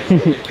 boy.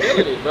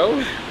 Killing it, bro.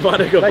 My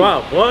nigga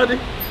Bad Bunny.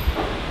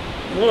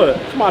 What?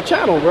 It's my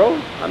channel, bro.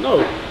 I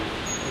know.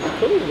 It's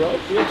cool, bro.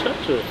 Be in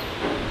touch with us.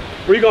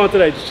 Where you going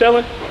today? Just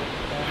chilling?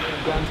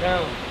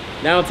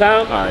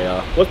 Downtown? Alright,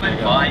 y'all.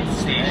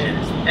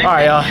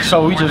 Alright, y'all.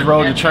 So we just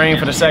rode the train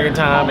for the second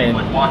time and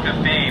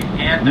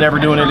never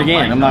doing it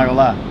again. I'm not gonna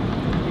lie.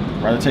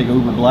 Rather take an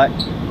Uber Black.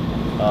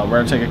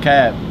 Rather take a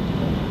cab.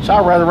 So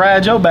I'd rather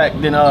ride your back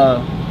than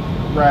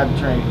ride the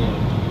train again.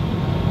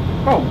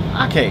 Bro,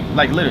 I can't,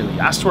 like literally,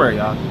 I swear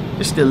y'all,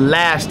 this is the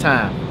last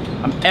time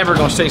I'm ever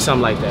gonna say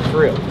something like that, for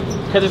real.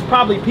 Cause there's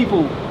probably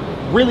people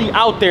really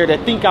out there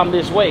that think I'm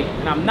this way,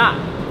 and I'm not.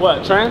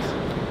 What, trans?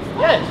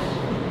 Yes.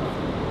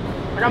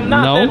 Like I'm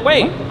not that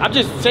way. I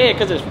just say it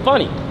cause it's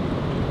funny.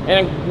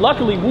 And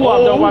luckily,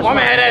 WooWop don't watch my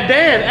man that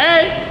dance,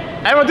 hey!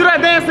 Everyone do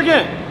that dance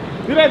again.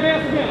 Do that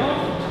dance again,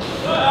 huh?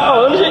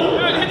 Oh, let me see.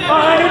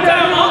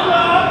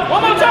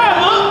 One more time,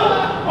 huh?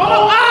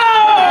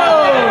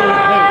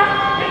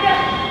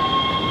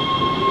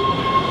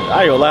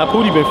 I ain't gonna lie,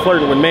 Pootie been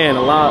flirting with man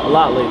a lot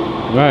lately.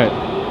 Right.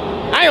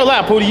 I ain't gonna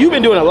lie, Pootie, you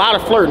been doing a lot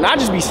of flirting. I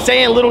just be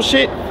saying little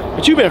shit,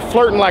 but you been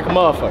flirting like a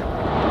motherfucker.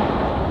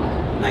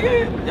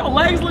 Nigga, your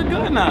legs look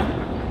good now.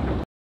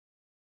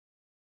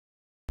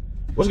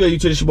 What's good,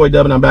 YouTube? It's your boy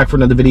Dub, and I'm back for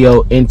another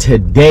video. And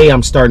today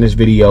I'm starting this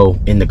video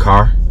in the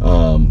car.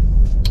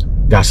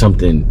 Got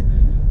something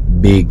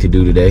big to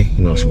do today,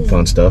 you know, some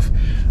fun stuff.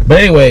 But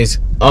anyways,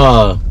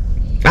 I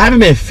haven't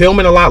been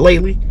filming a lot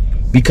lately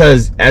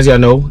because, as y'all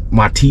know,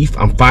 my teeth,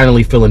 I'm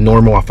finally feeling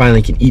normal. I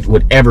finally can eat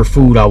whatever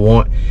food I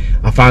want.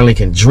 I finally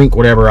can drink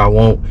whatever I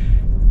want.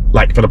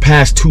 Like for the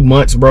past 2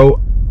 months, bro,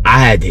 I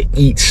had to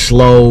eat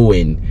slow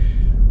and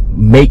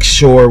make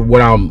sure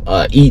what I'm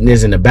eating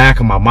is in the back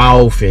of my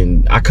mouth,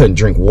 and I couldn't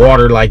drink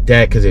water like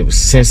that because it was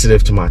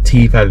sensitive to my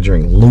teeth. I had to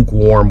drink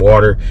lukewarm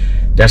water.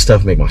 That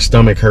stuff make my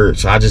stomach hurt,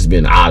 so I just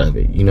been out of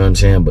it, you know what I'm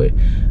saying? But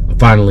I'm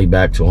finally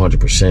back to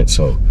 100%,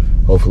 so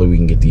hopefully we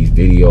can get these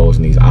videos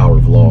and these hour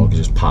vlogs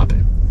just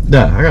popping.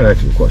 Dad, I gotta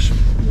ask you a question.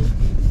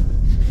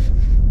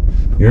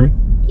 You hear me?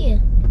 Yeah.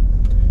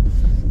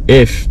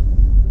 If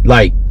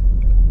like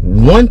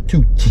 1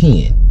 to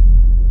 10,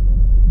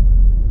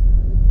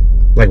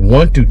 like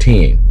 1 through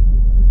 10,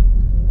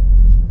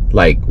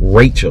 like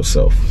rate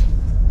yourself.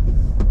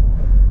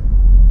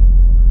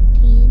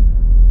 10.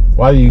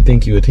 Why do you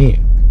think you a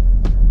 10?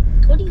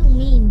 What do you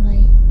mean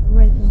by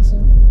rate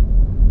myself?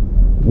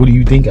 What do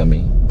you think I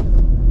mean?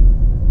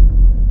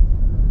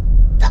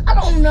 I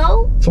don't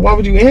know. So why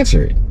would you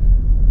answer it?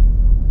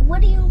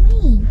 What do you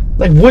mean?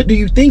 Like, what do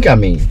you think I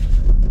mean?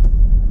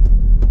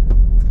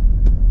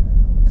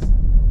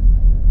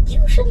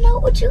 You should know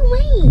what you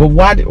mean. But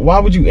why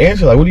would you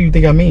answer? Like, what do you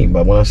think I mean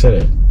by when I said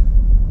it?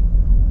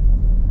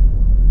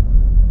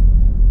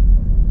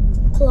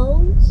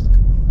 Clothes?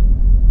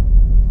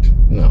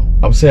 No,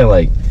 I'm saying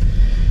like,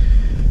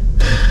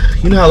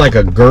 you know how like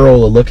a girl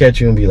will look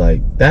at you and be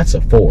like, that's a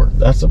 4,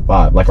 that's a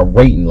 5, like a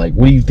rating. Like,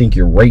 what do you think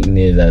your rating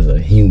is as a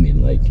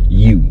human? Like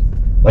you,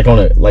 like on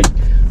a like,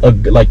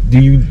 do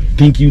you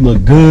think you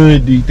look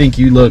good? Do you think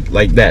you look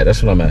like that?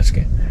 That's what I'm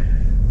asking.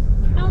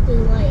 Probably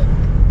like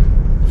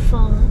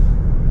 5.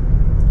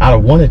 Out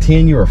of 1 to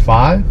 10, you're a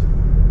 5?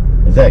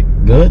 Is that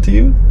good to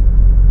you?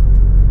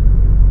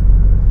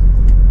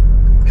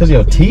 Because of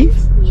your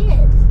teeth?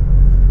 Yes.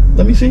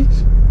 Let me see.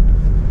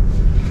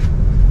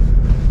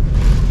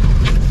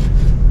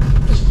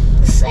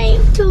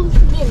 Same tooth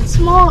getting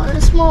smaller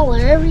and smaller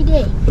every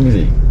day. Let me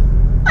see.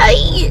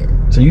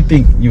 So you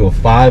think you a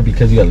 5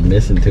 because you got a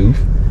missing tooth?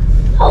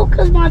 Oh,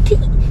 cause my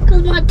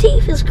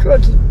teeth is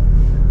crooked.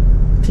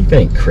 Teeth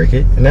ain't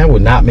crooked, and that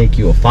would not make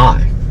you a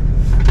 5.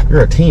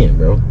 You're a 10,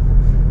 bro.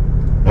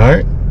 All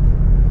right.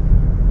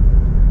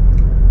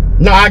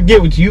 No, I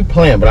get what you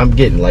playing, but I'm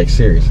getting like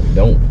seriously.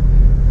 Don't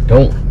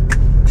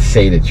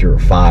say that you're a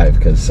 5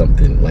 because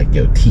something like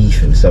your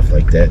teeth and stuff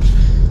like that.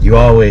 You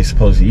always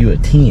supposed to you a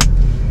 10.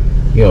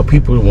 You know,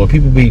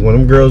 when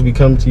them girls be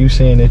coming to you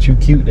saying that you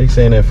cute, they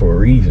saying that for a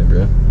reason,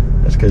 bro.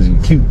 That's because you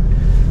cute.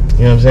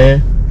 You know what I'm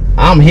saying?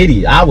 I'm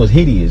hideous. I was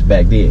hideous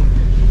back then.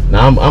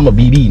 Now I'm a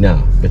BB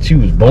now, but you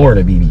was born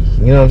a BB.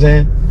 You know what I'm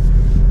saying?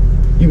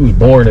 You was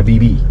born a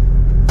BB.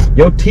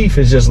 Your teeth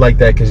is just like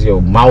that because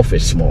your mouth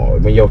is small.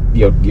 When your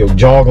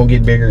jaw gonna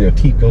get bigger, your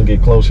teeth gonna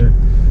get closer.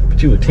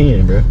 But you a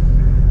 10, bro.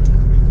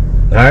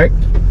 All right.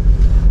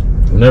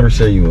 I'll never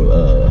say you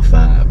a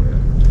 5, bro.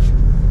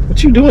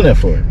 What you doing that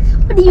for?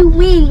 What do you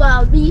mean,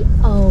 Bobby?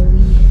 Oh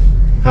yeah.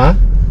 Huh?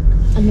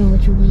 I know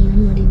what you mean.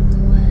 I'm not even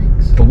gonna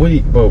ask. But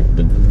but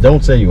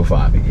don't say you're a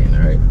 5 again.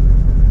 All right.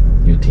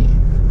 You're a 10.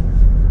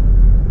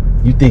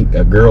 You think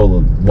a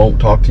girl won't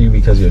talk to you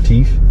because of your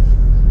teeth?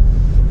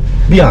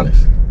 Be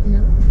honest.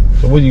 No.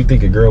 So what do you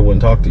think a girl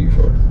wouldn't talk to you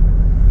for?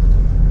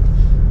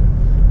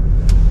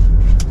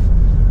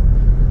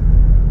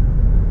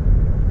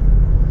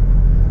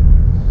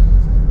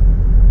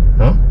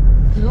 Huh?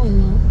 I don't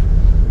know.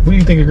 What do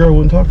you think a girl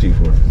wouldn't talk to you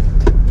for?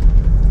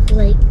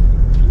 Like,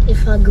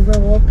 if I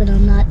grow up and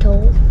I'm not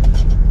told.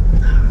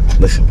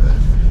 Listen, bro.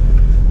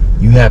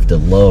 You have to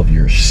love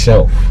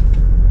yourself.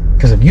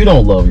 Because if you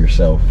don't love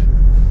yourself,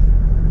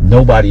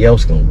 nobody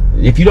else gonna.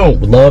 If you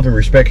don't love and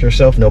respect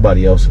yourself,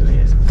 nobody else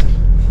is.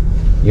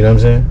 You know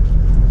what I'm saying?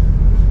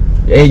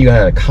 And you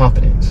gotta have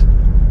confidence.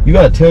 You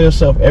gotta tell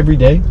yourself every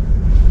day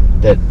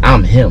that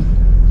I'm him.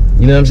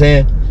 You know what I'm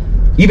saying?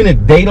 Even if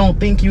they don't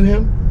think you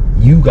him,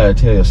 you gotta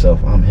tell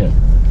yourself I'm him.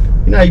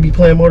 You know how you be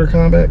playing Mortal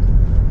Kombat?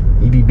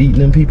 You be beating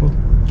them people?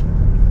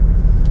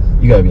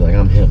 You gotta be like,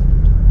 I'm him.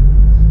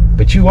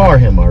 But you are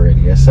him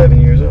already at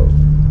 7 years old.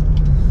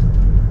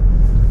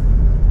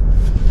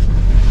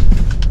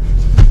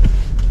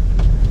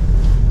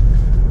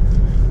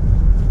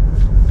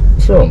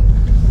 So,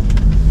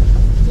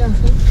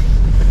 Nothing.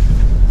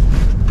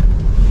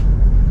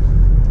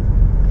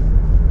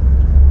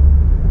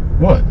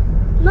 what?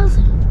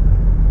 Nothing.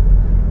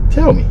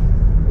 Tell me.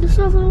 There's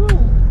nothing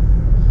wrong.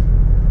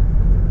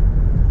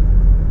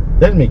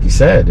 That didn't make you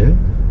sad, did it?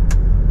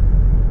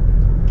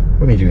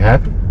 What made you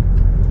happy?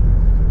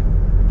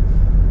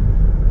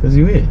 Because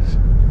you is.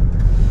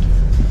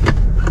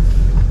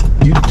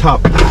 You the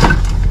top. Dang,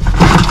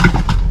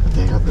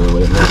 I threw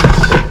away the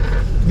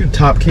mattress. You the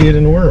top kid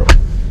in the world.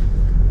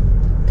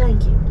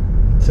 Thank you.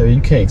 So you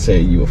can't say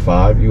you a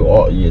 5.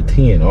 You're a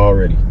 10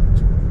 already.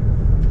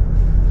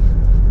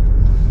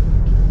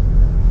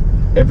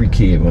 Every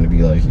kid want to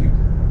be like you.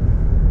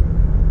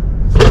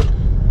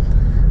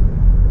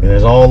 And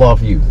it's all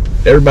off you.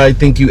 Everybody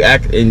think you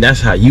act, and that's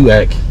how you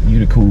act.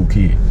 You the cool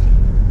kid.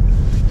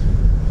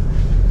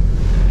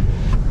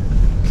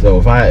 So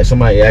if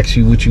somebody asks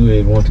you what you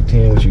is 1 through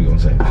 10, what you gonna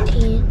say?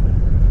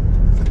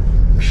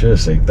 10. You should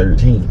say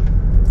 13.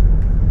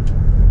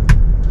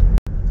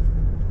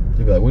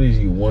 You be like, what is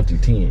you 1 through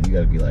 10? You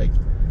gotta be like,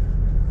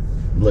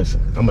 listen,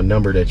 I'm a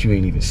number that you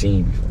ain't even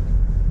seen before.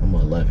 I'm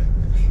an 11.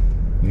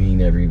 You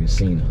ain't never even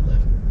seen an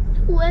 11.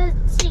 Who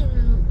hasn't seen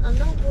a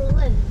number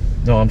 11?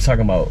 No, I'm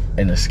talking about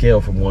in a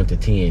scale from 1 to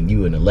 10,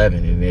 you an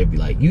 11, and they'd be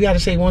like, you gotta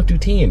say 1 through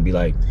 10. Be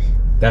like,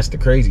 that's the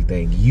crazy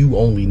thing. You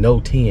only know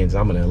 10s.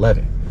 I'm an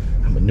 11.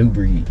 I'm a new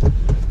breed.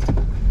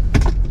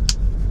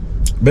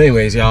 But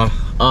anyways, y'all,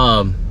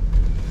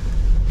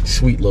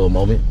 sweet little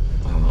moment.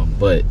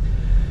 But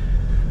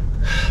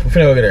we're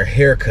finna go get our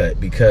hair cut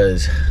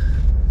because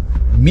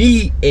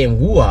me and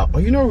WooWop. Oh,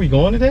 you know where we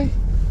going today?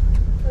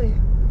 Where?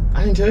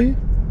 I didn't tell you.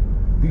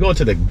 We going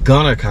to the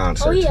Gunna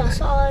concert. Oh yeah,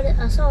 tonight.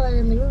 I saw it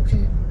in the group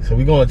chat. So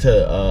we going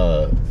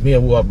to me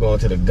and WooWop going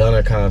to the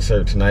Gunna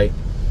concert tonight.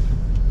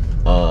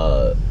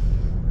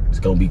 It's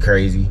gonna be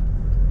crazy.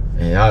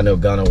 And y'all know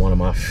Gunna, one of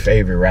my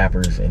favorite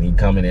rappers, and he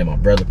coming in. My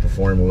brother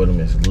performing with him.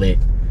 It's lit.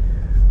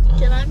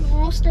 Can I go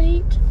on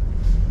stage?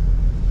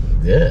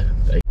 Yeah.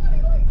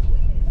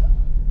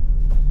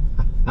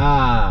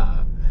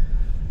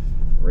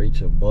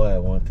 Rate your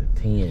boy 1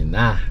 to 10.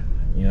 Nah.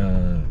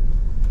 Yeah.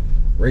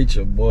 Rate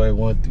your boy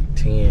 1 through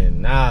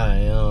 10. Nah.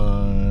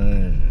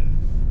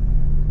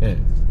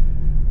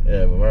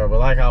 Yeah, but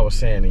like I was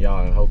saying to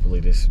y'all, and hopefully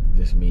this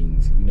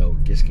means, you know,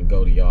 this can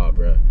go to y'all,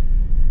 bro.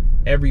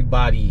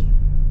 Everybody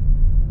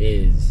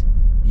is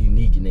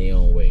unique in their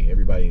own way.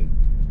 Everybody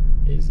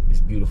is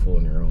beautiful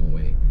in their own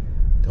way.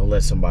 Don't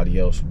let somebody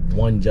else,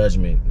 one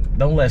judgment,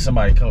 don't let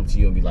somebody come to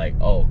you and be like,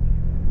 oh,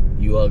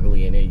 you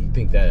ugly, and then you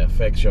think that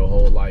affects your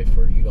whole life,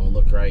 or you don't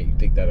look right, you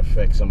think that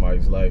affects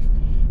somebody's life.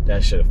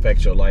 That should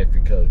affect your life,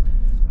 because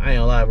I ain't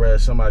gonna lie, bro,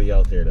 there's somebody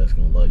out there that's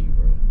gonna love you,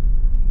 bro.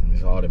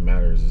 And all that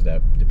matters is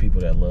that the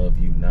people that love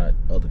you, not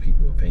other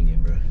people's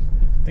opinion, bro.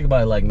 Think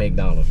about it like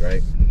McDonald's,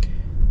 right?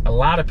 A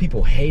lot of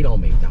people hate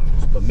on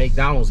McDonald's, but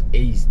McDonald's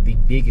is the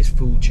biggest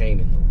food chain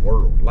in the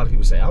world. A lot of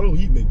people say, I don't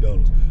eat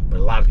McDonald's,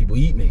 but a lot of people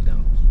eat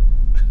McDonald's.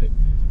 You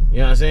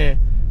know what I'm saying?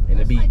 And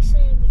it's like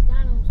saying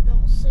McDonald's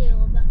don't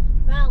sell about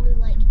probably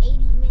like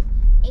 80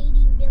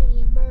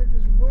 million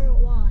burgers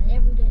worldwide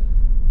every day.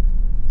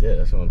 Yeah,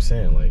 that's what I'm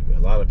saying. Like, a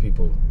lot of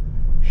people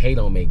hate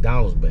on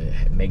McDonald's, but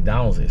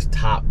McDonald's is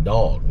top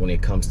dog when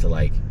it comes to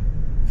like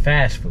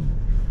fast food.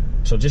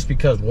 So just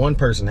because one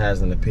person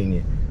has an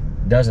opinion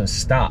doesn't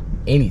stop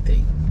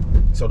anything.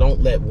 So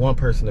don't let one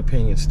person's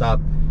opinion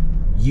stop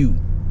you,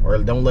 or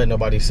don't let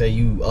nobody say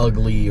you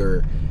ugly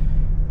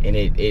and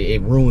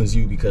it ruins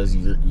you because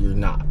you're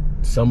not.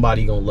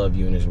 Somebody gonna love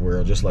you in this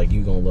world just like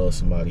you gonna love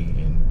somebody,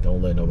 and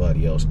don't let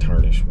nobody else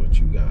tarnish what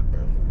you got,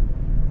 bro. You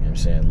know what I'm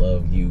saying?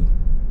 Love you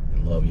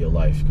and love your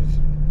life, because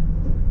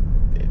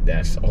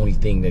that's the only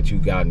thing that you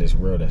got in this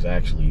world that's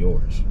actually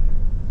yours.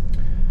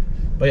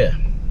 But yeah,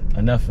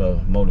 enough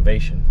of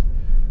motivation.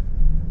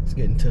 Let's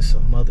get into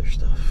some other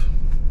stuff.